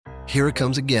Here it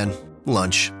comes again.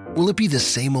 Lunch. Will it be the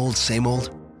same old, same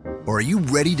old? Or are you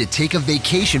ready to take a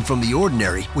vacation from the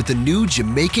ordinary with the new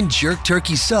Jamaican Jerk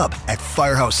Turkey Sub at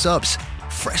Firehouse Subs?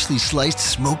 Freshly sliced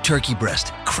smoked turkey breast,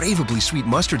 craveably sweet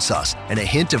mustard sauce, and a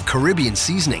hint of Caribbean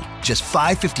seasoning. Just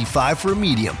 $5.55 for a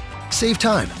medium. Save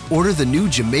time. Order the new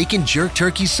Jamaican Jerk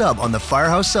Turkey Sub on the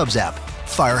Firehouse Subs app.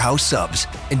 Firehouse Subs.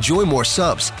 Enjoy more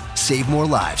subs. Save more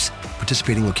lives.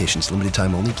 Participating locations. Limited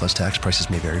time only, plus tax. Prices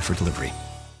may vary for delivery.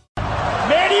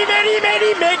 메리 메리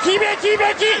메리 메키 메키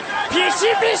메키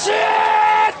피시 피시.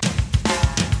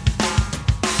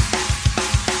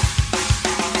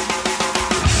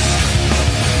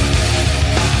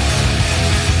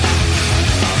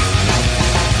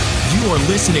 You are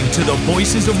listening to the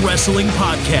Voices of Wrestling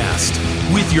podcast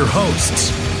with your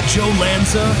hosts, Joe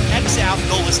Lanza. X out and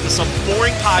go listen to some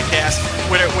boring podcast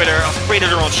where they're afraid of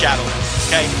their own shadow.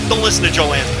 Okay? Don't listen to Joe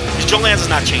Lanza, because Joe Lanza's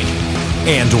not changing.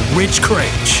 And Rich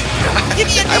Craich. Give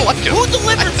me a name. Like him. Who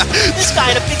delivers this guy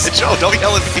in a big spot? Joe, don't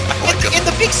yell at me. I like him. In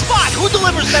the big spot, who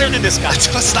delivers better than this guy?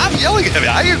 Stop yelling at me.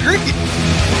 I agree.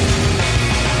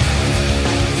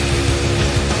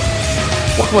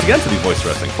 Welcome again to the Voice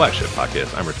Wrestling Flagship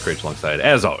podcast. I'm Rich Craich alongside,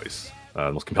 as always,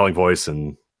 the most compelling voice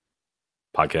in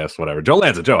podcast, whatever. Joe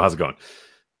Lanza. Joe, how's it going?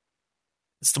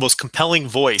 It's the most compelling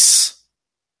voice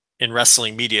in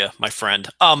wrestling media, my friend.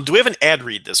 Do we have an ad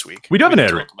read this week? We do have an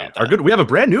ad read. We have a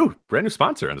brand new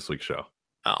sponsor on this week's show.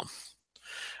 All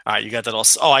right, you got that all.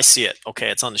 Oh, I see it.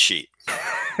 Okay, it's on the sheet.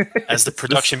 As the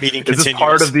production meeting continues.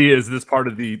 Is this part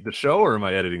of the show, or am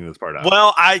I editing this part out?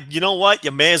 Well, you know what? You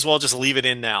may as well just leave it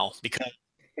in now, because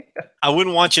I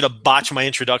wouldn't want you to botch my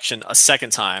introduction a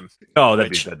second time. Oh,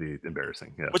 that'd be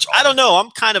embarrassing. Yeah. Which I don't know. I'm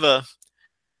kind of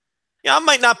I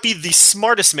might not be the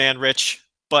smartest man, Rich,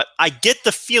 but I get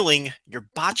the feeling you're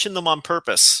botching them on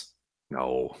purpose.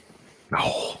 No,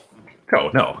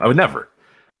 I would never.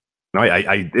 No,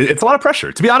 it's a lot of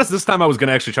pressure. To be honest, this time I was going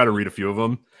to actually try to read a few of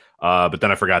them, but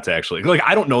then I forgot to actually.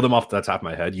 I don't know them off the top of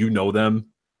my head. You know them.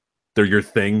 They're your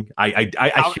thing. I hear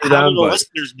them. The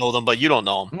listeners know them, but you don't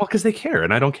know them. Well, because they care,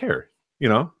 and I don't care. You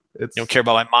don't care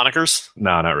about my monikers?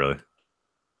 No, not really.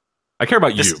 I care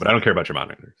about you, but I don't care about your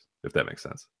monikers, if that makes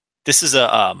sense. This is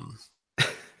a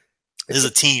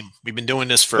team. We've been doing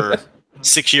this for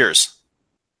 6 years.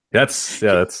 That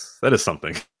is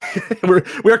something.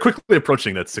 we are quickly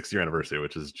approaching that 6-year anniversary,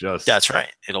 which is just. That's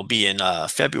right. It'll be in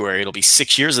February. It'll be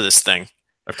 6 years of this thing.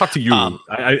 I've talked to you.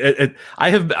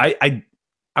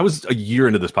 I was a year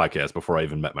into this podcast before I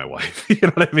even met my wife. You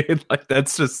know what I mean?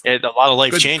 That's just a lot of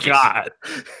life changes. God,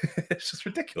 it's just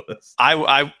ridiculous.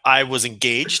 I was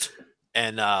engaged,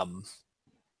 and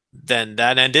then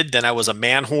that ended. Then I was a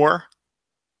man whore.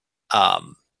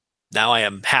 Now I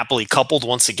am happily coupled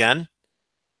oned again.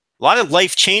 A lot of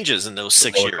life changes in those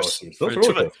 6 years.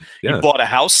 You bought a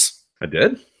house. I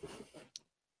did.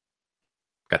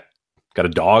 Got a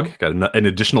dog. Got an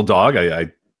additional dog.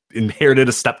 I inherited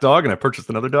a stepdog, and I purchased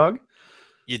another dog.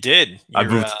 You did. I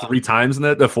moved 3 times in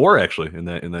that, 4 actually in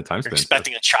that time span.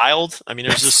 Expecting a child. I mean,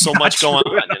 there's just so much going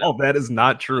on. No, that is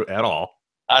not true at all.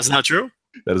 That's not true.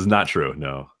 That is not true.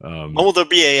 No. When will there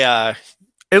be a?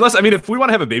 Unless, if we want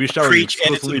to have a baby shower, you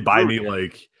exclusively buy me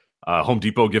Home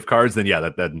Depot gift cards, then yeah,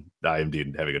 that I am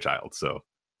indeed having a child. So,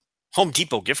 Home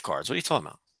Depot gift cards. What are you talking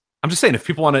about? I'm just saying, if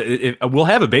people want to, we'll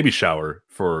have a baby shower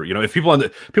for, if people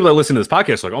that listen to this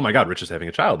podcast are like, oh my God, Rich is having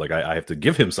a child. I have to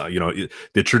give him some,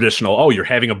 the traditional, oh, you're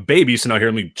having a baby, so now here,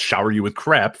 let me shower you with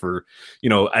crap for,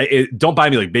 don't buy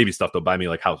me baby stuff. They'll buy me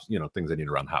house, things I need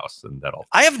around the house, and that'll.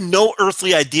 I have no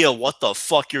earthly idea what the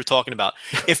fuck you're talking about.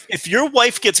 If your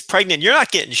wife gets pregnant, you're not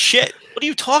getting shit. What are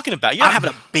you talking about? You're not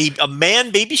having a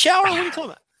man baby shower? What are you talking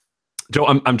about? Joe,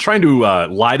 I'm trying to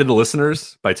lie to the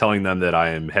listeners by telling them that I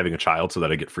am having a child so that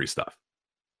I get free stuff.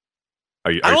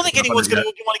 I don't think anyone's going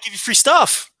to want to give you free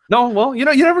stuff. No, well, you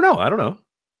never know. I don't know.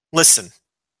 Listen.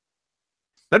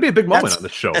 That'd be a big moment on the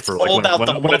show. That's all about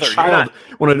the mother.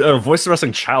 When a voice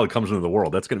wrestling child comes into the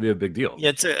world, that's going to be a big deal.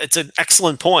 Yeah, it's an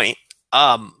excellent point.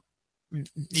 I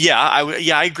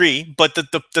agree. But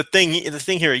the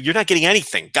thing here, you're not getting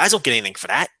anything. Guys don't get anything for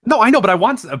that. No, I know, but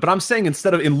I'm saying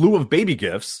instead of in lieu of baby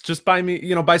gifts, just buy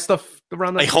me, buy stuff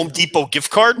around that. A Home Depot gift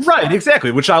card? Right,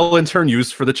 exactly, which I'll in turn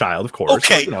use for the child, of course.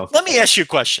 Okay, let me ask you a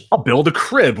question. I'll build a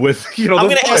crib with, I'm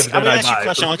going to ask you a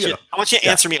question. I want you to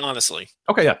answer me honestly.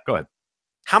 Okay, yeah, go ahead.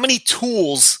 How many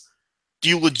tools do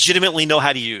you legitimately know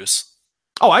how to use?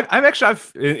 Oh,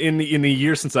 I've in the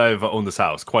year since I've owned this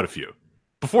house, quite a few.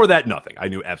 Before that, nothing. I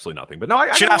knew absolutely nothing. But no,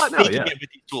 I you're not faking it with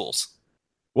these tools.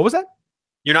 What was that?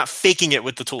 You're not faking it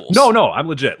with the tools. No, I'm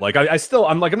legit.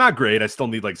 I'm not great. I still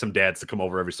need some dads to come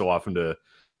over every so often to,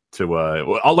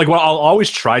 I'll always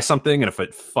try something, and if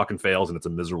it fucking fails and it's a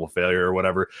miserable failure or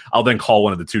whatever, I'll then call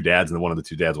one of the two dads, and then one of the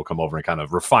two dads will come over and kind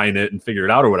of refine it and figure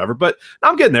it out or whatever. But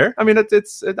I'm getting there. I mean,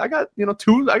 I got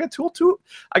two.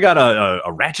 I got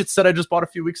a ratchet set I just bought a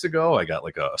few weeks ago. I got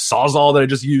like a sawzall that I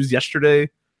just used yesterday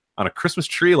on a Christmas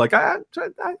tree. Like I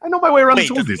know my way around the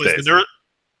tools these days.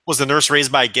 Was the nurse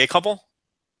raised by a gay couple?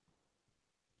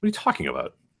 What are you talking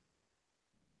about?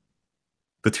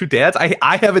 The two dads?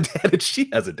 I have a dad and she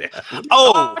has a dad.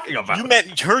 Oh, you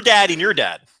meant her dad and your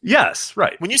dad. Yes,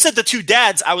 right. When you said the two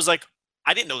dads, I was like,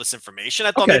 I didn't know this information.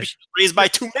 I thought maybe she was raised by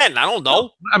two men. I don't know.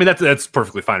 I mean, that's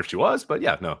perfectly fine if she was, but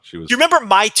yeah, no, she was. Do you remember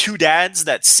My Two Dads,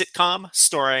 that sitcom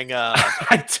starring...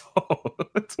 I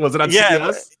don't. Was it on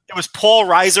CBS? It was Paul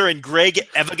Reiser and Greg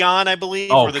Evigan, I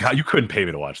believe. Oh, God, you couldn't pay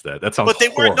me to watch that. That sounds But they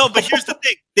weren't, no, but here's the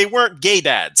thing. They weren't gay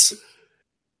dads.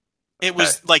 It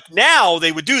was like now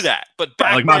they would do that, but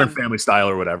back like Modern Family style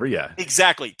or whatever. Yeah,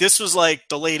 exactly. This was like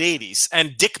the late '80s,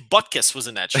 and Dick Butkus was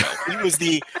in that show. He was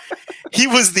the.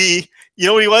 You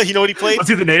know what he was? You know what he played? Was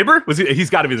he the neighbor?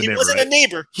 He's got to be the neighbor. He wasn't a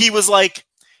neighbor. He was like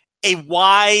a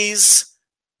wise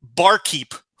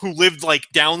barkeep who lived like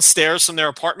downstairs from their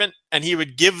apartment, and he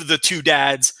would give the two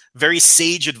dads very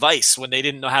sage advice when they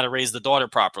didn't know how to raise the daughter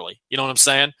properly. You know what I'm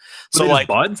saying? So like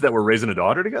buds that were raising a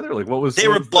daughter together? Like what was They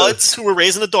were buds who were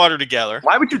raising a daughter together.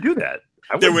 Why would you do that?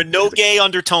 There were no gay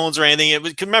undertones or anything. It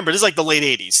was, remember, this is like the late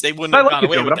 80s. They wouldn't have gone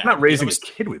away with that. But I'm not raising a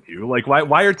kid with you. Like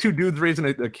why are two dudes raising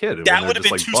a kid? That would have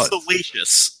been too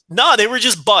salacious. No, they were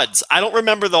just buds. I don't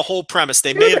remember the whole premise.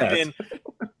 They may have been.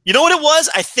 You know what it was?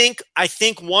 I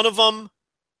think one of them.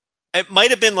 It might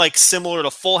have been like similar to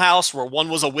Full House, where one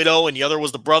was a widow and the other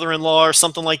was the brother-in-law or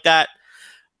something like that.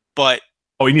 But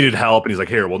he needed help, and he's like,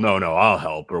 "Here, well, no, I'll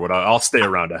help, or what? I'll stay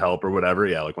around to help, or whatever."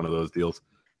 Yeah, like one of those deals.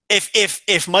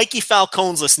 If Mikey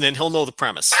Falcone's listening, he'll know the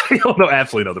premise. He'll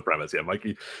absolutely know the premise. Yeah,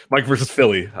 Mike versus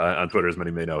Philly on Twitter, as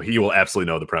many may know, he will absolutely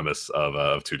know the premise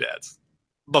of Two Dads.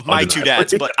 But My Two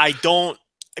Dads, but I don't.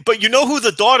 But you know who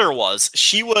the daughter was?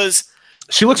 She looks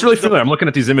really familiar. I'm looking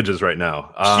at these images right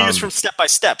now. She was from Step by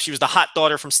Step. She was the hot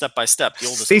daughter from Step by Step. The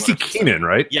oldest. Stacey Keenan,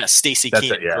 right? Yes, Stacey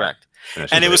Keenan, correct. Yeah,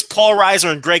 and it was Paul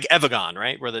Reiser and Greg Evigan,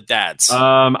 right? Were the dads.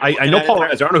 I know Paul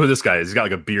Reiser. I don't know who this guy is. He's got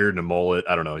like a beard and a mullet.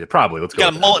 I don't know. Yeah, probably. Let's go.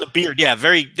 Got a mullet and a beard. Yeah,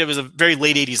 there was a very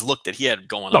late 80s look that he had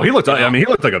going on. No, he looked. I mean, he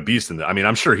looked like a beast.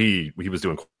 I'm sure he was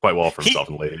doing quite well for himself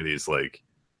in the late 80s. Like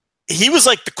he was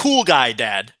like the cool guy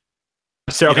dad.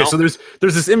 So there's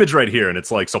this image right here, and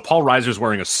it's like, so Paul Reiser's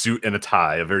wearing a suit and a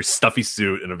tie, a very stuffy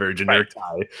suit and a very generic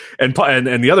tie, and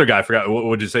the other guy, I forgot what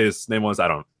would you say his name was? I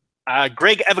don't.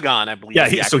 Greg Evigan, I believe. Yeah,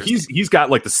 he's got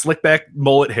like the slick back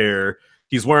mullet hair.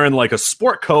 He's wearing like a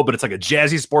sport coat, but it's like a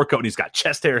jazzy sport coat, and he's got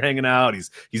chest hair hanging out. He's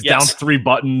down 3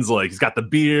 buttons. Like he's got the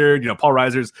beard. Paul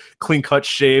Reiser's clean cut,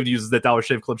 shaved, uses that Dollar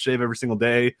Shave Club shave every single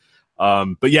day.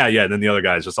 But yeah. And then the other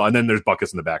guys and then there's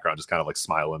Butkus in the background, just kind of like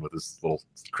smiling with his little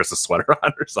Christmas sweater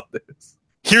on or something.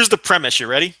 Here's the premise. You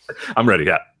ready? I'm ready.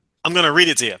 Yeah. I'm going to read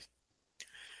it to you.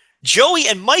 Joey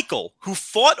and Michael, who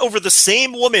fought over the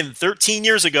same woman 13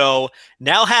 years ago,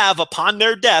 now have, upon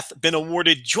their death, been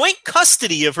awarded joint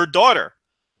custody of her daughter,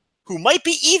 who might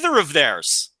be either of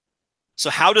theirs.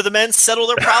 So how do the men settle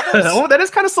their problems? Oh, that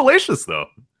is kind of salacious, though.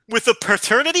 With a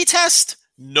paternity test?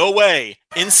 No way.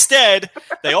 Instead,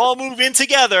 they all move in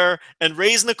together and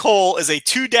raise Nicole as a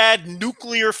 2-dad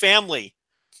nuclear family.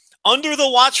 Under the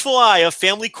watchful eye of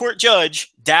family court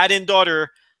judge, dad and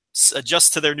daughter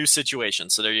adjust to their new situation.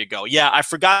 So there you go. Yeah, I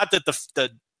forgot that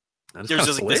there's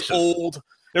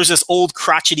this old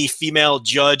crotchety female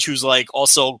judge who's like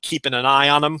also keeping an eye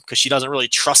on him because she doesn't really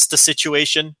trust the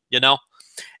situation,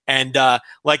 And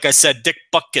like I said, Dick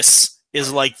Butkus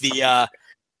is like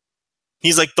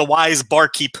he's like the wise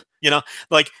barkeep,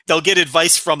 like they'll get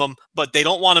advice from him, but they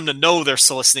don't want him to know they're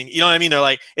soliciting. You know what I mean? They're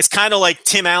like, it's kind of like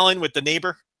Tim Allen with The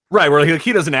Neighbor. Right. Where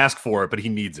he doesn't ask for it, but he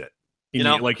needs it.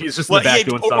 Like he's just in the back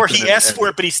doing something. Or he asks for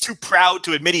it, but he's too proud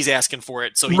to admit he's asking for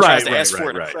it. So he tries to ask for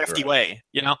it in a crafty way,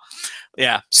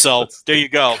 Yeah. So there you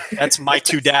go. That's My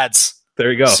Two Dads. There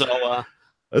you go. So,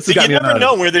 you never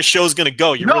know where this show's going to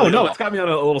go. It's got me on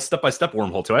a little step-by-step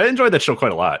wormhole too. I enjoyed that show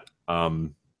quite a lot.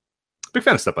 Big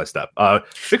fan of Step by Step.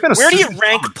 Big fan of. Where do you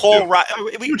rank Paul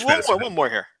Reiser? One more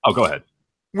here. Oh, go ahead.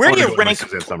 Where do you rank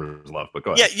Suzanne Summers' love? But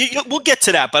go ahead. Yeah, we'll get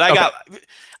to that. But I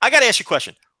got to ask you a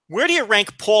question. Where do you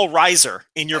rank Paul Reiser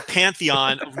in your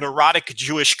pantheon of neurotic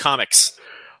Jewish comics?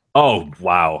 Oh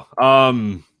wow.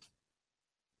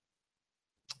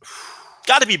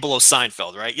 Got to be below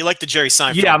Seinfeld, right? You like the Jerry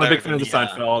Seinfeld? Yeah, I'm a big fan of the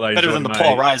Seinfeld. Better than the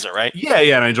Paul Reiser, right? Yeah,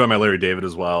 and I enjoy my Larry David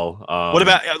as well. What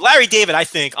about Larry David? I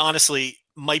think honestly,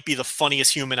 might be the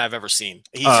funniest human I've ever seen.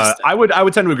 He's I would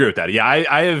tend to agree with that. Yeah,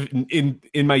 I have in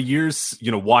my years,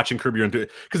 watching Curb Your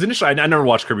Enthusiasm, because initially I never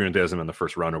watched Curb Your Enthusiasm in the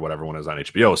first run or whatever when it was on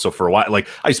HBO. So for a while, like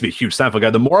I used to be a huge Seinfeld guy.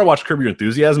 The more I watch Curb Your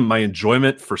Enthusiasm, my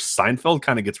enjoyment for Seinfeld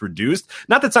kind of gets reduced.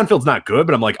 Not that Seinfeld's not good,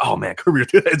 but I'm like, oh man, Curb Your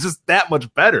Enthusiasm, it's just that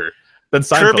much better than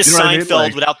Seinfeld. Curb is Seinfeld I mean?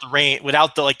 Like,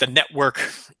 without the network.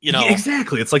 Yeah,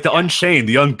 exactly. It's like the Unchained,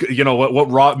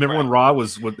 what Raw. Remember when Raw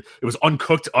was it was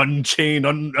uncooked, unchained,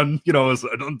 it was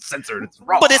uncensored. It's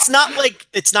Raw. But it's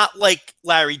not like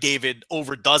Larry David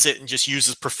overdoes it and just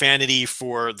uses profanity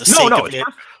for the sake of it,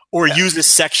 or uses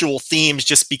sexual themes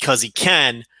just because he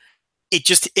can.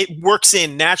 It works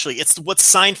in naturally. It's what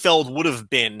Seinfeld would have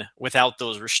been without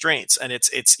those restraints, and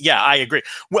it's I agree.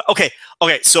 Well, okay.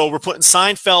 So we're putting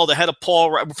Seinfeld ahead of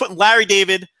Paul. We're putting Larry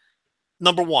David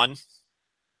number one.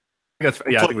 I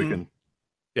think we can.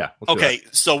 Yeah. Okay,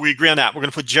 so we agree on that. We're going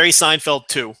to put Jerry Seinfeld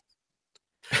 2.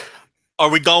 Are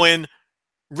we going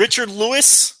Richard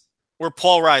Lewis or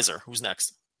Paul Reiser? Who's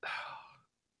next?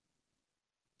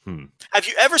 Have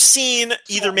you ever seen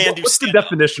either man do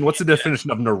stand-up? What's the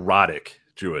definition of neurotic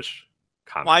Jewish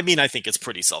comedy? Well, I mean, I think it's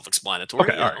pretty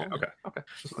self-explanatory. Okay, all right. Okay.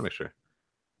 Just want to make sure.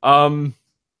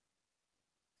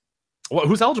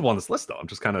 Who's eligible on this list, though? I'm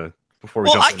just kind of... Before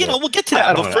we jump we'll get to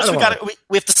that. But first, we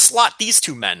have to slot these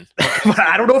two men.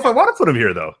 I don't know if I want to put them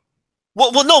here, though.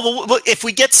 Well, no. If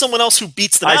we get someone else who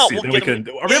beats them out, we'll get them.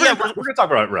 We're going to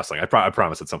talk about wrestling. I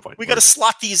promise at some point. We got to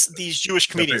slot these Jewish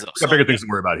comedians. Got bigger things to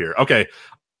worry about here. Okay.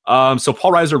 So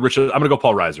Paul Reiser, Richard. I'm going to go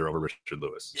Paul Reiser over Richard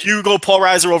Lewis. You go Paul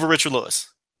Reiser over Richard Lewis.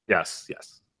 Yes.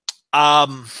 I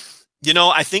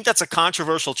think that's a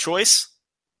controversial choice.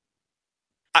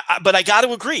 But I got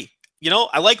to agree.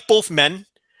 I like both men.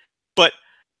 But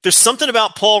there's something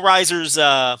about Paul Reiser's,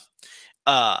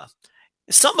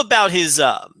 something about his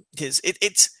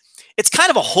it's kind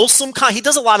of a wholesome he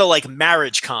does a lot of like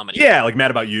marriage comedy. Yeah, like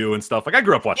Mad About You and stuff. Like I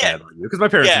grew up watching Mad About You because my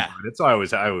parents enjoyed it, so I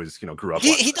always grew up.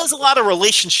 He does a lot of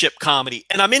relationship comedy,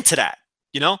 and I'm into that.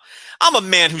 I'm a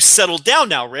man who's settled down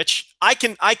now, Rich. I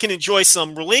can enjoy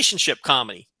some relationship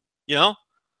comedy.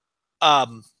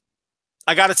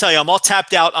 I got to tell you, I'm all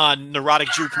tapped out on neurotic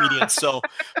Jew comedians. So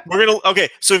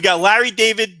So we've got Larry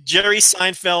David, Jerry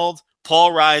Seinfeld,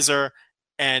 Paul Reiser,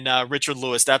 and Richard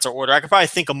Lewis. That's our order. I could probably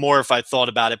think of more if I thought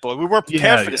about it, but we weren't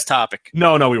prepared for this topic.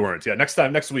 No, we weren't. Yeah,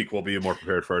 next week we'll be more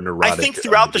prepared for a neurotic. I think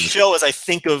throughout the show, as I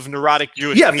think of neurotic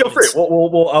Jewish comedians. Feel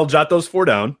free. I'll jot those 4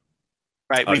 down.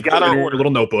 Right, we've got our order.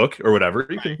 Little notebook or whatever.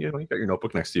 You can, you got your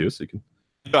notebook next to you, so you can.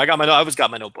 I always got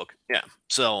my notebook. Yeah.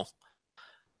 So,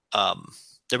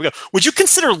 there we go. Would you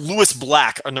consider Louis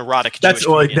Black a neurotic Jewish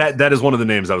comedian? That is one of the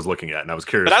names I was looking at, and I was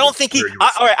curious. But I don't think all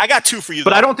right, I got 2 for you.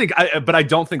 But I don't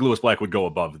think Louis Black would go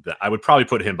above that. I would probably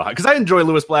put him behind because I enjoy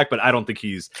Louis Black, but I don't think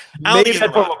he's maybe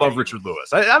I'd put him above Richard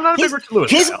Lewis. I'm not a big Richard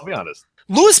Lewis guy. I'll be honest.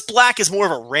 Louis Black is more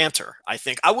of a ranter. I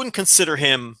think I wouldn't consider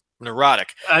him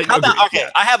neurotic. I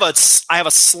have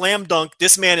a slam dunk.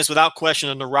 This man is without question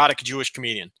a neurotic Jewish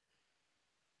comedian.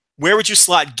 Where would you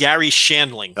slot Gary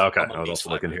Shandling? Okay, I was also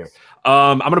looking here.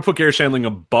 I'm going to put Gary Shandling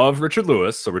above Richard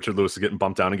Lewis, so Richard Lewis is getting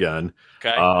bumped down again.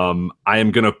 Okay. I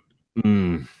am going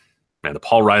to, the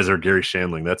Paul Reiser, Gary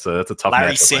Shandling. That's a tough.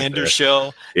 Larry Sanders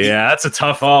show. Yeah, that's a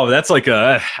tough. That's like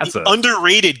a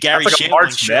underrated Gary Shandling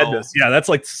March show. Madness. Yeah, that's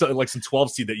like some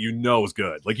 12 seed that is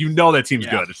good. Like that team's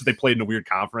good. It's just they played in a weird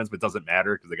conference, but it doesn't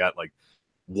matter because they got like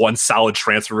one solid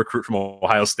transfer recruit from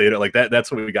Ohio State. Like that.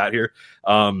 That's what we got here.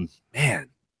 Man.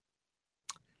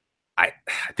 I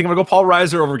think I'm gonna go Paul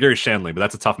Reiser over Gary Shandling, but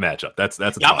that's a tough matchup.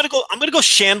 I'm gonna go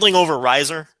Shandling over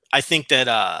Reiser. I think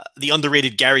that the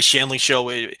underrated Gary Shandling show,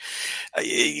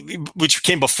 which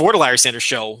came before the Larry Sanders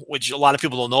show, which a lot of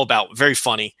people don't know about, very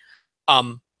funny. I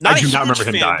do not remember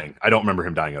him dying. I don't remember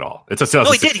him dying at all. It's a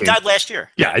no, he did. He died last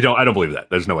year. Yeah, I don't believe that.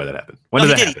 There's no way that happened. When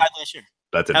did that happen? He died last year.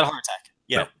 That's it. Had a heart attack.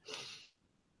 Yeah.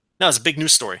 No, it's a big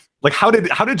news story. Like how did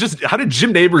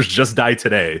Jim Nabors just die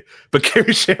today, but Gary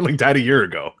Shandling died a year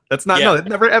ago? That's not no, that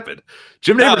never happened.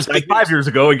 Jim Nabors died 5 years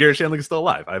ago, and Gary Shandling is still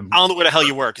alive. I don't know where the hell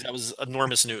you were because that was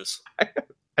enormous news. I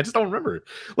just don't remember.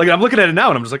 Like I'm looking at it now,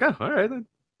 and I'm just like, oh, all right, then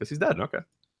guess he's dead.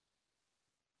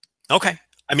 Okay.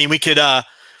 I mean, we could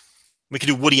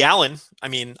do Woody Allen. I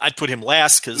mean, I'd put him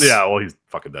last because he's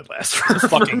fucking dead last.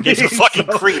 He's a fucking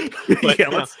creep. But,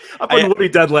 I'm putting Woody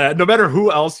dead last. No matter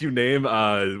who else you name,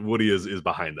 Woody is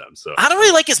behind them. So I don't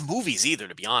really like his movies either,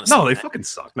 to be honest. No, they fucking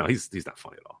suck. No, he's not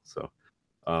funny at all. So,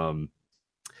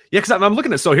 because I'm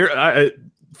looking at here.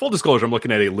 Full disclosure, I'm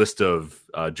looking at a list of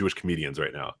Jewish comedians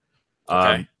right now.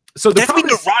 Okay. So the problem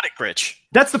is neurotic, Rich.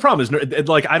 That's the problem. Is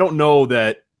like I don't know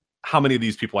that. how many of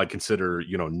these people I'd consider,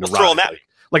 neurotic. throw 'em at me.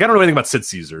 Like, I don't know anything about Sid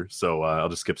Caesar, so I'll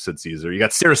just skip Sid Caesar. You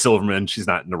got Sarah Silverman. She's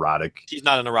not neurotic. She's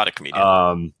not a neurotic comedian.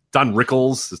 Don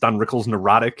Rickles. Is Don Rickles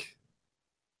neurotic?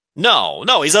 No,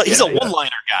 he's a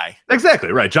one-liner guy.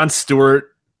 Exactly, right. Jon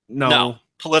Stewart, No.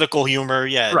 Political humor,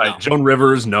 yeah. Right. No. Joan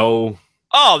Rivers, no.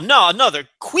 Oh, no, the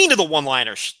queen of the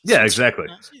one-liners. Yeah, exactly.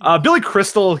 Billy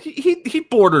Crystal, he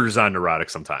borders on neurotic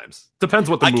sometimes. Depends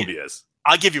what the movie is.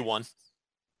 I'll give you one.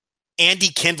 Andy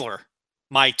Kindler,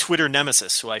 my Twitter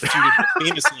nemesis, who I feuded with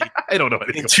famously I don't know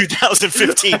anything in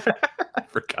 2015. I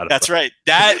forgot. That's right.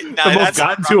 The most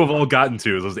gotten to of all gotten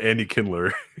to was Andy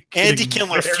Kindler. Andy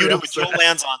Kindler feuded with Joe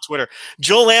Lanza on Twitter.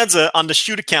 Joe Lanza on the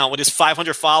shoot account with his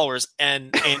 500 followers,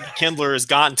 and Andy Kindler has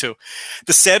gotten to.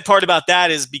 The sad part about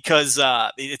that is because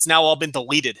it's now all been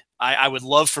deleted. I would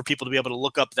love for people to be able to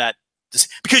look up that,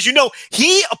 because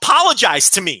he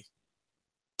apologized to me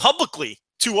publicly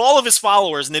to all of his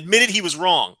followers and admitted he was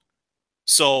wrong.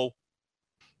 So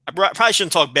I probably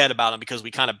shouldn't talk bad about him because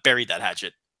we kind of buried that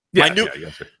hatchet.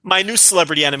 My new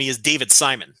celebrity enemy is David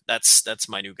Simon. That's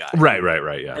my new guy. Right.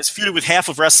 Yeah, he's feuded with half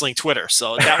of wrestling Twitter,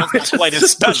 so that one's not quite as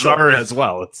special as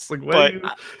well. It's like,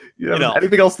 you have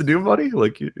anything else to do, buddy?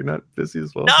 Like, you're not busy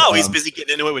as well? No, he's busy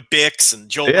getting into it with Bix and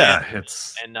Joe. Yeah,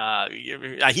 and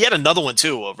he had another one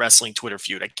too, a wrestling Twitter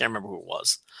feud. I can't remember who it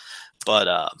was,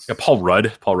 but Paul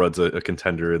Rudd. Paul Rudd's a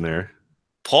contender in there.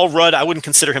 Paul Rudd, I wouldn't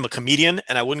consider him a comedian,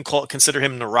 and I wouldn't consider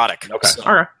him neurotic. Okay, so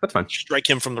all right, that's fine. Strike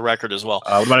him from the record as well.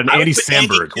 What about Andy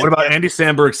Samberg? What about Andy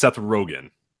Samberg, Seth Rogen?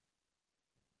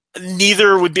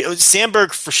 Neither would be.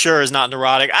 Sandberg for sure is not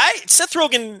neurotic. Seth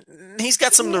Rogen, he's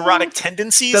got some neurotic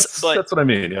tendencies. That's what I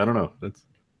mean. Yeah, I don't know.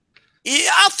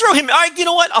 I'll throw him. All right, you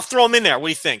know what? I'll throw him in there. What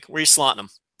do you think? Where are you slotting him?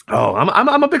 Oh,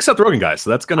 I'm a big Seth Rogen guy, so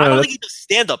that's gonna. I don't think he does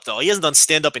stand up though. He hasn't done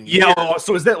stand up in years. Yeah.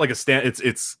 So is that like a stand?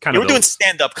 It's kind of. We're doing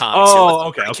stand up comedy. Oh,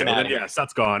 okay. Then, yes,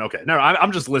 that's gone. Okay, no,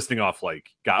 I'm just listing off like.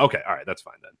 Okay, all right, that's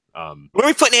fine then. Where are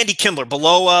we putting Andy Kindler?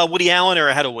 Below Woody Allen or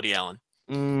ahead of Woody Allen?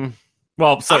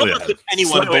 Well, slightly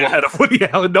ahead of Woody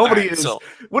Allen. Nobody is. So,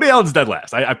 Woody Allen's dead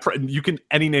last. You can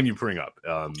any name you bring up.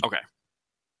 Okay.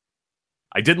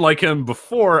 I didn't like him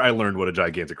before I learned what a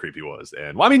gigantic creep he was,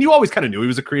 and you always kind of knew he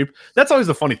was a creep. That's always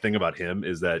the funny thing about him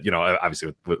is that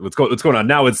obviously what's going on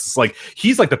now, it's like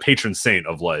he's like the patron saint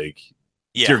of like.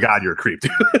 Yeah. Dear God, you're a creep,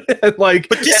 dude. But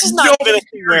this is not even a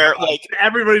thing where like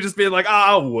everybody just being like,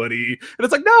 Woody, and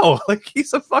it's like, no, like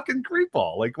he's a fucking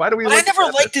creepball. Like, why do we? I never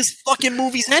liked his fucking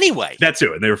movies anyway. That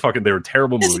too, and they were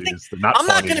terrible movies. They're not. I'm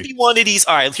not going to be one of these.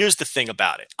 All right, here's the thing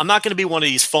about it. I'm not going to be one of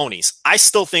these phonies. I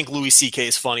still think Louis C.K.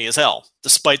 is funny as hell,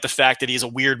 despite the fact that he's a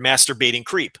weird masturbating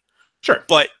creep. Sure,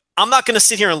 but I'm not going to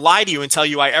sit here and lie to you and tell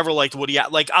you I ever liked Woody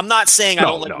Allen. Like, I'm not saying I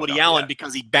don't like Woody Allen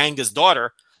because he banged his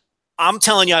daughter. I'm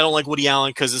telling you, I don't like Woody Allen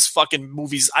because his fucking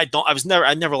movies. I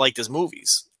never liked his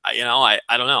movies. I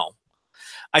don't know.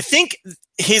 I think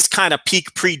his kind of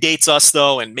peak predates us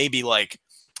though, and maybe like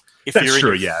if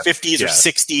you're in your 50s or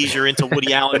 60s, you're into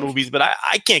Woody Allen movies. But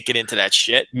I can't get into that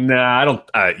shit. Nah, I don't.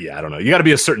 I don't know. You got to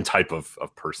be a certain type of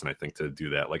person, I think, to do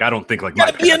that. Like, I don't think like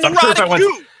my parents. I'm sure if I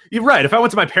went. You're right. If I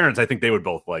went to my parents, I think they would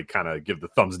both like kind of give the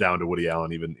thumbs down to Woody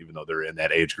Allen, even though they're in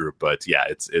that age group. But yeah,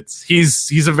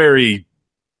 he's a very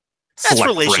that's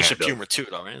relationship humor too,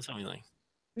 though, right? Something like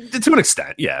to an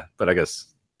extent, yeah. But I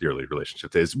guess the early relationship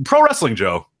days. Pro wrestling,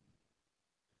 Joe.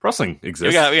 Wrestling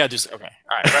exists. We got just okay.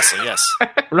 All right, wrestling, yes.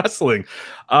 Wrestling. We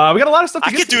got a lot of stuff.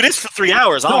 I could do this for 3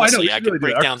 hours. Honestly, I could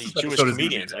break down these Jewish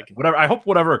comedians. Whatever. I hope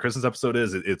whatever our Christmas episode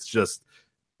is, it's just.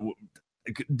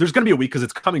 There's going to be a week because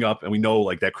it's coming up, and we know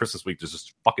like that Christmas week, there's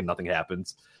just fucking nothing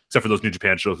happens except for those New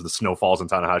Japan shows with the snow falls in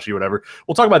Tanahashi or whatever.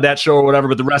 We'll talk about that show or whatever,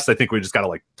 but the rest, I think we just got to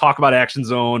like talk about Action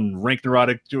Zone, rank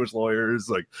neurotic Jewish lawyers,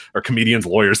 like or comedians,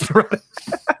 lawyers,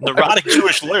 neurotic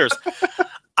Jewish lawyers.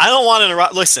 I don't want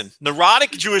to listen. Neurotic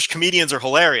Jewish comedians are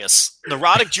hilarious.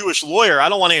 Neurotic Jewish lawyer, I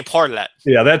don't want any part of that.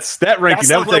 Yeah, that ranking. That's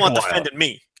not who I want defending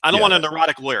me. I don't want a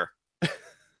neurotic lawyer.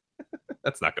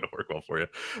 That's not going to work well for you.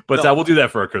 But we'll do that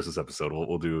for our Christmas episode.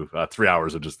 We'll do 3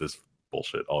 hours of just this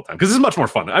bullshit all the time because this is much more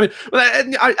fun. I mean,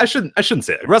 I shouldn't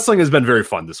say it. Wrestling has been very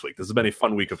fun this week. This has been a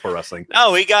fun week of pro wrestling.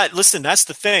 No, listen, that's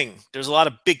the thing. There's a lot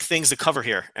of big things to cover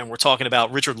here, and we're talking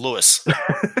about Richard Lewis.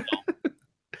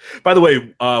 By the way,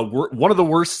 one of the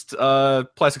worst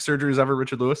plastic surgeries ever,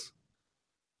 Richard Lewis.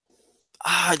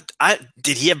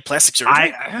 Did he have plastic surgery?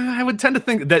 I would tend to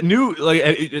think that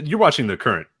you're watching the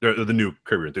new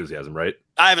Curb Your Enthusiasm, right?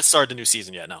 I haven't started the new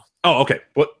season yet. No. Oh, okay.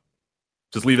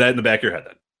 Just leave that in the back of your head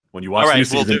then. When you watch the new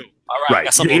season, we'll do. All right.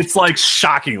 It's like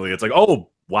shockingly, it's like,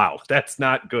 oh wow, that's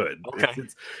not good. Okay.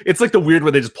 It's like the weird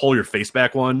where they just pull your face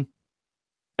back one,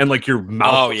 and like your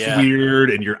mouth looks yeah. weird,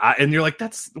 and you're like,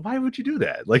 why would you do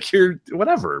that? Like, you're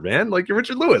whatever, man. Like, you're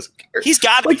Richard Lewis. He's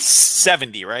got like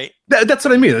 70, right? That's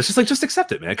what I mean. It's just like, just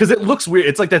accept it, man, because it looks weird.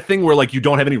 It's like that thing where like you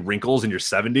don't have any wrinkles and you're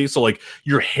 70, so like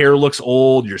your hair looks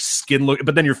old, your skin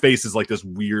but then your face is like this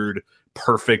weird,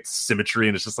 perfect symmetry,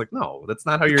 and it's just like, no, that's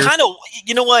not how you're. Kind of,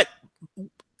 you know what?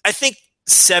 I think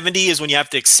 70 is when you have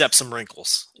to accept some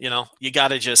wrinkles. You know, you got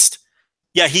to just.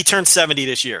 Yeah, he turned 70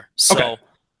 this year. So. Okay.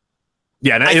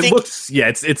 Yeah, and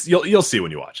it's you'll see when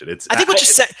you watch it. I think what you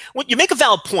said, when you make a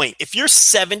valid point. If you're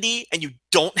 70 and you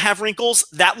don't have wrinkles,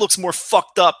 that looks more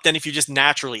fucked up than if you just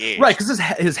naturally age. Right, because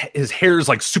his hair is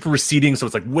like super receding, so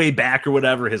it's like way back or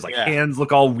whatever. His hands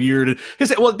look all weird. They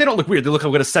don't look weird. They look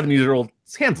like what a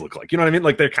 70-year-old's hands look like. You know what I mean?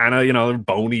 Like they're kind of they're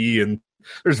bony and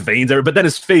there's veins there, but then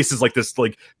his face is like this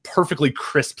like perfectly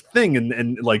crisp thing,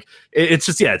 and like it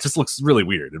just looks really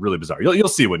weird and really bizarre. You'll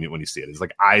see when you see it. His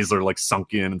like eyes are like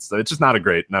sunken and stuff. It's just not a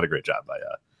great job by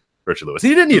Richard Lewis. He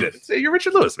didn't need it. You're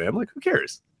Richard Lewis, man. Like, who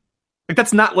cares? Like,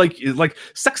 that's not like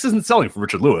sex isn't selling for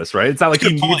Richard Lewis, right? It's not like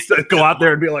he needs to go out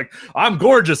there and be like, I'm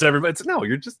gorgeous, everybody. No,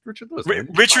 you're just Richard Lewis.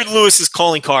 Richard Lewis's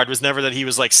calling card was never that he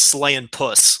was like slaying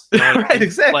puss. You know? Right,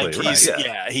 exactly.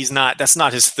 Like he's not. That's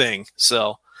not his thing.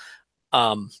 So.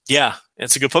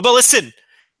 It's a good point. But listen,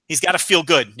 he's got to feel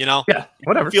good, you know? Yeah,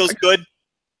 whatever. He feels good.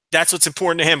 That's what's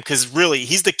important to him, because really,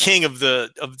 he's the king of the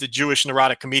Jewish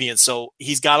neurotic comedians. So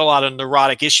he's got a lot of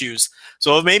neurotic issues.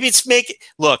 So maybe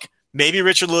maybe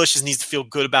Richard Lewis just needs to feel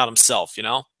good about himself, you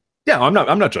know? Yeah, I'm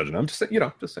not judging. I'm just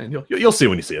saying, you'll see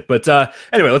when you see it. But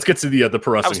anyway, let's get to the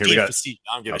pro wrestling here.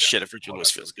 I don't give a shit if Richard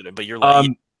Lewis feels good, but you're like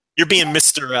you're being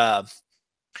Mr.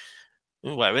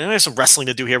 We have some wrestling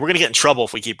to do here. We're going to get in trouble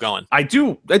if we keep going. I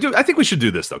think we should do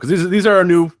this, though, because these are our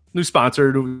new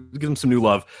sponsor. To give them some new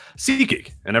love.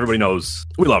 SeatGeek. And everybody knows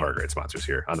we love our great sponsors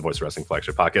here on the Voice of Wrestling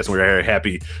Flagship Podcast. And we're very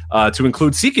happy to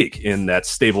include SeatGeek in that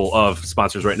stable of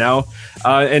sponsors right now.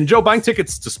 And Joe, buying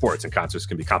tickets to sports and concerts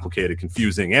can be complicated,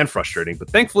 confusing, and frustrating. But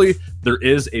thankfully, there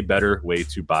is a better way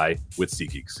to buy with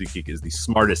SeatGeek. SeatGeek is the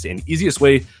smartest and easiest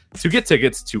way to get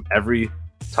tickets to every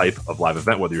type of live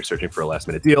event, whether you're searching for a last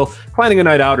minute deal, planning a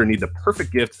night out, or need the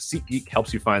perfect gift. SeatGeek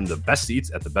helps you find the best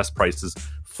seats at the best prices,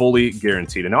 fully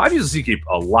guaranteed. And now I've used SeatGeek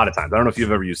a lot of times. I don't know if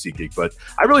you've ever used SeatGeek, but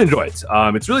I really enjoy it.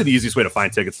 It's really the easiest way to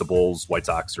find tickets to Bulls, White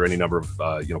Sox, or any number of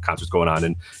concerts going on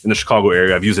in the Chicago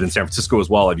area. I've used it in San Francisco as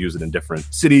well. I've used it in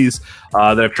different cities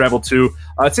that I've traveled to.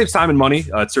 It saves time and money.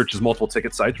 It searches multiple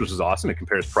ticket sites, which is awesome. It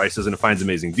compares prices and it finds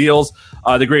amazing deals.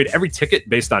 They grade every ticket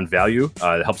based on value.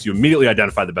 It helps you immediately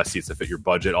identify the best seats that fit your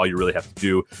budget. All you really have to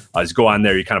do is go on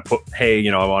there. You kind of put, hey,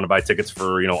 I want to buy tickets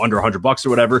for under $100 or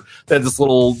whatever. They have this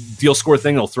little deal score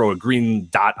thing. They'll throw a green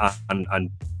dot on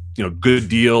good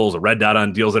deals, a red dot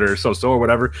on deals that are so or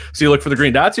whatever. So you look for the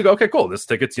green dots, you go, okay, cool. This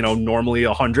ticket's, normally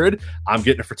 100. I'm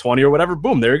getting it for 20 or whatever.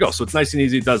 Boom, there you go. So it's nice and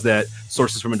easy. It does that.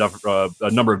 Sources from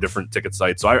a number of different ticket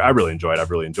sites. So I really enjoy it.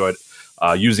 I've really enjoyed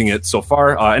using it so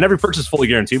far. And every purchase is fully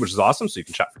guaranteed, which is awesome. So you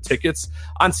can shop for tickets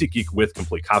on SeatGeek with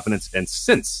complete confidence. And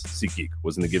since SeatGeek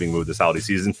was in the giving mood this holiday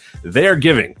season, they are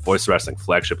giving Voice Wrestling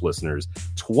Flagship listeners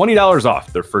 $20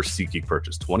 off their first SeatGeek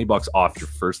purchase. $20 off your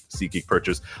first SeatGeek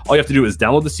purchase. All you have to do is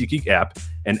download the SeatGeek app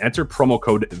and enter promo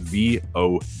code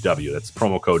VOW. That's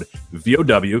promo code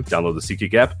VOW. Download the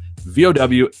SeatGeek app,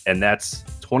 VOW, and that's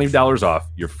 $20 off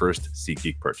your first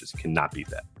SeatGeek purchase. You cannot beat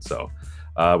that. So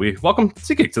we welcome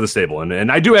SeatGeek to the stable,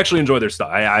 and I do actually enjoy their stuff.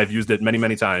 I've used it many,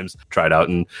 many times, tried out,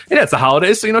 and it's the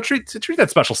holidays, so treat that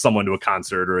special someone to a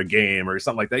concert or a game or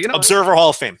something like that. Observer Hall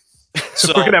of Fame.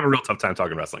 So we're gonna have a real tough time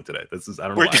talking wrestling today. I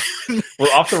don't know why.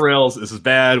 We're off the rails. This is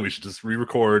bad. We should just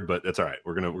re-record, but it's all right.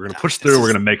 We're gonna push through. We're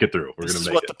gonna make it through. This is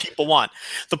what the people want.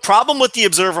 The problem with the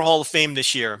Observer Hall of Fame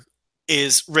this year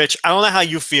is, Rich, I don't know how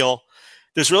you feel.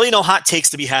 There's really no hot takes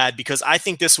to be had because I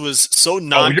think this was so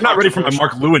non. You're not ready for my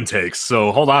Mark Lewin takes,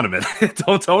 so hold on a minute.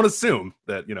 don't assume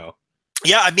that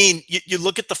Yeah, I mean, you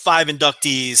look at the 5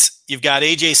 inductees. You've got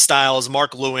AJ Styles,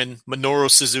 Mark Lewin, Minoru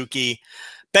Suzuki,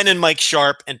 Ben and Mike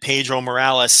Sharp, and Pedro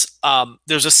Morales.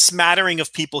 There's a smattering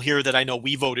of people here that I know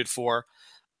we voted for.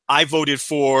 I voted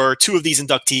for 2 of these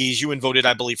inductees. You voted,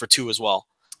 I believe, for 2 as well.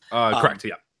 Correct,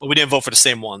 yeah. But we didn't vote for the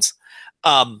same ones.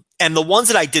 And the ones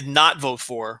that I did not vote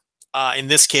for, in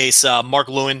this case, Mark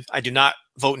Lewin, I do not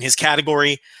vote in his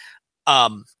category. I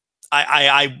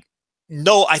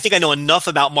think I know enough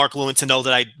about Mark Lewin to know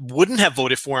that I wouldn't have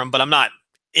voted for him, but I'm not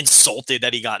insulted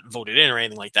that he got voted in or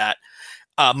anything like that.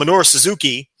 Minoru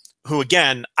Suzuki, who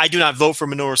again, I do not vote for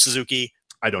Minoru Suzuki.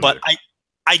 I don't. But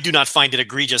I do not find it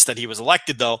egregious that he was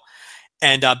elected though.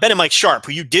 And Ben and Mike Sharp,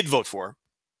 who you did vote for,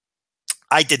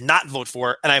 I did not vote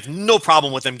for, and I have no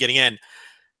problem with them getting in.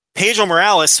 Pedro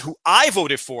Morales, who I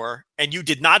voted for and you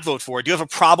did not vote for, do you have a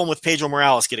problem with Pedro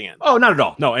Morales getting in? Oh, not at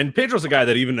all. No, and Pedro's a guy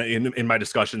that even in my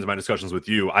discussions with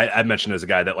you, I mentioned as a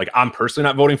guy that like I'm personally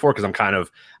not voting for because I'm kind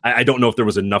of I don't know if there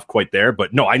was enough quite there,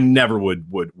 but no, I never would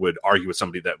argue with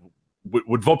somebody that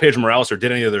would vote Pedro Morales or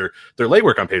did any of their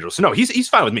legwork on Pedro. So no, he's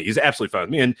fine with me. He's absolutely fine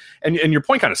with me. And your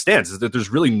point kind of stands is that there's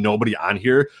really nobody on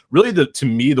here. Really, to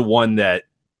me, the one that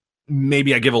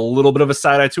maybe I give a little bit of a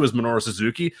side eye to is Minoru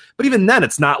Suzuki. But even then,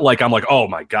 it's not like I'm like, oh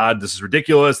my God, this is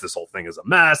ridiculous. This whole thing is a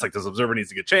mess. Like this observer needs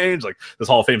to get changed. Like this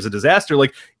Hall of Fame is a disaster.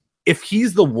 Like if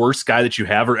he's the worst guy that you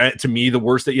have, or to me, the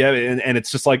worst that you have, and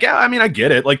it's just like, yeah, I mean, I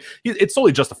get it. Like it's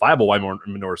totally justifiable why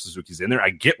Minoru Suzuki's in there.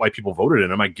 I get why people voted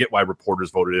in him. I get why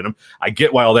reporters voted in him. I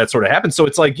get why all that sort of happened. So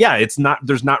it's like, yeah,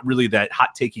 there's not really that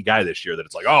hot takey guy this year that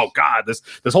it's like, oh God, this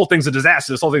whole thing's a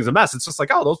disaster. This whole thing's a mess. It's just like,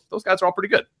 oh, those guys are all pretty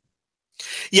good.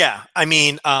 Yeah, I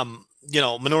mean,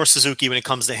 Minoru Suzuki, when it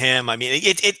comes to him, I mean,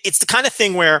 it's the kind of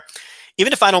thing where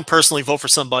even if I don't personally vote for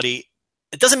somebody,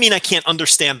 it doesn't mean I can't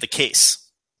understand the case.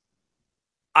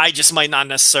 I just might not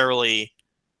necessarily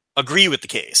agree with the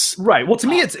case. Right. Well, to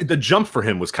me, it's the jump for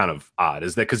him was kind of odd,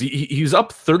 is that because he's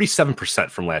up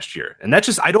 37% from last year, and that's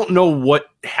just I don't know what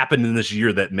happened in this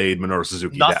year that made Minoru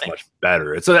Suzuki that much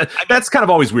better. So that's kind of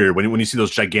always weird when you see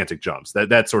those gigantic jumps.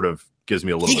 That sort of gives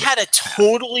me a little. He had a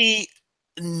totally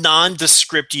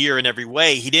nondescript year in every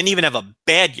way. He didn't even have a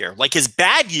bad year. Like his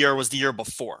bad year was the year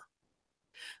before.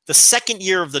 The second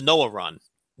year of the Noah run,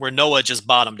 where Noah just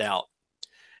bottomed out,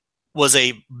 was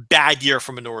a bad year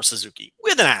for Minoru Suzuki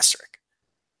with an asterisk.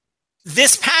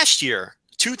 This past year,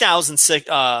 2006,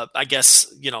 I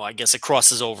guess it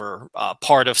crosses over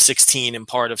part of 16 and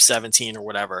part of 17 or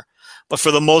whatever. But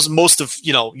for the most of,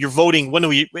 you're voting,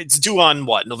 it's due on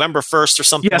what, November 1st or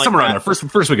something like that? Yeah, somewhere around there,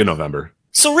 first week of November.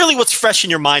 So really what's fresh in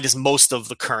your mind is most of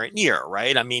the current year,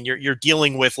 right? I mean, you're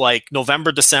dealing with like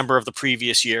November, December of the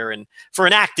previous year. And for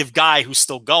an active guy who's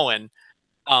still going,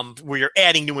 where you're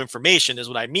adding new information is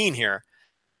what I mean here.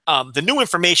 The new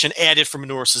information added from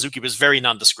Minoru Suzuki was very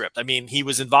nondescript. I mean, he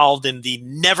was involved in the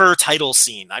never title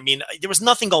scene. I mean, there was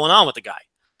nothing going on with the guy.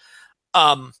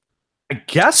 I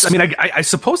guess. I mean, I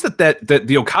suppose that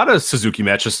the Okada Suzuki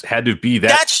match just had to be that.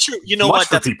 That's true. You know what?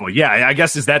 For people. Yeah, I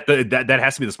guess is that that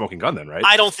has to be the smoking gun then, right?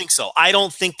 I don't think so. I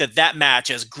don't think that match,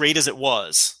 as great as it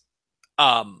was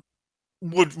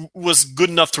good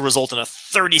enough to result in a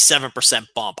 37%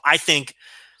 bump. I think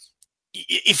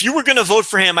if you were going to vote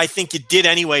for him, I think you did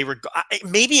anyway.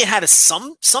 Maybe it had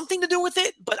something to do with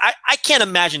it, but I can't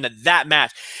imagine that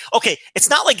match. Okay, it's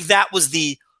not like that was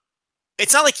the.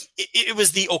 It's not like it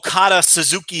was the Okada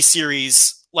Suzuki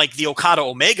series, like the Okada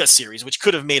Omega series, which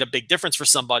could have made a big difference for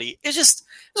somebody. It was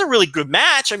a really good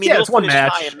match. I mean, it's one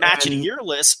match, match of the year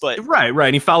list, but right.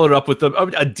 And he followed it up with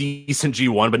a decent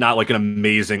G1, but not like an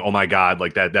amazing. Oh my God,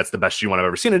 like that's the best G1 I've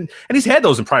ever seen. And he's had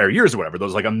those in prior years or whatever.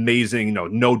 Those like amazing,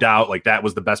 no doubt, like that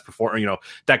was the best performer.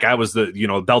 That guy was the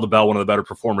bell to bell one of the better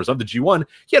performers of the G1.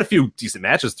 He had a few decent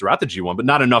matches throughout the G1, but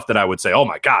not enough that I would say, oh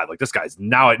my God, like this guy's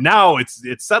now it's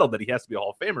settled that he has to be a Hall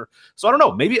of Famer. So I don't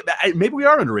know. Maybe we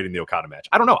are underrating the Okada match.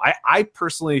 I don't know. I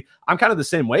personally, I'm kind of the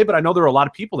same way, but I know there are a lot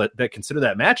of people that consider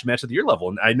that match of the year level.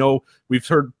 And I know we've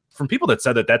heard from people that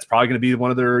said that that's probably going to be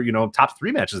one of their, top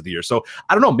 3 matches of the year. So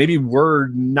I don't know, maybe we're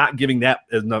not giving that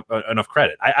enough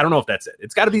credit. I don't know if that's it.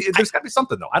 There's got to be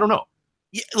something though. I don't know.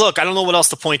 Yeah, look, I don't know what else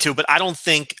to point to, but I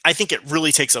think it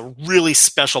really takes a really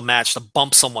special match to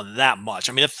bump someone that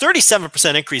much. I mean, a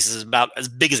 37% increase is about as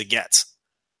big as it gets.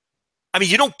 I mean,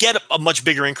 you don't get a much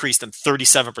bigger increase than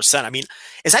 37%. I mean,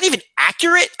 is that even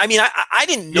accurate? I mean, I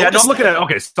didn't know. Yeah, no, I'm looking at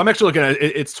okay. So I'm actually looking at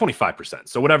it. It's 25%.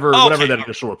 So whatever that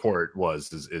initial report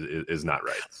was is not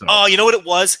right. So. Oh, you know what it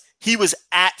was? He was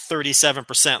at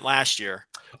 37% last year.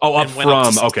 Oh, up from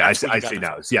okay. I see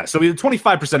now. Yeah, so we had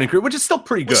 25% increase, which is still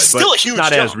pretty good, still a huge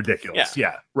not jump. As ridiculous.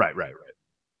 Yeah, right.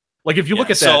 Like if you look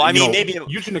at that, so I mean, maybe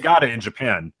Yuji Nagata in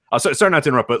Japan. Sorry not to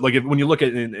interrupt, but like when you look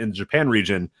at in the Japan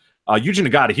region. Yuji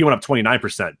Nagata, he went up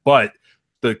 29%, but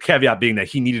the caveat being that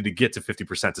he needed to get to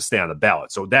 50% to stay on the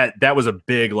ballot. So that was a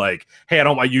big like, hey, I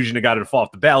don't want Yuji Nagata to fall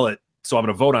off the ballot, so I'm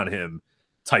going to vote on him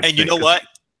type and thing. You know what?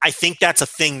 I think that's a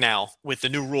thing now with the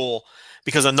new rule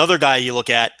because another guy you look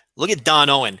at Don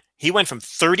Owen. He went from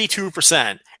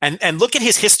 32% and look at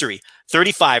his history,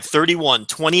 35, 31,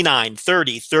 29,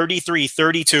 30, 33,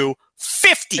 32,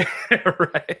 50.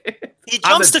 Right. He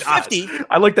jumps to 50.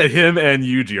 I like that him and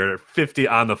Yuji are 50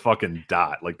 on the fucking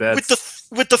dot. Like that.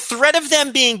 With the threat of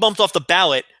them being bumped off the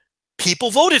ballot,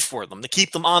 people voted for them to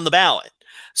keep them on the ballot.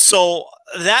 So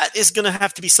that is going to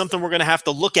have to be something we're going to have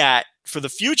to look at for the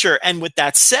future. And with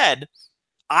that said,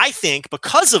 I think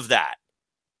because of that,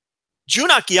 Jun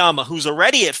Akiyama, who's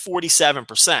already at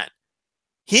 47%,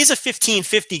 he's a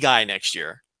 1550 guy next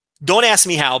year. Don't ask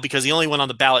me how, because he only went on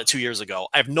the ballot 2 years ago.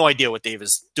 I have no idea what Dave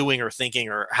is doing or thinking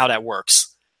or how that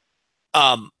works.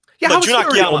 Yeah, how was he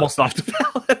already almost off the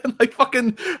ballot? Like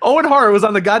fucking Owen Hart was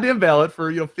on the goddamn ballot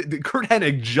for, Kurt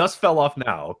Hennig just fell off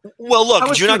now. Well,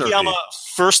 look, Jun Akiyama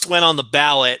first went on the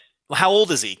ballot. Well, how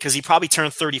old is he? Because he probably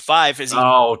turned 35. Is he?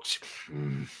 Oh,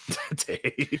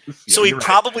 Dave. So he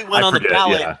probably went on the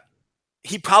ballot. Yeah.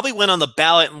 He probably went on the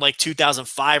ballot in like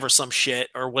 2005 or some shit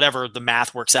or whatever the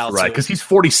math works out. Right, because he's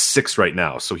 46 right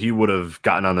now, so he would have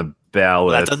gotten on the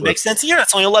ballot. Well, that doesn't make sense here.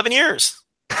 That's only 11 years.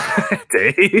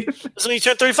 Dave. So when he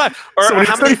turned 35. So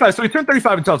he turned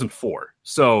 35 in 2004.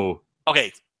 So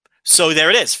okay, so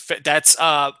there it is. That's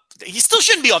he still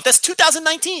shouldn't be off. That's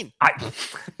 2019.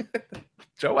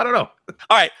 Joe, I don't know.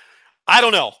 All right, I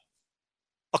don't know.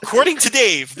 According to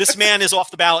Dave, this man is off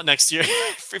the ballot next year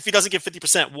if he doesn't get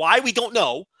 50%. Why, we don't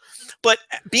know. But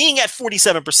being at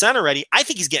 47% already, I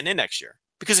think he's getting in next year.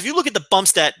 Because if you look at the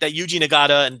bumps that Yuji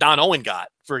Nagata and Don Owen got,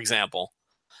 for example,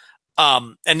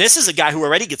 and this is a guy who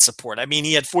already gets support. I mean,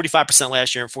 he had 45%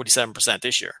 last year and 47%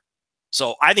 this year.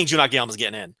 So I think Jun Akiyama is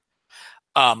getting in.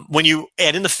 When you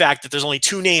add in the fact that there's only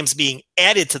 2 names being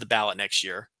added to the ballot next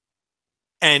year,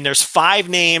 and there's 5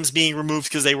 names being removed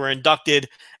because they were inducted,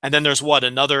 and then there's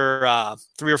another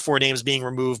 3 or 4 names being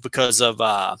removed because of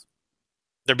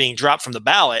they're being dropped from the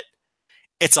ballot.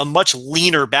 It's a much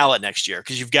leaner ballot next year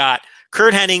because you've got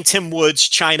Kurt Hennig, Tim Woods,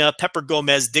 China, Pepper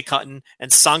Gomez, Dick Hutton,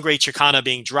 and Sangre Chicana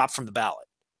being dropped from the ballot.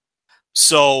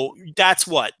 So that's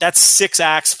 6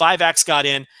 acts. 5 acts got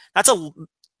in. That's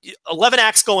 11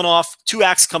 acts going off, 2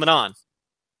 acts coming on.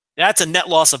 That's a net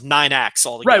loss of 9 acts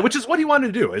altogether. Right, which is what he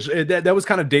wanted to do. That was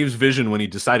kind of Dave's vision when he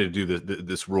decided to do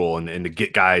this rule and to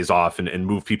get guys off and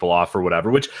move people off or whatever,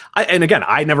 which I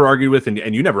never argued with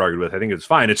and you never argued with. I think it's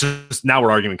fine. It's just now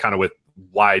we're arguing kind of with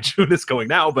why June is going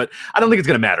now, but I don't think it's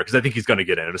going to matter because I think he's going to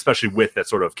get in, and especially with that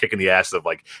sort of kick in the ass of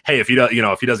like, hey, if he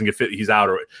doesn't get fit, he's out,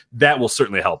 or that will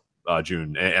certainly help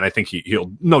June, and I think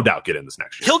he'll no doubt get in this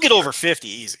next year. He'll get over 50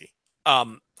 easy.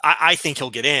 I think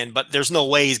he'll get in, but there's no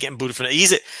way he's getting booted from it.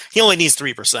 He only needs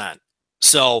 3%.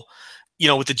 So,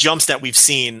 with the jumps that we've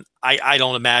seen, I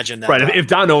don't imagine that. Right. If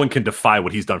Don Owen can defy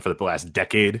what he's done for the last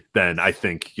decade, then I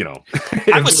think,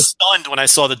 I was stunned when I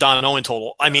saw the Don Owen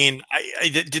total. I mean,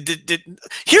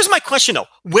 here's my question, though.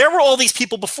 Where were all these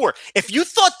people before? If you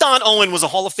thought Don Owen was a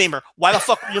Hall of Famer, why the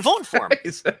fuck were you voting for him?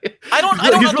 He's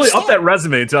understand. Really up that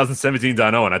resume in 2017,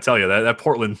 Don Owen. I tell you, that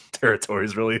Portland territory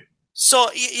is really... So,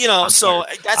 so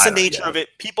that's the nature of it.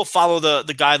 People follow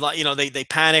the guideline. They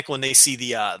panic when they see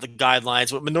the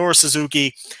guidelines. With Minoru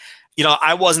Suzuki,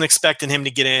 I wasn't expecting him to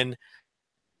get in.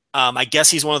 I guess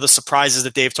he's one of the surprises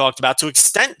that Dave talked about. To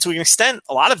an extent,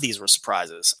 a lot of these were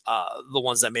surprises. The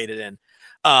ones that made it in.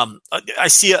 I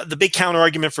see the big counter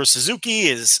argument for Suzuki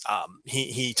is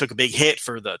he took a big hit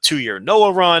for the 2-year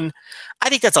Noah run. I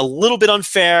think that's a little bit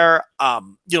unfair.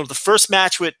 The first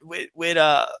match with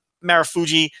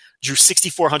Marufuji drew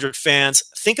 6,400 fans.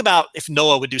 Think about if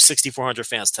Noah would do 6,400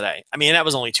 fans today. I mean, that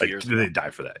was only 2 years ago. They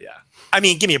die for that, yeah. I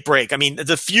mean, give me a break. I mean,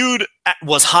 the feud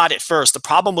was hot at first. The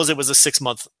problem was it was a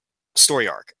 6-month story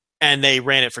arc, and they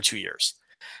ran it for 2 years.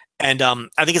 And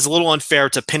I think it's a little unfair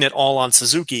to pin it all on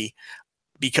Suzuki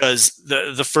because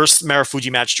the first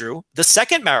Marufuji match drew. The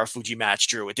second Marufuji match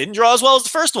drew. It didn't draw as well as the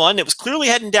first one. It was clearly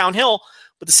heading downhill,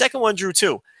 but the second one drew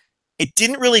too. It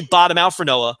didn't really bottom out for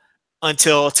Noah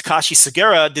until Takashi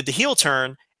Sugiura did the heel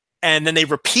turn, and then they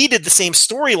repeated the same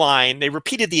storyline. They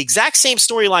repeated the exact same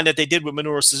storyline that they did with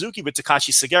Minoru Suzuki with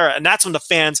Takashi Sugiura, and that's when the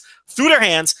fans threw their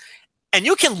hands. And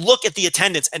you can look at the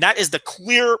attendance, and that is the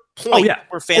clear point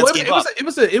where fans gave up. It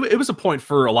was a point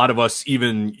for a lot of us,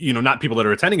 even not people that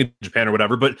are attending in Japan or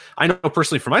whatever. But I know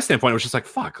personally, from my standpoint, it was just like,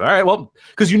 fuck, all right, well,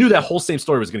 because you knew that whole same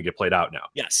story was going to get played out now.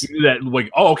 Yes, you knew that, like,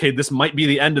 oh, okay, this might be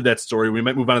the end of that story. We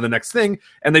might move on to the next thing,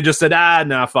 and they just said,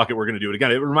 nah, fuck it, we're going to do it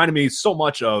again. It reminded me so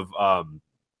much of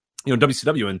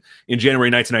WCW in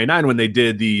January 1999 when they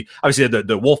did obviously had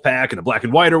the Wolfpack and the Black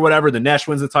and White or whatever. Then Nash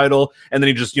wins the title, and then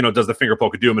he just does the finger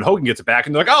poke of doom, and Hogan gets it back,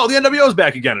 and they're like, oh, the NWO's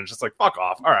back again, and it's just like, fuck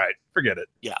off, all right, forget it.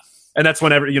 Yeah, and that's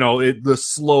whenever the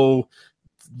slow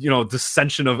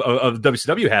dissension of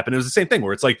WCW happened. It was the same thing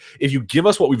where it's like, if you give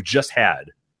us what we've just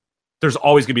had, there's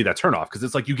always going to be that turnoff because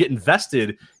it's like you get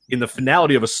invested in the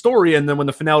finality of a story, and then when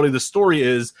the finality of the story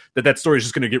is that story is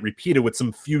just going to get repeated with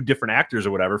some few different actors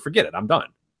or whatever, forget it, I'm done.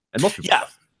 And most people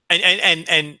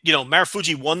and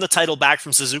Marufuji won the title back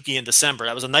from Suzuki in December.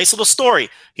 That was a nice little story.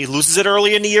 He loses it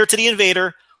early in the year to the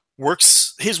Invader,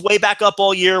 works his way back up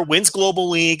all year, wins Global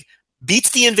League, beats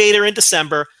the Invader in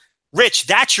December. Rich,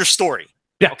 that's your story.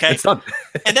 Yeah, okay, it's done.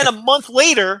 and then a month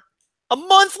later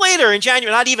in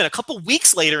January, not even a couple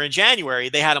weeks later in January,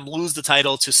 they had him lose the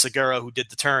title to Segura, who did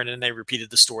the turn, and they repeated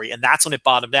the story, and that's when it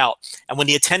bottomed out. And when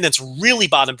the attendance really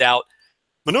bottomed out,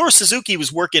 Minoru Suzuki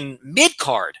was working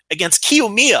mid-card against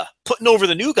Kiyomiya, putting over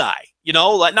the new guy,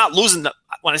 like not losing.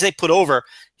 When I say put over,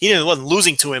 wasn't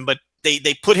losing to him, but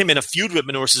they put him in a feud with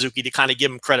Minoru Suzuki to kind of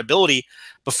give him credibility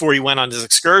before he went on his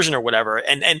excursion or whatever.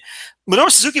 And Minoru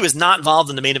Suzuki was not involved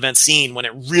in the main event scene when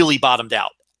it really bottomed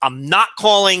out. I'm not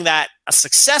calling that a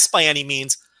success by any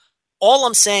means. All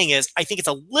I'm saying is I think it's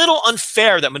a little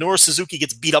unfair that Minoru Suzuki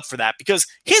gets beat up for that because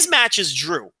his matches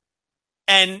drew.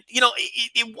 And,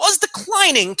 it was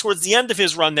declining towards the end of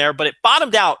his run there, but it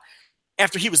bottomed out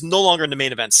after he was no longer in the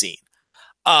main event scene.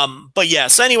 But yeah,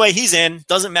 so anyway, he's in.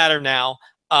 Doesn't matter now.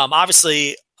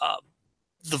 Obviously,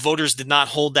 the voters did not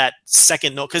hold that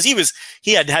second Noah because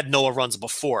he had Noah runs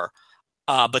before.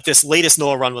 But this latest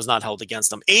Noah run was not held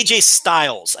against him. AJ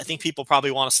Styles, I think people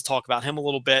probably want us to talk about him a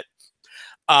little bit.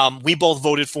 We both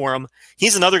voted for him.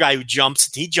 He's another guy who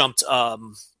jumped. He jumped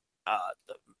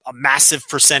a massive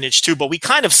percentage too, but we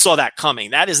kind of saw that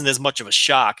coming. That isn't as much of a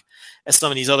shock as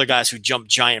some of these other guys who jumped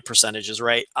giant percentages,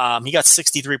 right? He got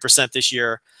 63% this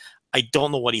year. I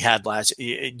don't know what he had last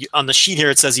on the sheet here.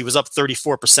 It says he was up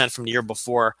 34% from the year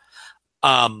before.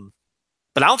 But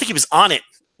I don't think he was on it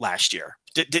last year.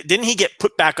 Didn't he get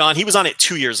put back on? He was on it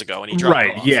 2 years ago and he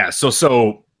dropped off. Yeah. So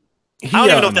I don't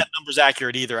even know if that number's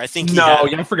accurate either. I think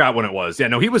I forgot when it was. Yeah,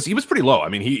 no, he was pretty low. I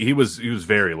mean, he was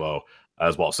very low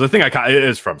as well. So the thing it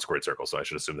is from Squared Circle, so I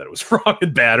should assume that it was wrong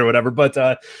and bad or whatever. But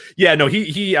I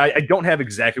don't have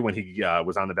exactly when he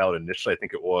was on the ballot initially. I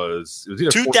think it was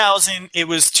either 2000. It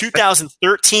was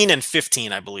 2013 and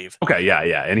 15, I believe. Okay,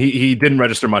 yeah, and he didn't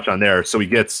register much on there, so he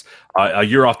gets a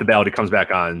year off the ballot. He comes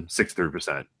back on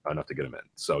 63%, enough to get him in.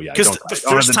 So yeah, because the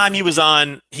first time he was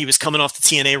on, he was coming off the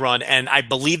TNA run, and I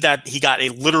believe that he got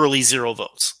literally 0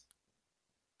 votes.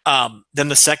 Then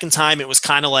the second time it was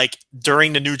kind of like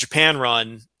during the New Japan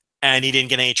run and he didn't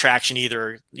get any traction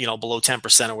either, below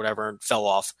 10% or whatever and fell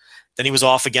off. Then he was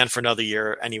off again for another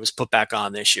year and he was put back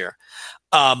on this year.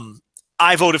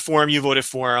 I voted for him. You voted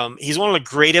for him. He's one of the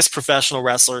greatest professional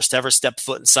wrestlers to ever step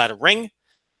foot inside a ring.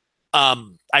 I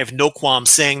have no qualms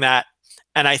saying that.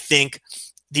 And I think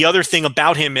the other thing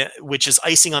about him, which is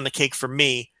icing on the cake for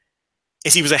me,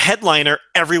 is he was a headliner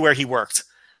everywhere he worked.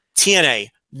 TNA,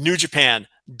 New Japan,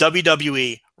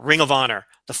 WWE, Ring of Honor,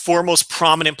 the 4 most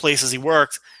prominent places he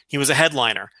worked, he was a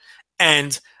headliner.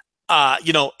 And,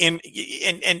 look,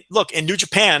 in New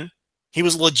Japan, he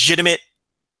was a legitimate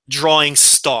drawing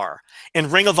star.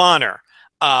 In Ring of Honor,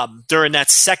 during that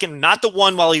second, not the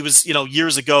one while he was,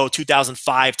 years ago,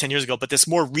 2005, 10 years ago, but this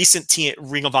more recent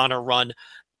Ring of Honor run,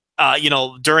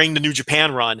 during the New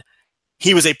Japan run,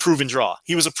 he was a proven draw.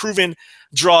 He was a proven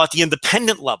draw at the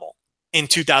independent level in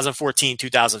 2014,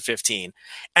 2015.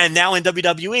 And now in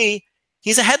WWE,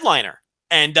 he's a headliner.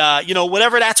 And,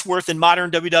 whatever that's worth in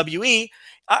modern WWE,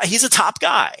 he's a top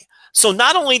guy. So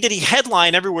not only did he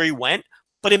headline everywhere he went,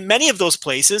 but in many of those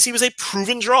places, he was a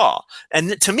proven draw.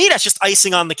 And to me, that's just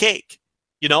icing on the cake.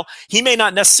 He may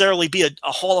not necessarily be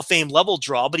a Hall of Fame level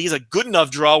draw, but he's a good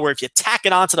enough draw where if you tack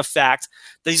it onto the fact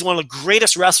that he's one of the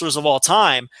greatest wrestlers of all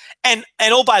time, and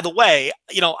oh, by the way,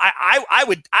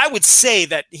 I would say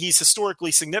that he's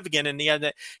historically significant in the end.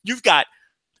 That you've got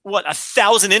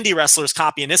 1,000 indie wrestlers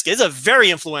copying this guy. He's a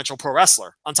very influential pro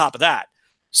wrestler on top of that.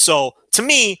 So to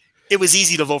me, it was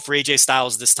easy to vote for AJ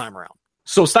Styles this time around.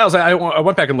 So Styles, I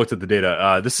went back and looked at the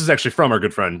data. This is actually from our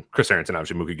good friend Chris Harrington,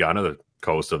 obviously Mookie Ghana, the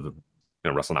co-host of the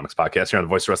WrestleNomics podcast here on the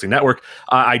Voice of Wrestling Network.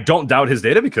 I don't doubt his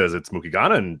data because it's Mookie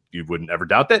Ghana, and you wouldn't ever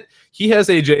doubt that. He has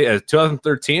AJ as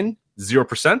 2013,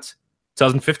 0%,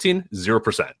 2015,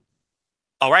 0%.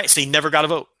 All right, so he never got a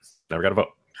vote. Never got a vote.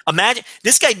 Imagine,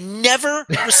 this guy never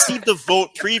received a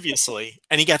vote previously,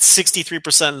 and he got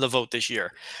 63% of the vote this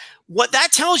year. What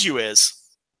that tells you is,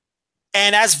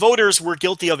 and as voters, we're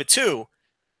guilty of it too,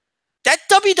 that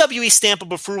WWE stamp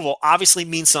of approval obviously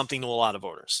means something to a lot of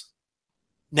voters.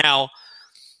 Now,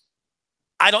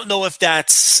 I don't know if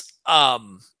that's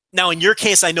now in your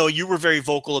case, I know you were very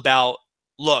vocal about,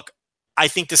 look, I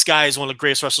think this guy is one of the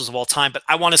greatest wrestlers of all time, but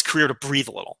I want his career to breathe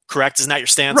a little. Correct? Isn't that your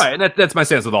stance? Right. And that's my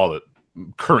stance with all the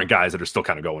current guys that are still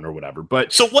kind of going or whatever.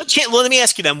 But so what changed? Well, let me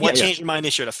ask you then, what changed your mind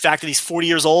this year? The fact that he's 40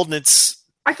 years old and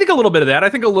I think a little bit of that. I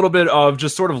think a little bit of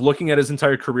just sort of looking at his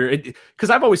entire career.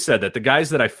 Because I've always said that the guys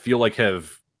that I feel like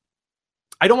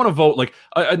I don't want to vote like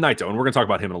Naito, and we're going to talk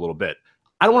about him in a little bit.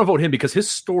 I don't want to vote him because his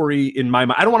story in my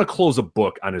mind, I don't want to close a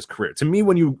book on his career. To me,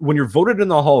 when you're voted in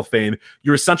the Hall of Fame,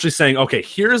 you're essentially saying, okay,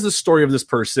 here's the story of this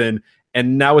person,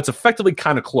 and now it's effectively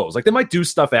kind of closed. Like they might do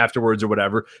stuff afterwards or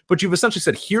whatever, but you've essentially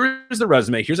said, here's the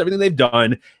resume, here's everything they've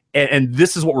done, and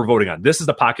this is what we're voting on. This is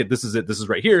the pocket, this is it, this is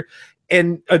right here.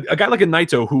 And a guy like a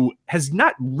Naito who has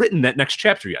not written that next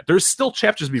chapter yet. There's still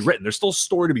chapters to be written. There's still a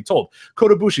story to be told.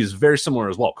 Kota Ibushi is very similar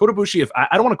as well. Kota Ibushi, if I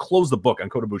don't want to close the book on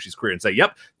Kota Ibushi's career and say,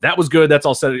 yep, that was good, that's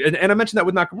all said. And I mentioned that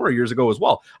with Nakamura years ago as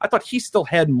well. I thought he still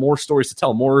had more stories to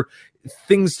tell, more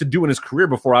things to do in his career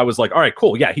before I was like, all right,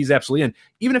 cool, yeah, he's absolutely in.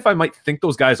 Even if I might think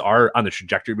those guys are on the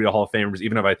trajectory to be Hall of Famers,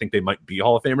 even if I think they might be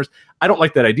Hall of Famers, I don't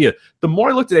like that idea. The more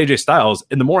I looked at AJ Styles,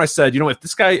 and the more I said, if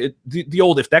this guy,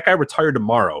 if that guy retired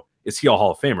tomorrow, is he a Hall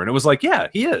of Famer? And it was like, yeah,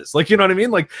 he is. Like, you know what I mean?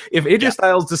 Like, if AJ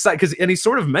Styles decide, and he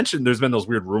sort of mentioned there's been those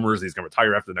weird rumors that he's going to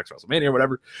retire after the next WrestleMania or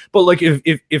whatever. But like,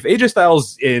 if AJ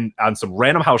Styles on some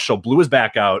random house show blew his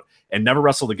back out and never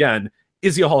wrestled again,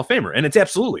 is he a Hall of Famer? And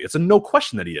it's a no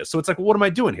question that he is. So it's like, well, what am I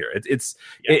doing here?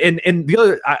 And the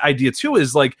other idea too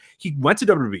is like, he went to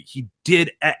WWE. He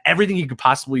did everything he could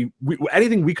possibly,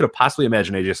 anything we could have possibly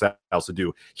imagined AJ Styles to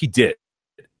do, he did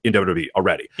in WWE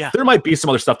already. Yeah. There might be some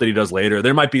other stuff that he does later.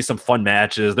 There might be some fun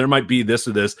matches. There might be this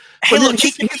or this. But look,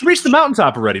 he's reached the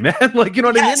mountaintop already, man. Like, you know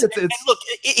what I mean? And look,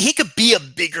 he could be a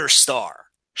bigger star.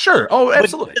 Sure. Oh,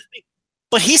 absolutely.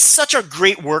 But he's such a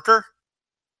great worker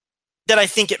that I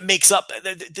think it makes up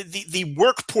the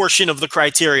work portion of the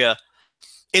criteria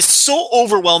is so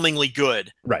overwhelmingly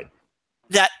good. Right.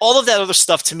 That all of that other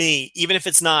stuff to me, even if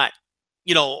it's not,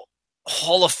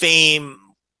 Hall of Fame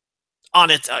on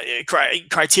its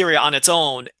criteria on its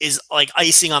own, is like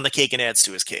icing on the cake and adds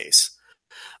to his case.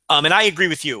 And I agree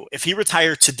with you. If he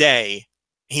retired today,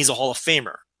 he's a Hall of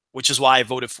Famer, which is why I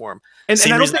voted for him. And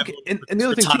I don't think, and the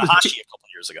other thing too is, a couple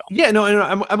years ago. Yeah, no,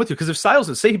 I'm with you, because if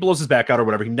Styles, say he blows his back out or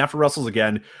whatever, he never wrestles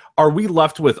again, are we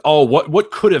left with,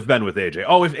 what could have been with AJ?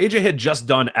 Oh, if AJ had just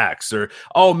done X, or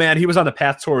oh man, he was on the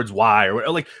path towards Y, or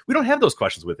like, we don't have those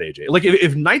questions with AJ. Like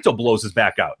if Naito blows his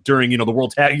back out during the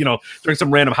World Tag, during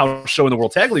some random house show in the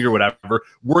World Tag League or whatever,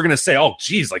 we're gonna say, oh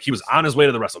geez, like he was on his way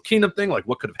to the Wrestle Kingdom thing, like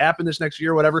what could have happened this next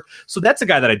year or whatever. So that's a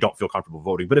guy that I don't feel comfortable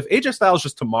voting. But if AJ Styles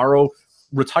just tomorrow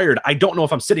retired, I don't know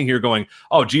if I'm sitting here going,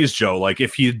 oh geez, Joe, like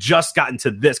if he had just gotten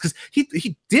to this, because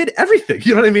he did everything,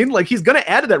 you know what I mean? Like he's gonna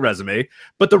add to that resume,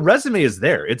 but the resume is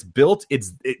there, it's built,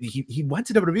 he went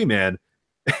to WWE, man.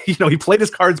 He played his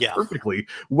cards perfectly,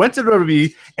 went to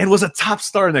WWE and was a top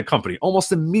star in that company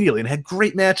almost immediately and had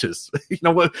great matches.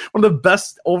 One of the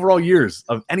best overall years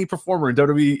of any performer in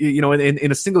WWE,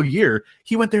 in a single year.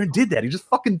 He went there and did that. He just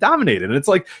fucking dominated. And it's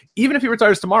like, even if he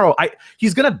retires tomorrow,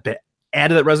 he's gonna add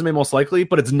to that resume most likely,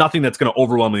 but it's nothing that's going to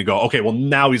overwhelmingly go, okay, well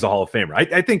now he's a Hall of Famer.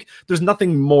 I think there's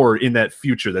nothing more in that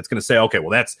future that's going to say, okay,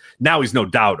 well now he's no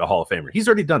doubt a Hall of Famer. He's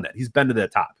already done that. He's been to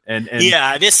that top. And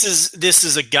yeah, this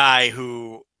is a guy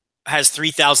who has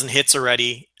 3,000 hits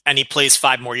already, and he plays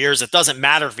 5 more years. It doesn't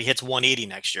matter if he hits 180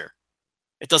 next year.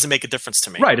 It doesn't make a difference to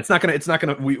me. Right. It's not gonna.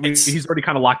 He's already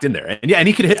kind of locked in there, and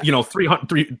he could hit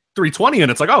 320,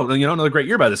 and it's like, oh, another great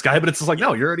year by this guy. But it's just like,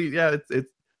 no, you're already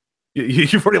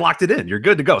you've already locked it in. You're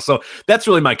good to go. So that's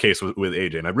really my case with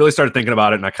AJ. And I really started thinking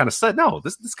about it, and I kind of said, no,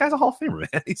 this guy's a Hall of Famer,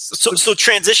 man. So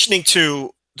transitioning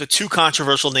to the 2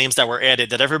 controversial names that were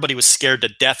added that everybody was scared to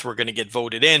death were going to get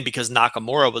voted in because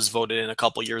Nakamura was voted in a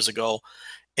couple years ago.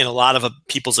 In a lot of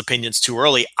people's opinions too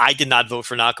early. I did not vote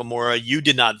for Nakamura. You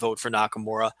did not vote for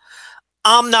Nakamura.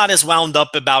 I'm not as wound up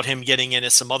about him getting in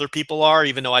as some other people are,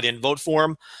 even though I didn't vote for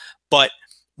him. But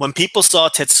when people saw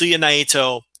Tetsuya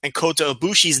Naito and Kota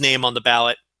Ibushi's name on the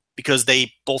ballot because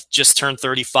they both just turned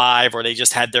 35 or they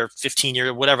just had their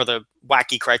 15-year, whatever the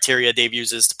wacky criteria Dave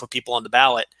uses to put people on the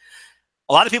ballot,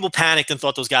 a lot of people panicked and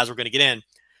thought those guys were going to get in.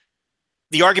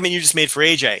 The argument you just made for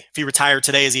AJ, if he retired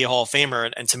today, is he a Hall of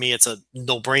Famer? And to me, it's a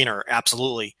no-brainer,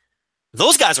 absolutely.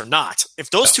 Those guys are not.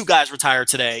 If those 2 guys retire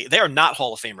today, they are not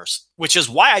Hall of Famers, which is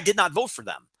why I did not vote for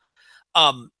them.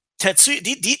 Tetsuya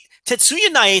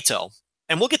Naito,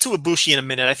 and we'll get to Ibushi in a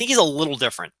minute. I think he's a little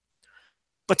different.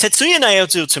 But Tetsuya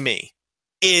Naito, to me,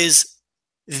 is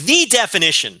the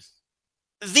definition,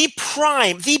 the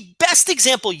prime, the best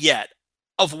example yet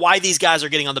of why these guys are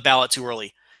getting on the ballot too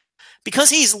early.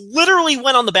 Because he's literally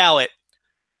went on the ballot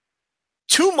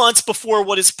 2 months before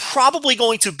what is probably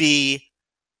going to be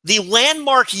the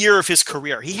landmark year of his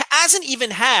career. He hasn't even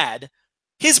had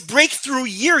his breakthrough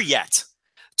year yet.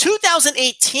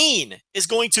 2018 is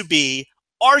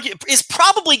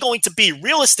probably going to be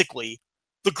realistically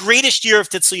the greatest year of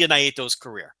Tetsuya Naito's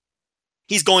career.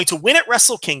 He's going to win at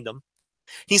Wrestle Kingdom.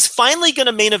 He's finally going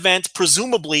to main event,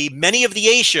 presumably, many of the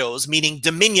A shows, meaning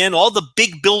Dominion, all the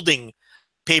big building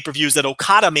pay-per-views that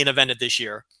Okada main evented this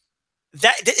year.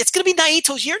 It's going to be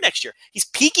Naito's year next year. He's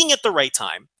peaking at the right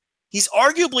time. He's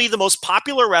arguably the most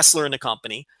popular wrestler in the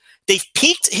company. They've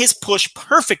peaked his push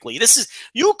perfectly.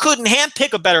 You couldn't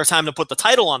handpick a better time to put the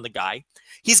title on the guy.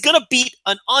 He's going to beat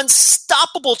an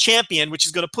unstoppable champion, which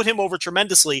is going to put him over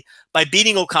tremendously by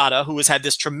beating Okada, who has had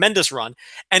this tremendous run.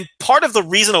 And part of the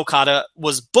reason Okada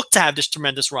was booked to have this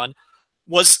tremendous run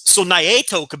was so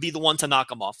Naito could be the one to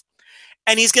knock him off.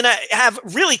 And he's going to have,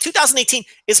 really, 2018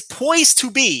 is poised to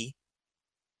be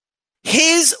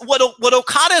what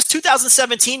Okada's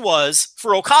 2017 was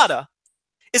for Okada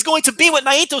is going to be what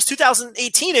Naito's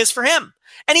 2018 is for him.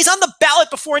 And he's on the ballot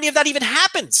before any of that even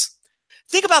happens.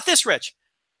 Think about this, Rich.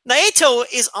 Naito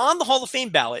is on the Hall of Fame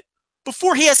ballot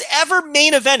before he has ever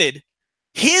main evented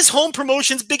his home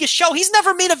promotion's biggest show. He's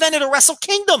never main evented a Wrestle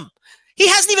Kingdom. He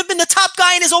hasn't even been the top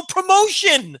guy in his own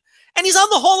promotion. And he's on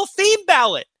the Hall of Fame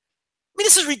ballot. I mean,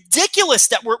 this is ridiculous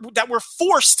that we're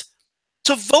forced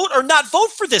to vote or not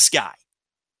vote for this guy.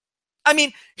 I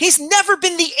mean, he's never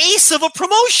been the ace of a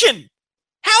promotion.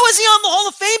 How is he on the Hall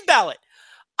of Fame ballot?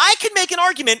 I could make an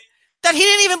argument that he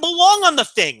didn't even belong on the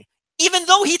thing, even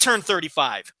though he turned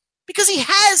 35, because he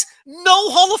has no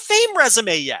Hall of Fame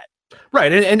resume yet.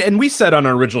 Right. And we said on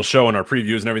our original show and our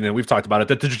previews and everything, we've talked about it,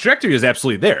 that the trajectory is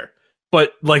absolutely there.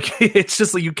 But like, it's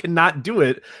just like you cannot do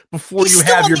it before you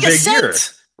have your big year.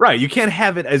 Right. You can't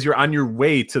have it as you're on your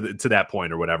way to that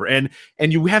point or whatever. And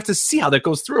you have to see how that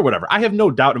goes through or whatever. I have no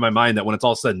doubt in my mind that when it's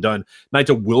all said and done,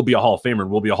 Naito will be a Hall of Famer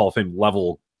and will be a Hall of Fame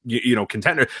level,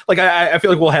 contender. Like, I feel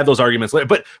like we'll have those arguments later.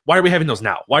 But why are we having those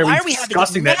now? Why are we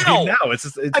discussing that now?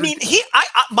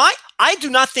 I do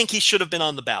not think he should have been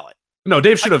on the ballot. No,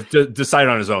 Dave should have decided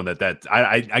on his own that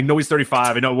I know he's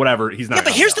 35. I know whatever. He's not. Yeah,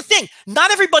 but here's the thing.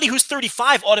 Not everybody who's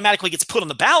 35 automatically gets put on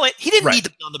the ballot. He didn't need to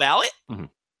be on the ballot. Mm-hmm.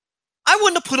 I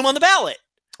wouldn't have put him on the ballot.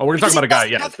 Oh, we're talking about a guy.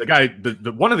 Yeah, the guy.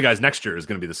 The one of the guys next year is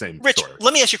going to be the same. Rich, story.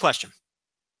 Let me ask you a question.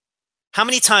 How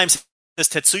many times has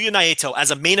Tetsuya Naito, as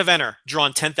a main eventer,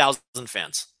 drawn 10,000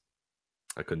 fans?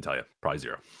 I couldn't tell you. Probably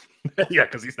 0. Yeah,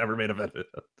 because he's never main evented.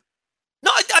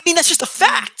 No, I mean that's just a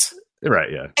fact.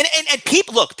 Right. Yeah. And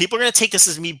people are going to take this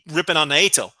as me ripping on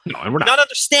Naito. No, and we're not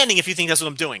understanding if you think that's what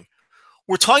I'm doing.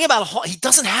 We're talking about he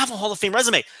doesn't have a Hall of Fame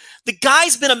resume. The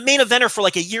guy's been a main eventer for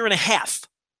like a year and a half.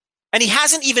 And he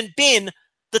hasn't even been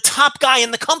the top guy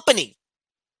in the company.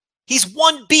 He's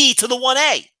 1B to the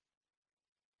 1A.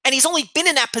 And he's only been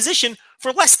in that position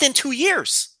for less than 2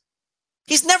 years.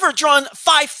 He's never drawn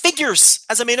 5 figures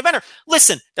as a main eventer.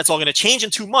 Listen, that's all going to change in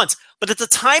 2 months. But at the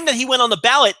time that he went on the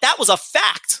ballot, that was a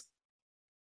fact.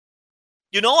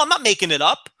 I'm not making it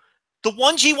up.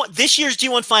 This year's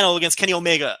G1 final against Kenny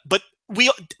Omega, but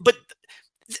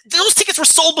those tickets were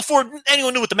sold before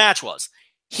anyone knew what the match was.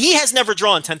 He has never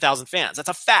drawn 10,000 fans. That's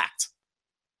a fact.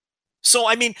 So,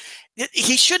 I mean,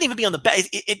 he shouldn't even be on the ballot.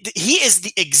 He is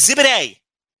the exhibit A.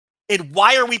 And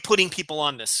why are we putting people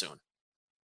on this soon?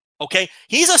 Okay?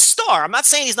 He's a star. I'm not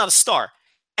saying he's not a star.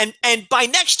 And by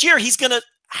next year, he's going to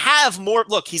have more.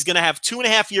 Look, he's going to have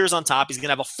 2.5 years on top. He's going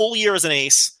to have a full year as an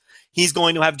ace. He's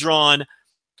going to have drawn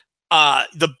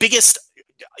the biggest,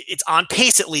 it's on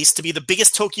pace at least, to be the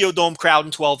biggest Tokyo Dome crowd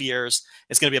in 12 years.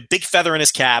 It's going to be a big feather in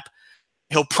his cap.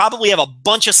 He'll probably have a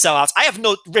bunch of sellouts.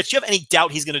 Rich, do you have any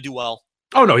doubt he's going to do well?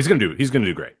 Oh, no, he's going to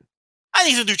do great. I think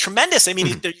he's going to do tremendous. I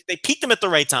mean, they peaked him at the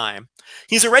right time.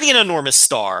 He's already an enormous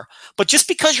star. But just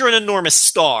because you're an enormous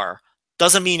star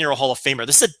doesn't mean you're a Hall of Famer.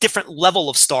 This is a different level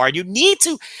of star. You need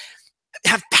to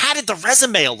have padded the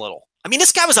resume a little. I mean,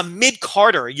 this guy was a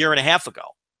mid-carder a year and a half ago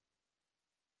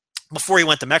before he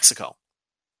went to Mexico.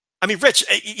 I mean, Rich,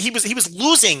 he was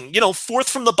losing, 4th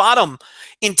from the bottom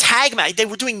in tag match. They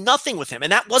were doing nothing with him,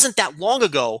 and that wasn't that long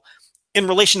ago in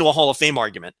relation to a Hall of Fame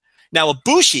argument. Now,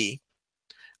 Ibushi,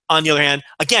 on the other hand,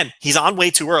 again, he's on way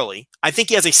too early. I think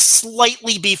he has a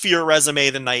slightly beefier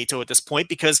resume than Naito at this point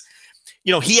because,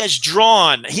 he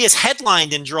has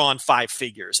headlined and drawn 5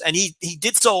 figures, and he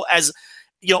did so as,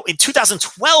 in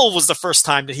 2012 was the first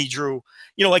time that he drew,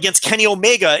 against Kenny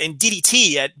Omega in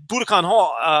DDT at Budokan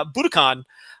Hall,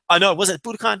 no, it wasn't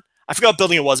Budokan. I forgot what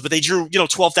building it was, but they drew,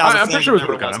 12,000. I'm pretty sure it was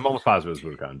Budokan. I'm almost positive it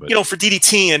was Budokan. But for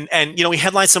DDT and he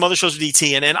headlined some other shows for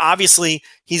DDT, and obviously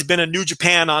he's been a New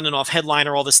Japan on and off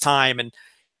headliner all this time, and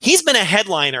he's been a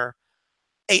headliner,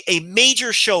 a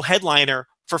major show headliner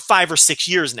for 5 or 6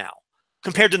 years now,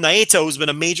 compared to Naito, who's been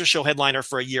a major show headliner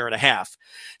for a year and a half.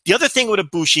 The other thing with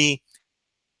Ibushi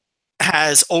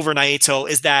has over Naito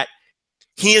is that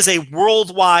he is a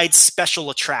worldwide special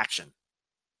attraction.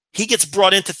 He gets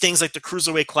brought into things like the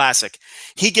Cruiserweight Classic.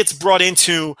 He gets brought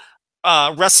into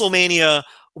WrestleMania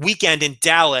weekend in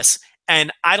Dallas And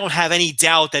I don't have any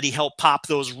doubt that he helped pop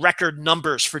those record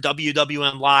numbers for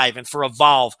WWN Live and for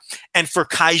Evolve and for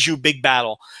Kaiju Big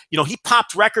Battle. He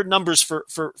popped record numbers for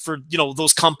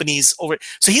those companies over.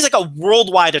 So he's like a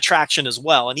worldwide attraction as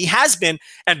well. And he has been,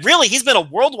 and really he's been a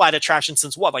worldwide attraction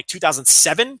since what, like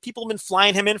 2007? People have been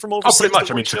flying him in from overseas. Oh, pretty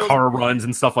much. I mean, Chikara runs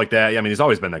and stuff like that. Yeah, I mean, he's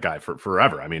always been that guy for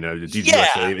forever. I mean,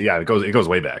 it goes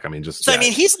way back. I mean, I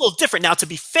mean, he's a little different. Now, to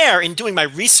be fair, in doing my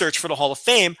research for the Hall of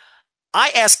Fame,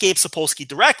 I asked Gabe Sapolsky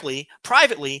directly,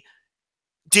 privately,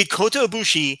 did Kota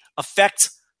Ibushi affect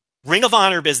Ring of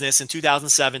Honor business in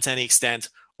 2007 to any extent,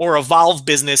 or Evolve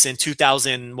business in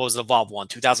 2000? What was it, Evolve 1?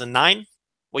 2009?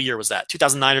 What year was that?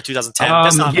 2009 or 2010?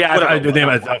 The name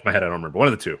off my head, I don't remember. One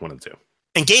of the two.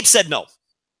 And Gabe said no.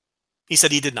 He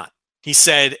said he did not. He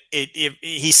said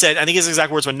he said, I think his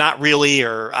exact words were not really,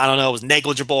 or I don't know, it was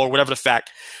negligible or whatever the fact.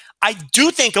 I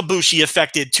do think Ibushi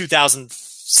affected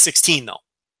 2016 though.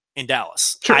 In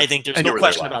Dallas. Sure. I think there's no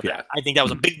question about that. I think that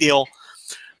was a big deal.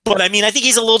 But I mean, I think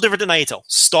he's a little different than Naito.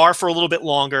 Star for a little bit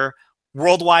longer,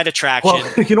 worldwide attraction.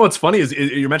 Well, you know what's funny is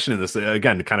you're mentioning this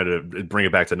again, kind of to bring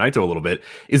it back to Naito a little bit,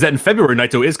 is that in February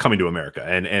Naito is coming to America,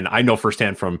 and I know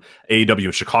firsthand from AEW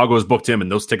in Chicago has booked him, and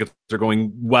those tickets are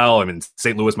going well. I mean,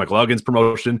 St. Louis, Michael Elgin's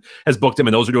promotion has booked him,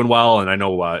 and those are doing well. And I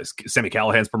know Sami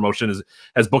Callihan's promotion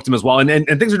has booked him as well, and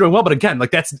things are doing well. But again,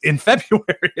 like that's in February.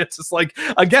 It's just like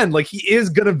again, like he is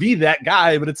gonna be that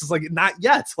guy, but it's just like not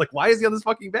yet. Like why is he on this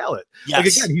fucking ballot? Yes. Like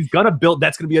again, he's gonna build.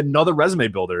 That's gonna be another resume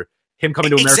builder. Him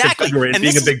coming to America in February and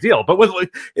being a big deal. But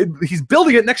he's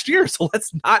building it next year, so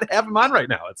let's not have him on right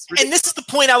now. And this is the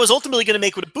point I was ultimately going to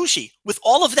make with Ibushi. With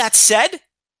all of that said,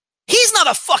 he's not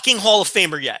a fucking Hall of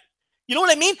Famer yet. You know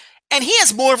what I mean? And he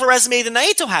has more of a resume than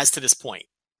Naito has to this point.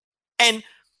 And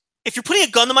if you're putting a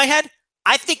gun to my head,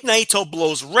 I think Naito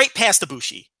blows right past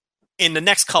Ibushi in the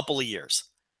next couple of years.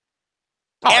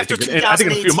 I think in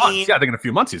a few months. Yeah, I think in a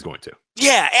few months he's going to.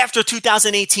 Yeah, after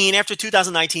 2018, after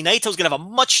 2019, Naito's going to have a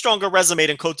much stronger resume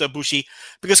than Kota Ibushi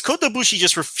because Kota Ibushi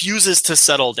just refuses to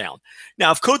settle down. Now,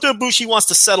 if Kota Ibushi wants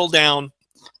to settle down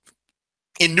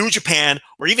in New Japan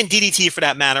or even DDT for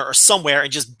that matter or somewhere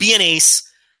and just be an ace,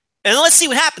 and let's see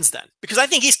what happens then because I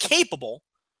think he's capable.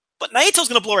 But Naito's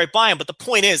going to blow right by him. But the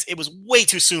point is, it was way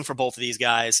too soon for both of these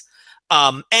guys.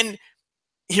 And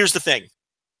here's the thing.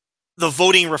 The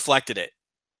voting reflected it.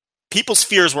 People's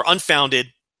fears were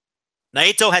unfounded.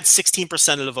 Naito had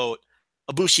 16% of the vote.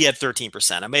 Ibushi had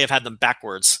 13%. I may have had them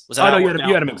backwards. Was that? You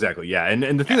had him exactly. Yeah,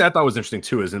 and the thing that I thought was interesting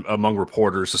too is among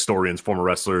reporters, historians, former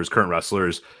wrestlers, current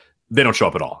wrestlers, they don't show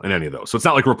up at all in any of those. So it's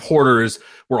not like reporters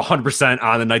were 100%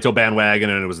 on the Naito bandwagon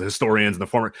and it was the historians and the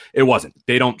former. It wasn't.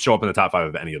 They don't show up in the top 5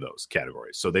 of any of those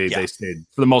categories. So they stayed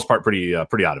for the most part pretty out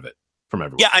of it from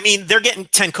everyone. Yeah, I mean they're getting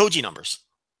Tenkoji numbers.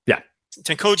 Yeah.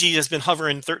 Tenkoji has been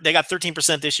hovering. They got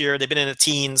 13% this year. They've been in the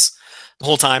teens the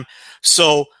whole time.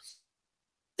 So,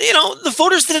 the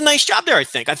voters did a nice job there, I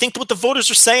think. I think what the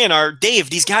voters are saying are, Dave,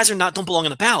 these guys don't belong on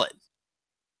the ballot.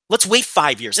 Let's wait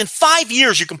 5 years. In 5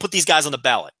 years, you can put these guys on the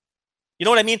ballot. You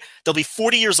know what I mean? They'll be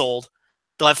 40 years old.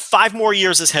 They'll have 5 more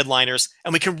years as headliners,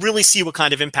 and we can really see what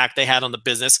kind of impact they had on the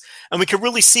business. And we can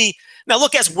really see. Now,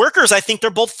 look, as workers, I think they're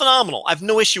both phenomenal. I have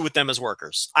no issue with them as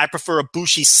workers. I prefer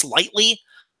Ibushi slightly.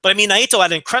 But I mean, Naito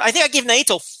had I think I gave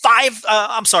Naito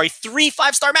 3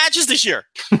 5-star matches this year.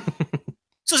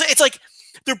 So it's like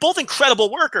they're both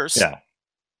incredible workers. Yeah.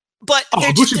 But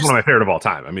Ibushi's one of my favorite of all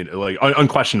time. I mean, like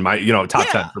unquestioned, top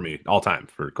 10 for me all time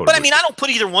for Kota. But I mean, I don't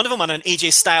put either one of them on an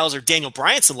AJ Styles or Daniel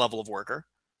Bryanson level of worker.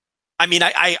 I mean,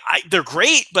 I they're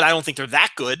great, but I don't think they're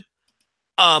that good.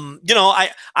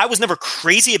 I was never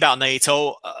crazy about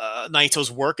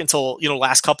Naito's work until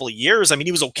last couple of years. I mean,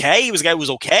 he was okay. He was a guy who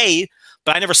was okay.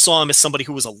 But I never saw him as somebody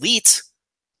who was elite.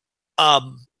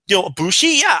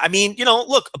 Ibushi, yeah. I mean,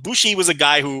 look, Ibushi was a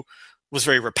guy who was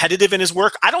very repetitive in his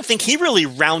work. I don't think he really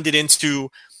rounded into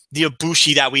the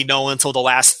Ibushi that we know until the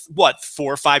last, 4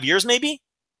 or 5 years, maybe?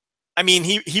 I mean,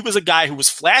 he was a guy who was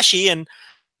flashy and,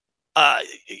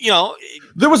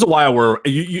 there was a while where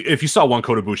if you saw one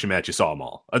Kota Ibushi match, you saw them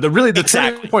all. The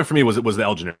turning point for me was the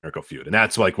El Generico feud, and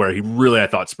that's like where he really, I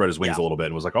thought, spread his wings a little bit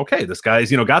and was like, okay, this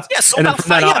guy's got. Yeah, so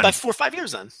about 4 or 5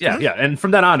 years then. Yeah, and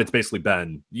from then on, it's basically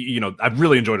been I've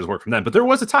really enjoyed his work from then. But there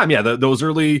was a time, those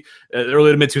early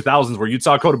to mid 2000s where you'd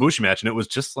saw a Kota Ibushi match, and it was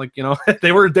just like there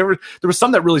was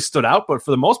some that really stood out, but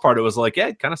for the most part, it was like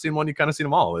kind of seen one, you kind of seen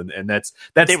them all, and that's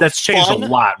changed a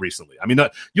lot recently. I mean,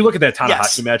 you look at that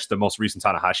Tanahashi match, the most recent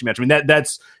Tanahashi match. I mean,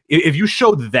 that's if you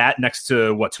showed that next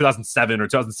to 2007 or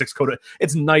 2006 Kota,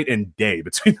 it's night and day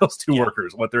between those two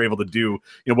workers. What they're able to do,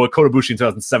 what Kota Ibushi in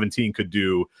 2017 could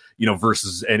do,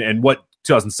 versus and what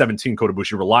 2017 Kota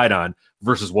Ibushi relied on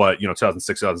versus what,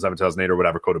 2006, 2007, 2008 or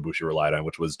whatever Kota Ibushi relied on,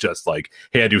 which was just like,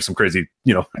 hey, I do some crazy,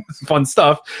 fun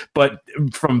stuff. But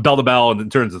from bell to bell and in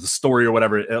terms of the story or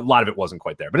whatever, a lot of it wasn't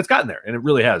quite there. But it's gotten there, and it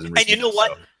really has. And you know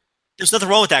what? So. There's nothing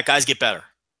wrong with that. Guys get better.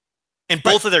 In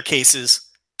both of their cases,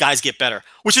 guys get better,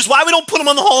 which is why we don't put them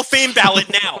on the Hall of Fame ballot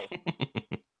now.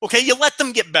 Okay, you let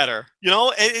them get better,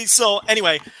 So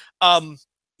anyway,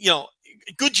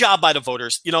 good job by the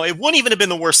voters. It wouldn't even have been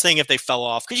the worst thing if they fell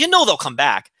off, because they'll come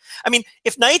back. I mean,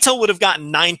 if Naito would have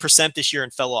gotten 9% this year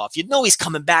and fell off, you'd know he's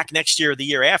coming back next year or the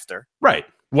year after. Right.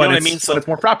 What I mean? So it's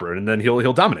more proper, and then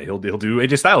he'll dominate. He'll do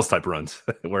AJ Styles type runs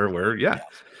where.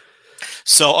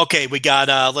 So, okay, we got,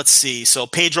 let's see. So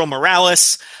Pedro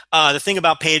Morales, the thing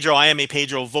about Pedro, I am a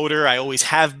Pedro voter. I always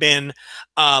have been.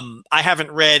 I haven't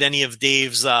read any of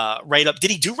Dave's write-up. Did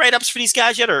he do write-ups for these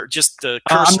guys yet, or just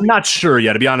I'm not sure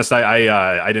yet. To be honest,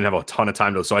 I didn't have a ton of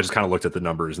time, so I just kind of looked at the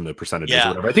numbers and the percentages or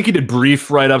whatever. I think he did brief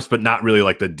write-ups, but not really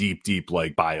like the deep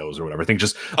like bios or whatever. I think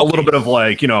just a little bit of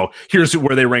like, here's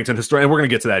where they ranked in history. And we're going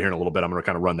to get to that here in a little bit. I'm going to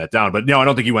kind of run that down. But no, I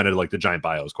don't think he went into like the giant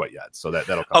bios quite yet. So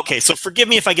that'll come. Okay, so forgive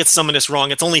me if I get some of this wrong.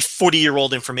 It's only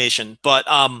 40-year-old information. But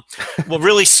what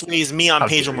really sways me on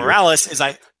Pedro Morales is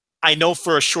I know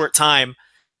for a short time,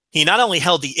 he not only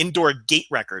held the indoor gate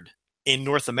record in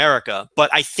North America, but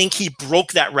I think he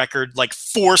broke that record like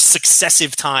 4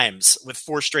 successive times with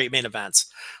 4 straight main events,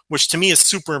 which to me is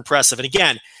super impressive. And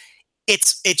again,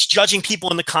 it's judging people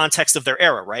in the context of their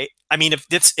era, right? I mean, if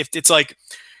it's like,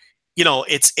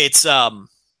 it's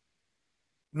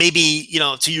maybe,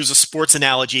 to use a sports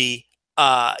analogy,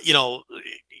 I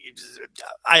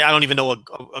don't even know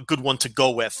a good one to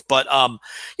go with, but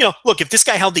look, if this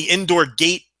guy held the indoor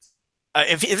gate,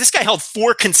 if this guy held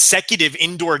 4 consecutive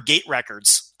indoor gate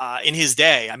records in his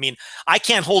day, I mean, I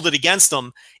can't hold it against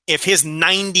him if his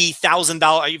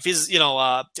 $90,000, if his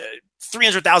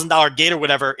 $300,000 gate or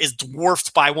whatever is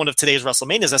dwarfed by one of today's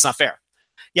WrestleManias. That's not fair.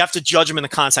 You have to judge him in the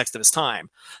context of his time.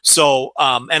 So,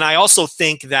 and I also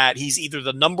think that he's either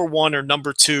the number 1 or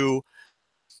number 2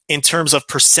 in terms of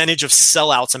percentage of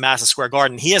sellouts in Madison Square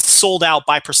Garden. He has sold out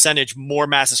by percentage more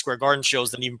Madison Square Garden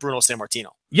shows than even Bruno Sammartino.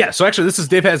 Yeah, so actually,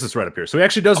 Dave has this right up here. So he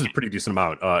actually does a pretty decent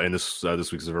amount in this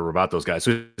week's Observer about those guys.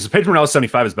 So Pedro Morales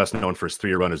 75 is best known for his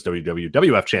 3-year run as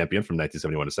WWF champion from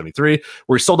 1971 to 73,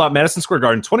 where he sold out Madison Square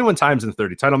Garden 21 times in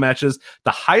 30 title matches,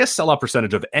 the highest sellout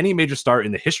percentage of any major star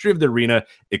in the history of the arena,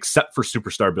 except for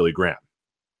superstar Billy Graham.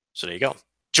 So there you go.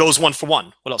 Joe's 1 for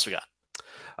 1. What else we got?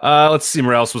 Let's see.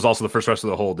 Morales was also the first wrestler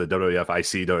to hold the WWF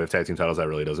IC, WWF tag team titles. That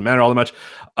really doesn't matter all that much.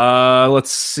 Let's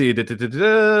see.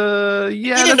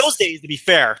 Yeah, in those days, to be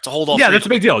fair, to hold all. Yeah, that's a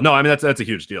big deal. No, I mean that's a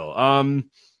huge deal.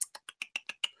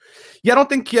 Yeah, I don't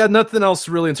think nothing else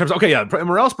really in terms of,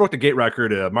 Morales broke the gate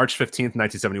record March 15th,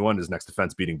 1971, his next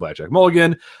defense beating Blackjack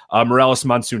Mulligan. Morales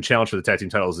Monsoon Challenge for the tag team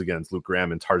titles against Luke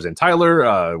Graham and Tarzan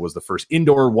Tyler was the first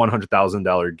indoor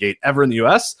 $100,000 gate ever in the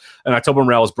U.S. In October,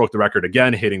 Morales broke the record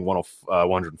again, hitting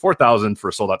 $104,000 for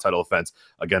a sold-out title defense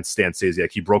against Stan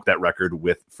Stasiak. He broke that record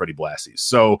with Freddie Blassie.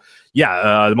 So,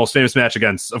 the most famous match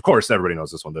against, of course, everybody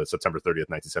knows this one, the September 30th,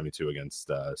 1972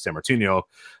 against San Martino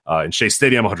in Shea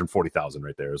Stadium, $140,000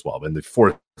 right there as well. And the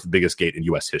 4th biggest gate in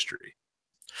U.S. history.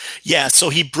 Yeah, so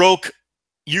he broke.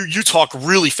 You talk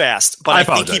really fast, but I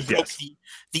think he broke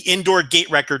the indoor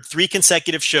gate record 3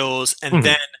 consecutive shows, and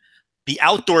then the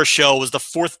outdoor show was the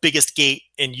 4th biggest gate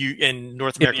in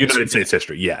North America. United States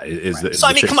history. Yeah, so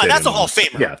I mean, come on, that's a Hall of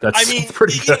Famer. Yeah, that's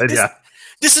pretty good.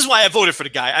 This is why I voted for the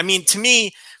guy. I mean, to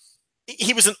me,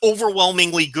 he was an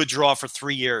overwhelmingly good draw for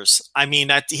 3 years. I mean,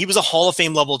 he was a Hall of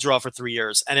Fame level draw for 3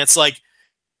 years, and it's like,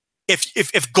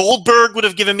 If Goldberg would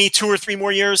have given me 2 or 3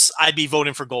 more years, I'd be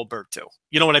voting for Goldberg too.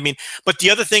 You know what I mean? But the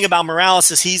other thing about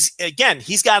Morales is he's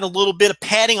got a little bit of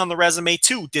padding on the resume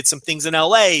too. Did some things in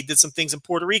LA, did some things in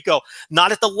Puerto Rico,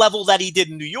 not at the level that he did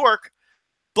in New York,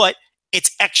 but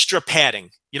it's extra padding.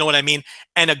 You know what I mean?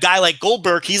 And a guy like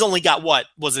Goldberg, he's only got what?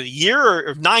 Was it a year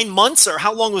or 9 months, or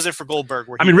how long was it for Goldberg?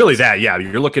 Really that, yeah.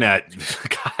 You're looking at,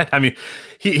 God, I mean,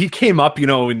 he came up,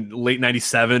 in late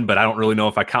 97, but I don't really know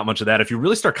if I count much of that. If you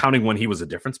really start counting when he was a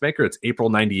difference maker, it's April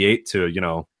 98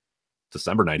 to,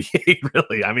 December 98,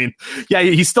 really. I mean, yeah,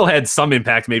 he still had some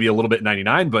impact, maybe a little bit in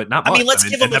 99, but not much. I mean, let's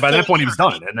give him by that point he was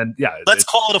done. And then, let's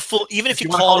call it a full, even if you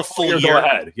call it a full year. Go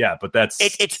ahead. Yeah, but that's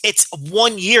it's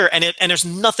 1 year, and there's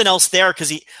nothing else there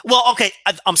because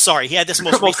I'm sorry, he had this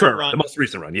most recent run. The most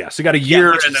recent run, yeah. So you got a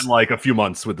year and then like a few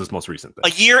months with this most recent thing.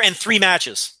 A year and 3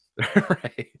 matches.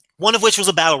 Right. One of which was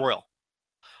a battle royal.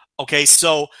 Okay,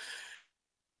 so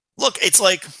look, it's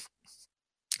like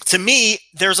to me,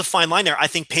 there's a fine line there. I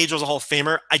think Pedro's a Hall of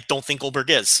Famer. I don't think Goldberg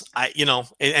is.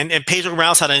 And Pedro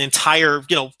Morales had an entire,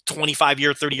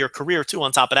 25-year, 30-year career too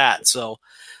on top of that. So,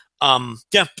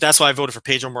 that's why I voted for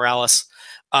Pedro Morales.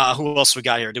 Who else we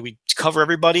got here? Did we cover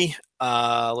everybody?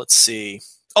 Let's see.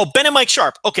 Oh, Ben and Mike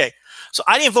Sharp. Okay. So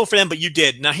I didn't vote for them, but you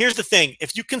did. Now here's the thing.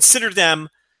 If you consider them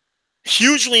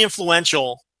hugely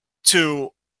influential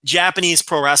to Japanese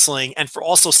pro wrestling and for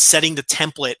also setting the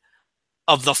template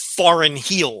of the foreign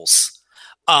heels,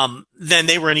 then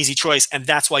they were an easy choice, and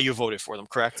that's why you voted for them,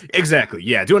 correct? Exactly.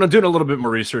 Yeah, doing a little bit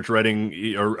more research,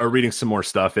 writing or reading some more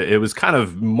stuff, it was kind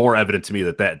of more evident to me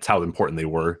that that's how important they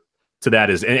were. To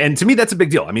that is, and to me, that's a big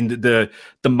deal. I mean, the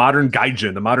modern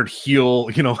gaijin, the modern heel,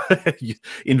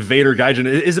 invader gaijin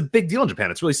is a big deal in Japan.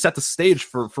 It's really set the stage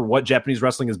for what Japanese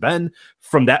wrestling has been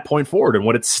from that point forward and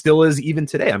what it still is even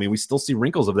today. I mean, we still see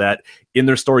wrinkles of that in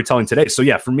their storytelling today. So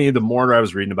yeah, for me, the more I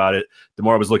was reading about it, the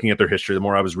more I was looking at their history, the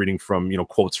more I was reading from,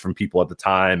 quotes from people at the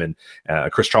time. And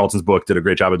Chris Charlton's book did a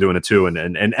great job of doing it too.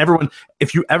 And everyone,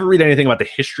 if you ever read anything about the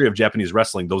history of Japanese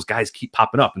wrestling, those guys keep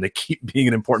popping up and they keep being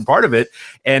an important part of it.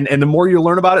 And the more you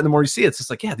learn about it and the more you see it, it's just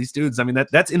like, yeah, these dudes, I mean,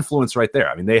 that's influence right there.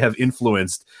 I mean, they have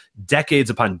influenced decades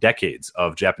upon decades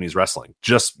of Japanese wrestling.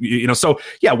 Just, so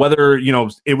yeah, whether,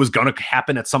 it was going to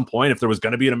happen at some point, if there was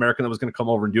going to be an American that was going to come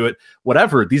over and do it,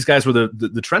 whatever, these guys were the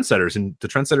trendsetters, and the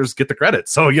trendsetters get the credit.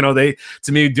 So, they,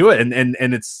 to me, do it. And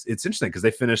it's interesting because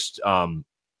they finished,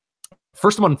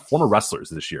 first among former wrestlers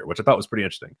this year, which I thought was pretty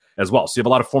interesting as well. So you have a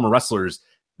lot of former wrestlers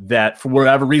that, for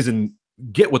whatever reason,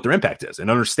 get what their impact is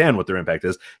and understand what their impact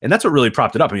is. And that's what really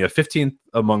propped it up. I mean, you have 15th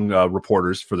among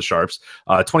reporters for the Sharps,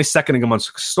 22nd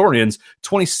amongst historians,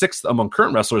 26th among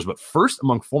current wrestlers, but first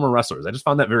among former wrestlers. I just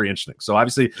found that very interesting. So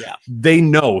obviously they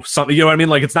know something, you know what I mean?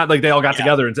 Like, it's not like they all got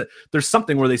together and there's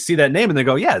something where they see that name and they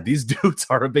go, yeah, these dudes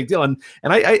are a big deal. And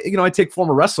I take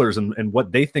former wrestlers and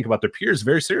what they think about their peers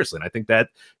very seriously. And I think that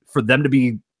for them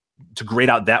to grade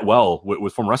out that well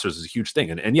with former wrestlers is a huge thing.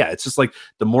 And yeah, it's just like,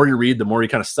 the more you read, the more you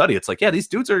kind of study, it's like, yeah, these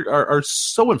dudes are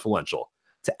so influential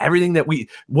to everything that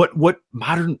what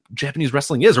modern Japanese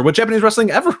wrestling is, or what Japanese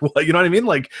wrestling ever was. You know what I mean?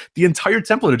 Like, the entire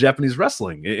template of Japanese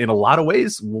wrestling in a lot of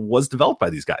ways was developed by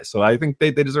these guys. So I think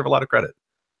they deserve a lot of credit.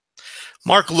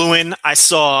 Mark Lewin, I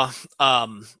saw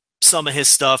some of his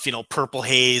stuff, Purple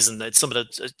Haze and some of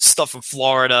the stuff from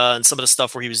Florida and some of the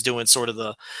stuff where he was doing sort of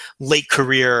the late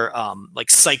career,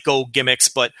 like psycho gimmicks,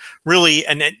 but really,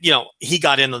 and then, he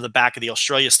got into the back of the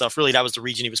Australia stuff. Really, that was the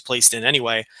region he was placed in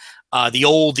anyway.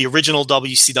 The original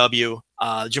WCW,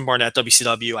 Jim Barnett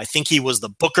WCW, I think he was the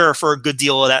booker for a good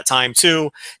deal of that time too.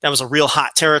 That was a real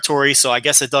hot territory. So I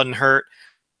guess it doesn't hurt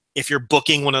if you're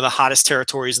booking one of the hottest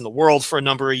territories in the world for a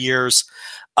number of years.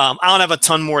 I don't have a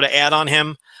ton more to add on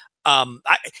him.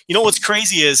 What's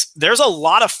crazy is there's a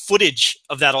lot of footage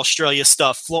of that Australia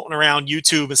stuff floating around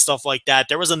YouTube and stuff like that.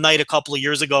 There was a night a couple of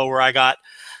years ago where I got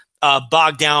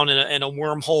bogged down in a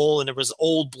wormhole, and there was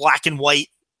old black and white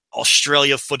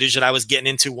Australia footage that I was getting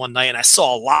into one night, and I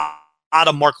saw a lot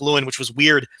of Mark Lewin, which was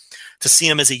weird to see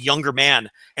him as a younger man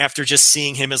after just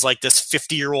seeing him as like this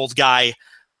 50-year-old guy,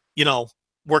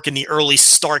 working the early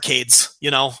Starcades,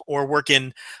 or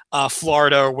working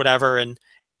Florida or whatever, and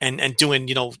doing,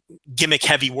 gimmick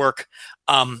heavy work.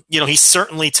 He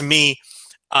certainly, to me,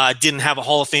 didn't have a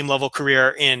Hall of Fame level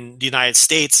career in the United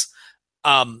States.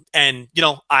 I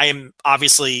am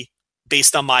obviously,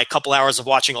 based on my couple hours of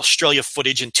watching Australia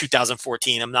footage in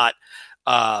 2014, I'm not,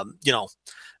 the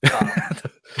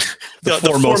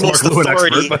foremost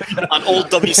authority on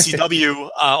old WCW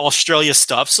Australia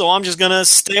stuff. So I'm just going to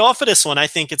stay off of this one. I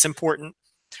think it's important.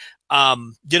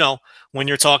 When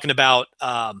you're talking about,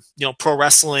 pro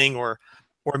wrestling or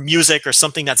music or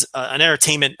something that's an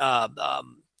entertainment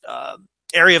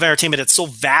area of entertainment that's so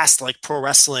vast, like pro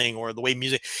wrestling or the way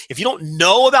music, if you don't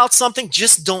know about something,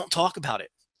 just don't talk about it.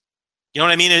 You know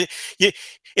what I mean?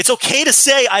 It's okay to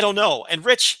say, I don't know. And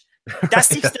Rich, that's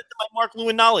the extent of my Mark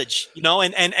Lewin knowledge,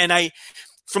 and I,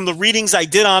 from the readings I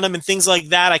did on him and things like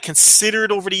that, I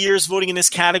considered over the years voting in this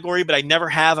category, but I never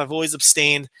have. I've always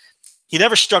abstained. He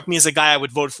never struck me as a guy I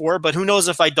would vote for, but who knows,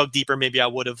 if I dug deeper, maybe I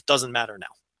would have. Doesn't matter now.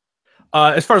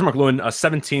 As far as Mark Lewin,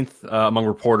 17th among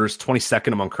reporters,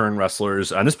 22nd among current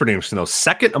wrestlers. And this is pretty interesting, though.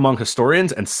 Second among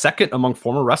historians and second among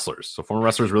former wrestlers. So former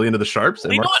wrestlers really into the Sharps.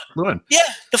 And Mark Lewin. Yeah,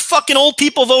 the fucking old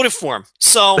people voted for him.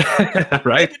 So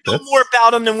right, they know more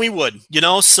about him than we would,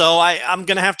 So I'm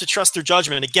going to have to trust their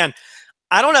judgment. Again,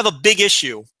 I don't have a big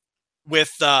issue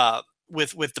with the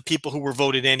people who were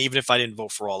voted in, even if I didn't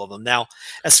vote for all of them. Now,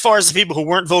 as far as the people who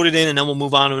weren't voted in, and then we'll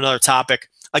move on to another topic.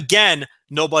 Again,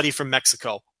 nobody from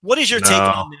Mexico. What is your take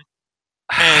on that?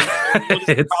 And what is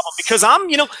the problem? Because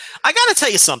I got to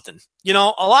tell you something. A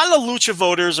lot of the lucha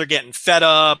voters are getting fed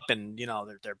up, and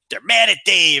they're mad at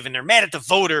Dave, and they're mad at the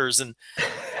voters, and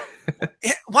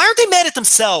why aren't they mad at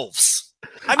themselves?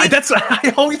 I mean,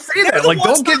 I always say that. Like,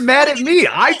 don't get mad at me.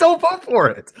 I don't vote for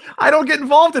it. I don't get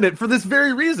involved in it for this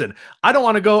very reason. I don't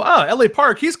want to go, oh, LA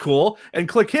Park, he's cool, and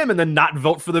click him, and then not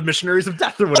vote for the Missionaries of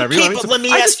Death or whatever. Okay, but let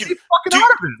me ask you: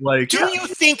 do you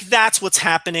think that's what's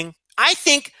happening?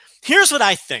 Here's what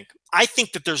I think. I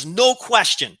think that there's no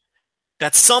question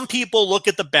that some people look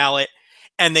at the ballot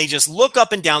and they just look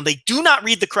up and down. They do not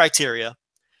read the criteria.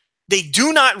 They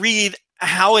do not read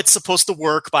how it's supposed to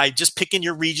work by just picking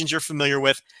your regions you're familiar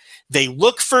with. They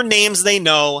look for names they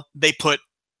know. They put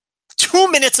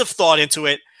 2 minutes of thought into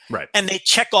it. Right. And they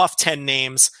check off 10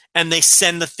 names and they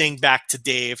send the thing back to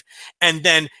Dave. And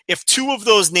then if 2 of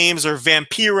those names are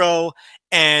Vampiro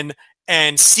and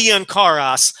Cian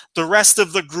Caras, the rest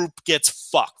of the group gets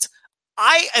fucked.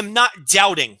 I am not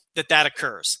doubting that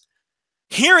occurs.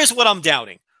 Here is what I'm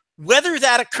doubting. Whether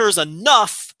that occurs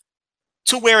enough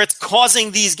to where it's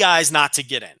causing these guys not to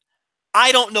get in.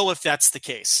 I don't know if that's the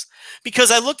case.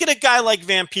 Because I look at a guy like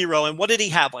Vampiro, and what did he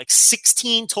have? Like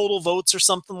 16 total votes or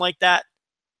something like that?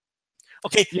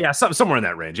 Okay. Yeah, somewhere in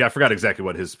that range. Yeah, I forgot exactly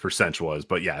what his percentage was,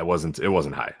 but yeah, it wasn't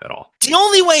high at all. The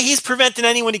only way he's preventing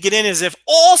anyone to get in is if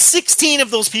all 16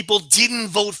 of those people didn't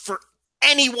vote for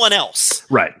anyone else.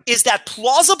 Right. Is that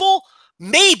plausible?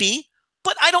 Maybe.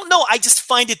 But I don't know. I just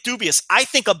find it dubious. I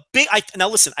think now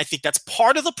listen, I think that's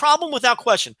part of the problem without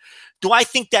question. Do I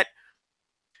think that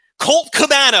Colt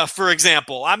Cabana, for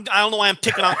example, I don't know why I'm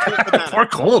picking on Colt Cabana. Poor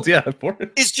Colt, yeah.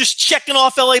 Is just checking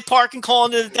off LA Park and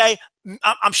calling it a day.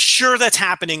 I'm sure that's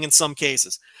happening in some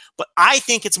cases. But I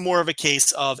think it's more of a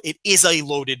case of it is a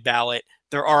loaded ballot.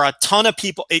 There are a ton of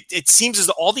people. It seems as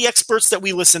though all the experts that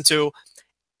we listen to,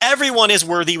 everyone is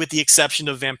worthy with the exception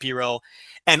of Vampiro.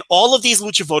 And all of these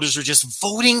lucha voters are just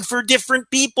voting for different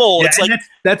people. Yeah, it's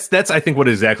like that's I think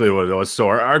exactly what it was. So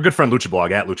our good friend Lucha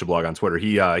Blog at Lucha Blog on Twitter,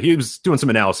 he was doing some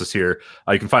analysis here.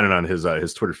 You can find it on his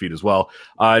Twitter feed as well.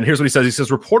 And here's what he says. He says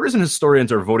reporters and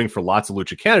historians are voting for lots of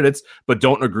lucha candidates, but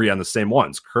don't agree on the same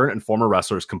ones. Current and former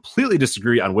wrestlers completely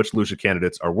disagree on which lucha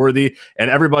candidates are worthy, and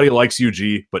everybody likes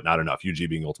UG, but not enough. UG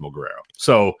being Ultimo Guerrero.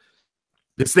 So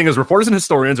this thing is reporters and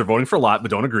historians are voting for a lot, but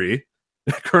don't agree.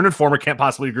 Current and former can't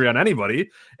possibly agree on anybody,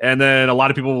 and then a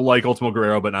lot of people like Ultimo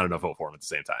Guerrero, but not enough vote for him at the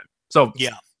same time. So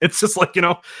yeah, it's just like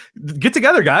get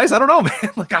together, guys. I don't know,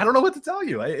 man. Like I don't know what to tell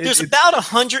you. There's about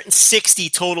 160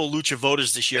 total lucha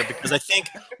voters this year because I think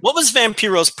what was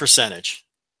Vampiro's percentage?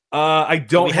 I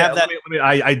don't have that.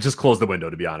 I just closed the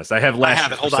window to be honest. I have last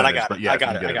year. Hold on, I got it. Yeah, I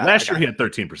got it. Last year he had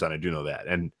 13%. I do know that,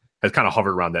 and has kind of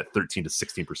hovered around that 13 to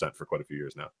 16% for quite a few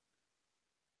years now.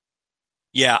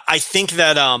 Yeah, I think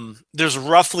that there's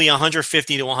roughly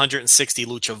 150 to 160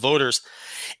 lucha voters.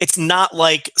 It's not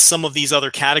like some of these other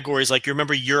categories. Like you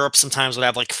remember Europe sometimes would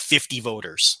have like 50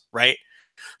 voters, right?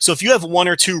 So if you have 1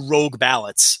 or 2 rogue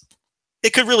ballots,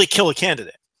 it could really kill a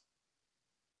candidate.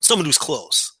 Someone who's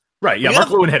close. Right, yeah. Mark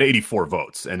Lewin had 84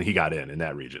 votes, and he got in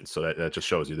that region. So that just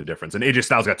shows you the difference. And AJ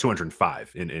Styles got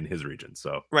 205 in his region.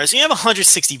 So right, so you have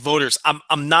 160 voters.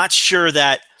 I'm not sure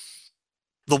that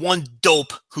the one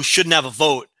dope who shouldn't have a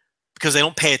vote because they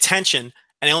don't pay attention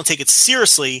and they don't take it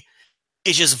seriously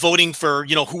is just voting for,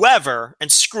 whoever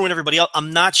and screwing everybody else.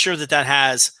 I'm not sure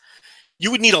that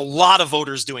you would need a lot of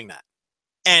voters doing that.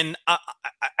 And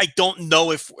I don't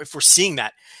know if we're seeing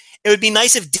that. It would be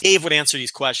nice if Dave would answer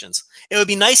these questions. It would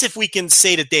be nice if we can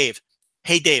say to Dave,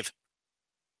 hey, Dave,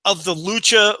 of the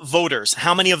lucha voters,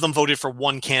 how many of them voted for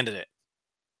one candidate?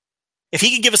 If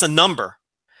he could give us a number,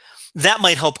 that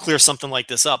might help clear something like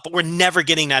this up, but we're never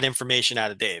getting that information out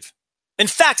of Dave. In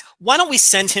fact, why don't we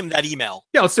send him that email?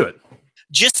 Yeah, let's do it.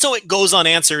 Just so it goes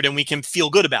unanswered and we can feel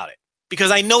good about it.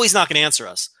 Because I know he's not going to answer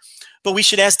us. But we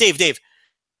should ask Dave,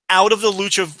 out of the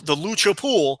lucha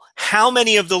pool, how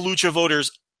many of the lucha voters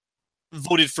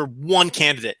voted for one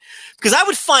candidate? Because I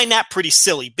would find that pretty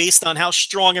silly based on how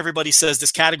strong everybody says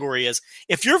this category is.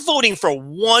 If you're voting for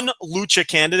one lucha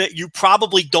candidate, you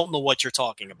probably don't know what you're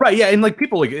talking about. Right, yeah, and like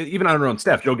people like even on our own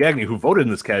staff, Joe Gagné, who voted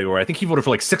in this category, I think he voted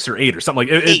for like 6 or 8 or something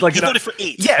like he voted for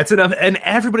 8. Yeah, it's enough, and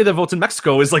everybody that votes in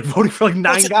Mexico is like voting for like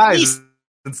 9 guys.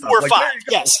 And stuff. 4 or 5,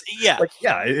 yes, yeah. Like,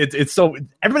 yeah, it's so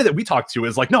everybody that we talk to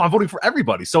is like, no, I'm voting for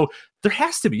everybody. So there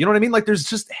has to be, you know what I mean? Like there's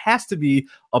just has to be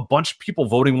a bunch of people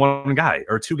voting one guy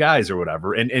or 2 guys or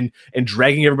whatever and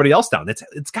dragging everybody else down.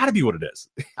 It's got to be what it is.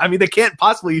 I mean, they can't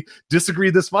possibly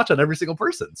disagree this much on every single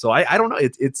person. So I don't know.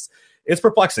 it's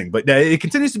perplexing, but it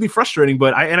continues to be frustrating.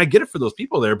 But I get it for those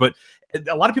people there. But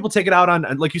a lot of people take it out on,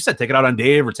 like you said, take it out on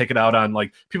Dave or take it out on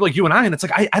like people like you and I. And it's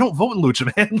like, I don't vote in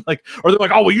Lucha, man. Like, or they're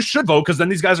like, oh, well, you should vote because then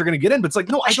these guys are going to get in. But it's like,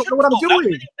 no, I don't know what I'm doing. What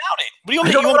do you mean?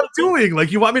 I don't know what I'm doing.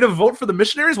 Like, you want me to vote for the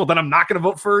missionaries? Well, then I'm not going to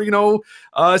vote for,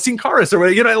 Sin Caras or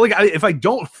whatever. Like, if I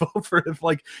don't vote for,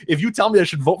 if you tell me I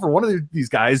should vote for one of these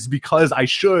guys because I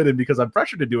should and because I'm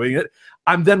pressured to doing it,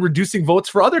 I'm then reducing votes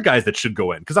for other guys that should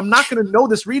go in because I'm not going to know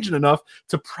this region enough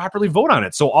to properly vote on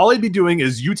it. So all I'd be doing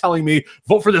is you telling me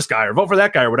vote for this guy or vote for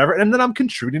that guy or whatever, and then I'm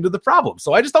contributing to the problem.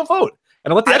 So I just don't vote.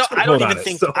 And I let the experts vote on it.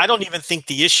 I don't even think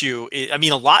the issue is,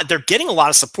 they're getting a lot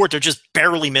of support. They're just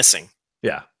barely missing.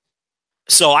 Yeah.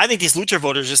 So I think these Lucha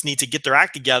voters just need to get their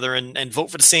act together and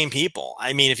vote for the same people.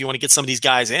 I mean, if you want to get some of these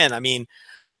guys in,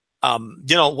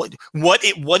 what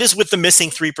is with the missing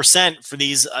 3% for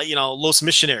these, Los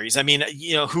Missionaries? I mean,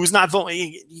 who's not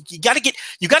voting? You got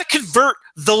to convert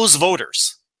those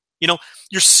voters.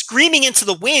 You're screaming into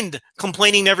the wind,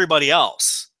 complaining to everybody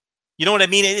else. You know what I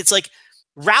mean? It's like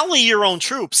rally your own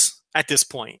troops at this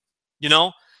point.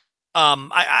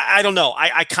 I don't know.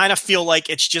 I kind of feel like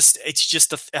it's just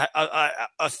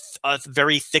a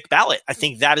very thick ballot. I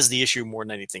think that is the issue more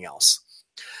than anything else.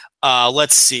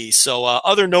 Let's see. So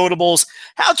other notables,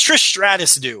 how'd Trish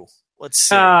Stratus do? Let's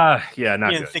see. Yeah,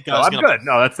 not good. I'm good.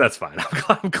 No, that's fine.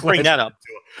 I'm glad bring that up.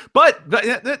 But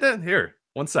here,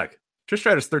 1 sec. Trish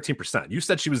Stratus 13%. You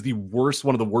said she was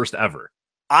one of the worst ever.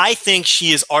 I think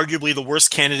she is arguably the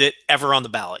worst candidate ever on the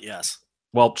ballot. Yes.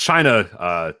 Well,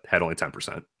 China had only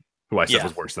 10%. Who I said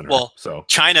was worse than her. Well, so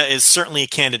China is certainly a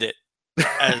candidate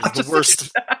as the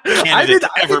worst candidate to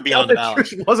ever be on the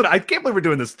ballot. I can't believe we're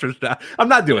doing this, Trish. I'm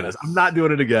not doing this. I'm not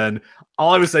doing it again.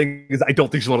 All I was saying is I don't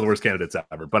think she's one of the worst candidates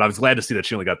ever, but I was glad to see that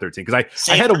she only got 13 because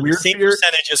I had a weird same fear.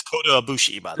 Percentage as Kota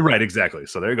Ibushi, by the way. Right, exactly.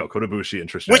 So there you go, Kota Ibushi and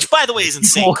Trish. Which, by the way, is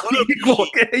insane.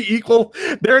 Equal.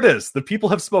 There it is. The people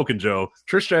have spoken, Joe.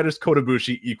 Trish Stratus, Kota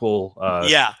Ibushi equal.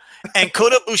 Yeah. And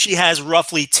Kota Ibushi has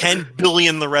roughly 10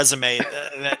 billion the resume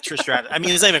that Trish Stratus. I mean,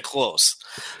 it's not even close.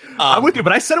 I'm with you,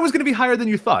 but I said it was going to be higher than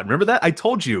you thought. Remember that? I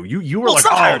told you. You were it's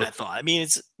not higher than I thought. I mean,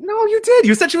 it's no, you did.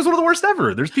 You said she was one of the worst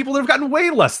ever. There's people that have gotten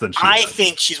way less than she. I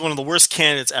think she's one of the worst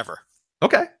candidates ever.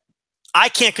 Okay. I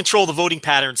can't control the voting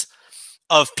patterns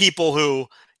of people who,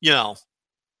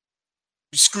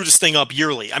 screw this thing up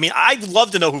yearly. I mean, I'd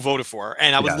love to know who voted for her,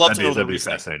 and I would love to know the reason. That'd be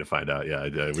fascinating to find out. Yeah.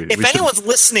 If anyone's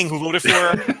listening who voted for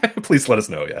her, please let us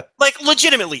know. Yeah. Like,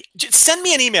 legitimately, just send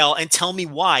me an email and tell me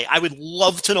why. I would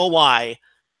love to know why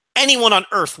anyone on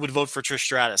earth would vote for Trish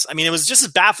Stratus. I mean, it was just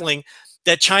as baffling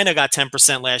that China got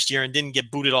 10% last year and didn't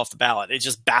get booted off the ballot. It's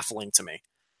just baffling to me.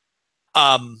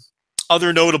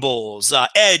 Other notables,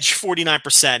 Edge,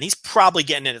 49%. He's probably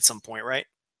getting in at some point, right?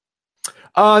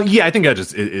 Yeah, I think Edge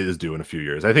is due in a few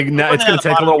years. I think it's going to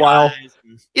take a little while.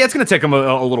 Yeah, it's going to take him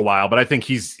a little while, but I think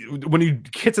when you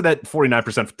get to that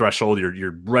 49% threshold,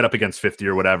 you're right up against 50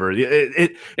 or whatever.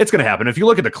 It's going to happen. If you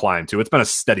look at the climb too, it's been a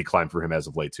steady climb for him as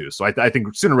of late too. So I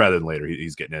think sooner rather than later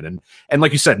he's getting in. And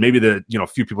like you said, maybe a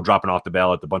few people dropping off the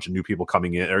ballot, a bunch of new people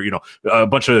coming in, or a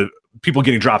bunch of people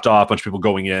getting dropped off, a bunch of people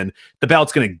going in. The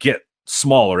ballot's going to get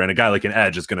smaller, and a guy like an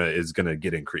Edge is gonna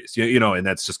get increased, and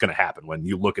that's just gonna happen when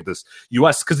you look at this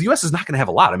US, because the US is not gonna have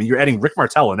a lot. I mean, you're adding Rick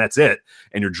Martel and that's it,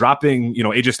 and you're dropping,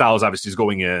 AJ Styles obviously is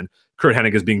going in, Kurt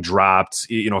Hennig is being dropped,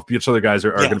 if other guys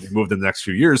are going to be moved in the next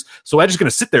few years, so Edge is going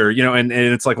to sit there, and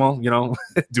it's like, well,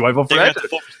 do I vote for Edge?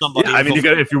 Yeah, I mean,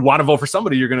 if you want to vote for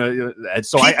somebody, you're going to.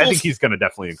 So I think he's going to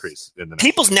definitely increase.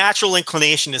 People's natural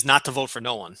inclination is not to vote for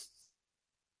no one.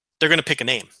 They're going to pick a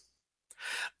name.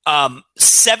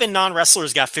 7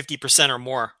 non-wrestlers got 50% or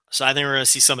more. So I think we're going to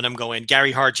see some of them go in.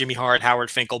 Gary Hart, Jimmy Hart, Howard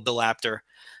Finkel, Bill Apter,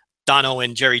 Don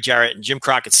Owen, Jerry Jarrett, and Jim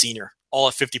Crockett Sr. all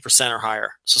at 50% or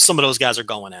higher. So some of those guys are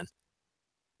going in.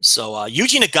 So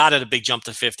Yuji Nagata had a big jump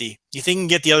to 50. You think he can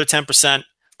get the other 10%?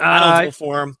 I don't vote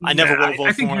for him. I never will vote for him.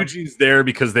 I think Yuji's there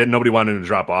because nobody wanted him to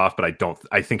drop off, but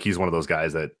I think he's one of those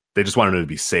guys that they just wanted him to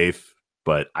be safe.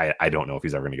 But I don't know if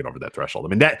he's ever going to get over that threshold. I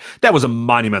mean, that was a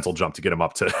monumental jump to get him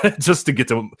up to just to get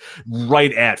to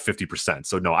right at 50%.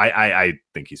 So no, I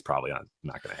think he's probably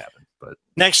not going to happen. But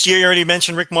next year, you already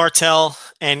mentioned Rick Martel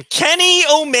and Kenny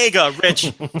Omega.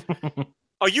 Rich,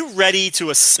 are you ready to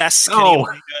assess Kenny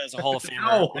Omega as a Hall of Famer?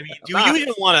 No, I mean, do you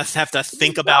even want to have to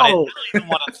think about it? You don't even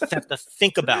want to have to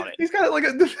think about it. He's got like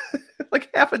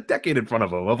half a decade in front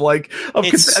of him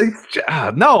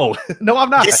no, I'm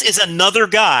not. This is another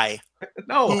guy.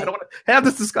 No, I don't want to have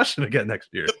this discussion again next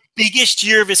year. The biggest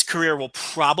year of his career will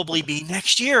probably be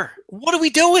next year. What are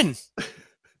we doing?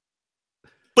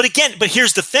 But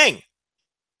here's the thing.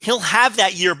 He'll have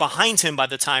that year behind him by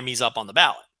the time he's up on the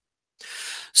ballot.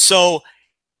 So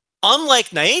unlike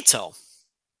Naito,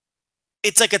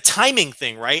 it's like a timing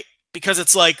thing, right? Because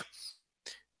it's like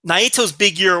Naito's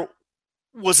big year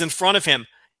was in front of him.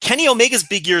 Kenny Omega's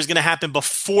big year is going to happen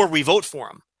before we vote for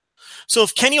him. So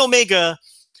if Kenny Omega,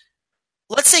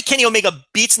 let's say Kenny Omega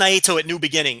beats Naito at New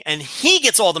Beginning and he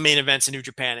gets all the main events in New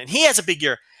Japan and he has a big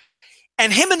year,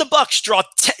 and him and the Bucks draw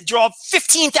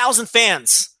 15,000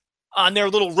 fans on their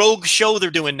little rogue show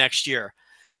they're doing next year,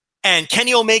 and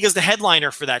Kenny Omega's the headliner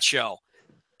for that show,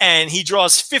 and he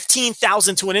draws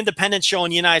 15,000 to an independent show in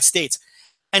the United States,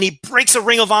 and he breaks a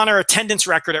Ring of Honor attendance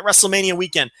record at WrestleMania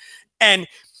weekend, and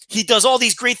he does all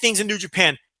these great things in New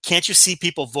Japan. Can't you see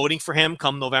people voting for him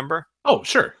come November? Oh,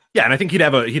 sure. Yeah, and I think he'd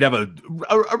have a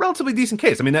relatively decent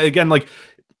case. I mean, again, like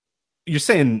you're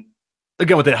saying,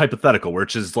 again, with that hypothetical,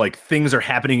 which is like things are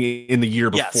happening in the year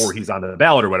before he's on the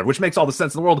ballot or whatever, which makes all the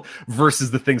sense in the world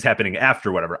versus the things happening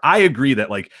after whatever. I agree that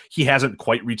like he hasn't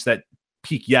quite reached that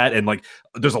peak yet, and like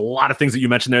there's a lot of things that you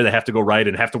mentioned there that have to go right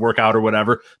and have to work out or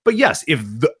whatever. But yes, if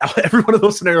every one of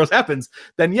those scenarios happens,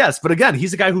 then yes. But again,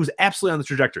 he's a guy who's absolutely on the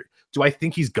trajectory. Do I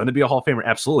think he's going to be a Hall of Famer?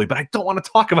 Absolutely. But I don't want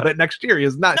to talk about it next year. He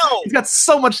is not. No. He's got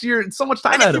so much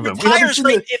time ahead of him.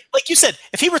 Like you said,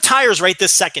 if he retires right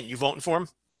this second, you voting for him?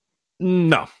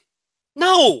 No.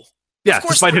 Yeah,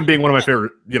 despite him being one of my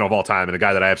favorite, of all time, and a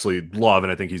guy that I absolutely love,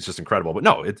 and I think he's just incredible. But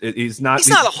no, he's not. He's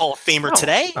not a Hall of Famer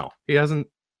today. No, he hasn't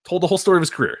told the whole story of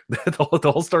his career.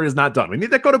 The whole story is not done. We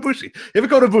need that Kota Ibushi. If it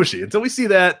Kota Ibushi, until we see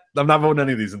that, I'm not voting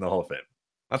any of these in the Hall of Fame.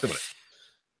 Not doing it.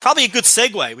 Probably a good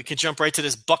segue. We can jump right to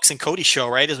this Bucks and Cody show,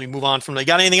 right? As we move on from. You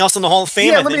got anything else in the Hall of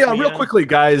Fame? Yeah, let me real quickly,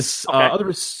 guys. Okay.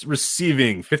 Others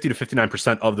receiving 50 to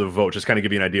 59% of the vote. Just kind of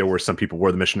give you an idea where some people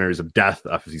were the missionaries of death.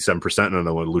 57%. And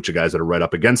the Lucha guys that are right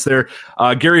up against there.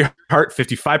 Gary Hart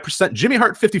 55%. Jimmy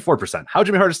Hart 54%. How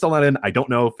Jimmy Hart is still not in, I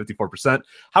don't know. 54%.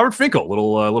 Howard Finkel,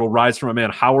 little rise from my man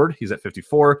Howard. He's at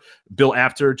 54. Bill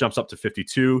Apter jumps up to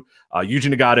 52.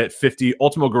 Yuji Nagata at 50.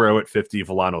 Ultimo Guerrero at 50.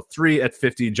 Volano 3 at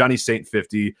 50. Johnny Saint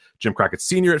 50. Jim Crockett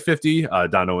Sr. at 50,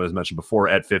 Dono, as mentioned before,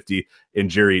 at 50, and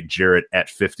Jerry Jarrett at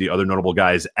 50. Other notable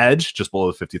guys, Edge, just below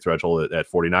the 50 threshold at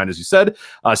 49, as you said.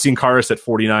 Sin Caris at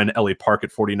 49, L.A. Park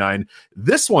at 49.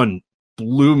 This one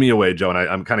blew me away, Joe, and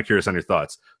I'm kind of curious on your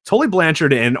thoughts. Tully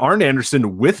Blanchard and Arn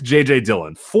Anderson with J.J.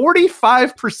 Dillon,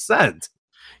 45%.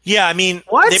 Yeah, I mean,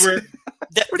 what? They were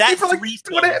that for like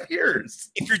 2.5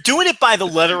 years. If you're doing it by the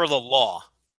letter of the law.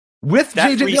 With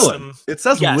J.J. Dillon. It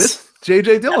says with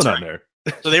J.J. Dillon on there.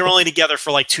 So they were only together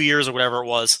for like 2 years or whatever it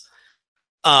was.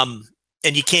 And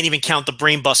you can't even count the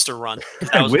Brainbuster run.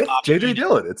 With J.J.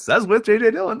 Dillon. It says with J.J.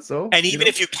 Dillon. So, and even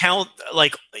if you count,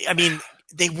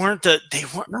 they weren't. No.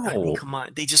 I mean, come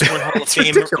on. They just weren't Hall of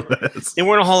Fame. They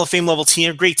weren't a Hall of Fame level team.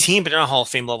 A great team, but they're not a Hall of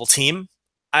Fame level team.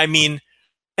 I mean,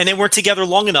 and they weren't together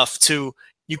long enough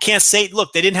you can't say,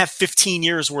 look, they didn't have 15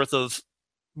 years worth of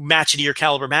match of the year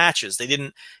caliber matches. They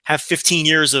didn't have 15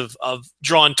 years of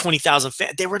drawing 20,000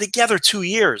 fans. They were together 2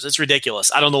 years. It's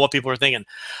ridiculous. I don't know what people are thinking.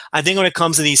 I think when it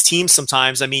comes to these teams,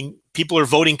 sometimes, I mean, people are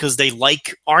voting because they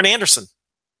like Arn Anderson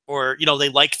or, they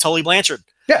like Tully Blanchard.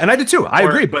 Yeah, and I did too. I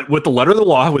agree. But with the letter of the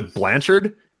law, with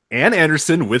Blanchard and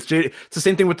Anderson, with it's the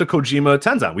same thing with the Kojima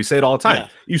Tenzan. We say it all the time. Yeah.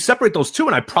 You separate those two,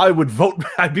 and I probably would vote.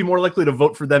 I'd be more likely to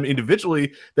vote for them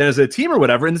individually than as a team or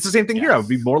whatever. And it's the same thing here. I would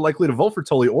be more likely to vote for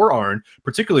Tully or Arn,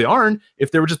 particularly Arn,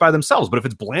 if they were just by themselves. But if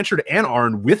it's Blanchard and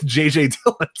Arn with JJ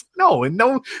Dillon,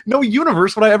 no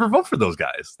universe would I ever vote for those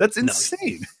guys. That's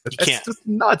insane. That's just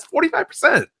nuts.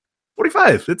 45%.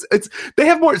 45. It's they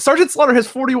have more. Sergeant Slaughter has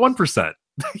 41%.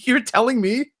 You're telling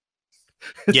me?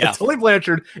 Yeah, Tully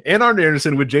Blanchard and Arn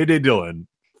Anderson with J.J. Dillon.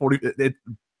 40. It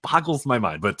boggles my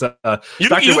mind. But you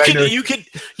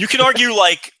could argue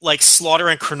like Slaughter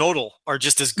and Kernodle are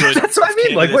just as good. That's what I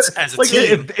mean. Like as a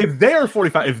team. If they are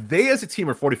 45, if they as a team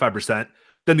are 45%,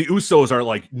 then the Usos are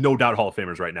like no doubt Hall of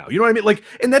Famers right now. You know what I mean? Like,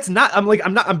 and that's not.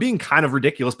 I'm being kind of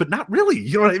ridiculous, but not really.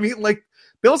 You know what I mean? Like,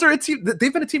 Bills are a team.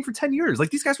 They've been a team for 10 years. Like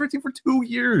these guys were a team for 2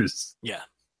 years. Yeah.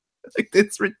 Like,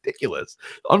 it's ridiculous.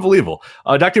 Unbelievable.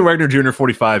 Dr. Wagner Jr.,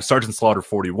 45. Sergeant Slaughter,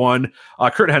 41.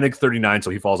 Kurt Hennig, 39, so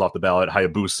he falls off the ballot.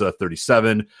 Hayabusa,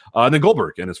 37. And then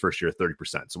Goldberg in his first year,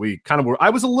 30%. So we kind of were.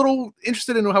 I was a little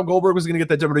interested in how Goldberg was going to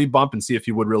get that WWE bump and see if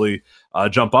he would really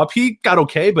jump up. He got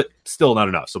okay, but still not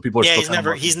enough. So people are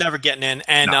still he's never getting in.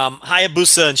 And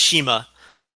Hayabusa and Shima,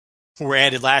 who were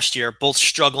added last year, both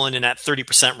struggling in that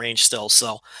 30% range still.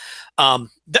 So I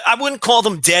wouldn't call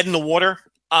them dead in the water.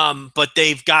 But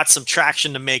they've got some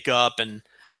traction to make up, and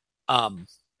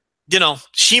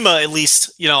Shima at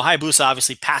least, Hayabusa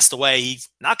obviously passed away. He's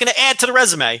not going to add to the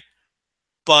resume,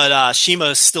 but Shima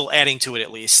is still adding to it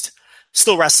at least,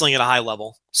 still wrestling at a high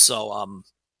level. So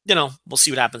we'll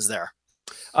see what happens there.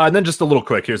 And then just a little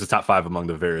quick, here's the top 5 among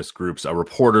the various groups.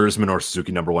 Reporters, Minoru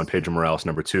Suzuki, number 1, Pedro Morales,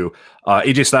 number 2,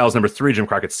 AJ Styles, number 3, Jim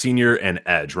Crockett Sr., and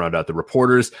Edge round out the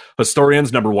reporters.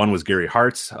 Historians, number 1 was Gary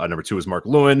Hart, number 2 was Mark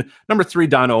Lewin, number 3,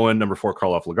 Don Owen, number 4,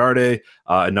 Karloff Lagarde,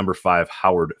 and number 5,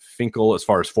 Howard Finkel. As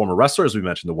far as former wrestlers, we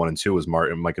mentioned the 1 and 2 was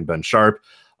Mike and Ben Sharp.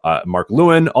 Mark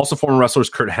Lewin, also former wrestlers,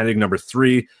 Kurt Hennig, number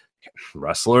 3.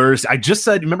 Wrestlers. I just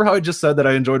said, remember how I just said that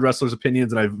I enjoyed wrestlers'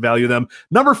 opinions and I value them?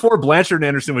 Number 4, Blanchard and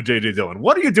Anderson with JJ Dillon.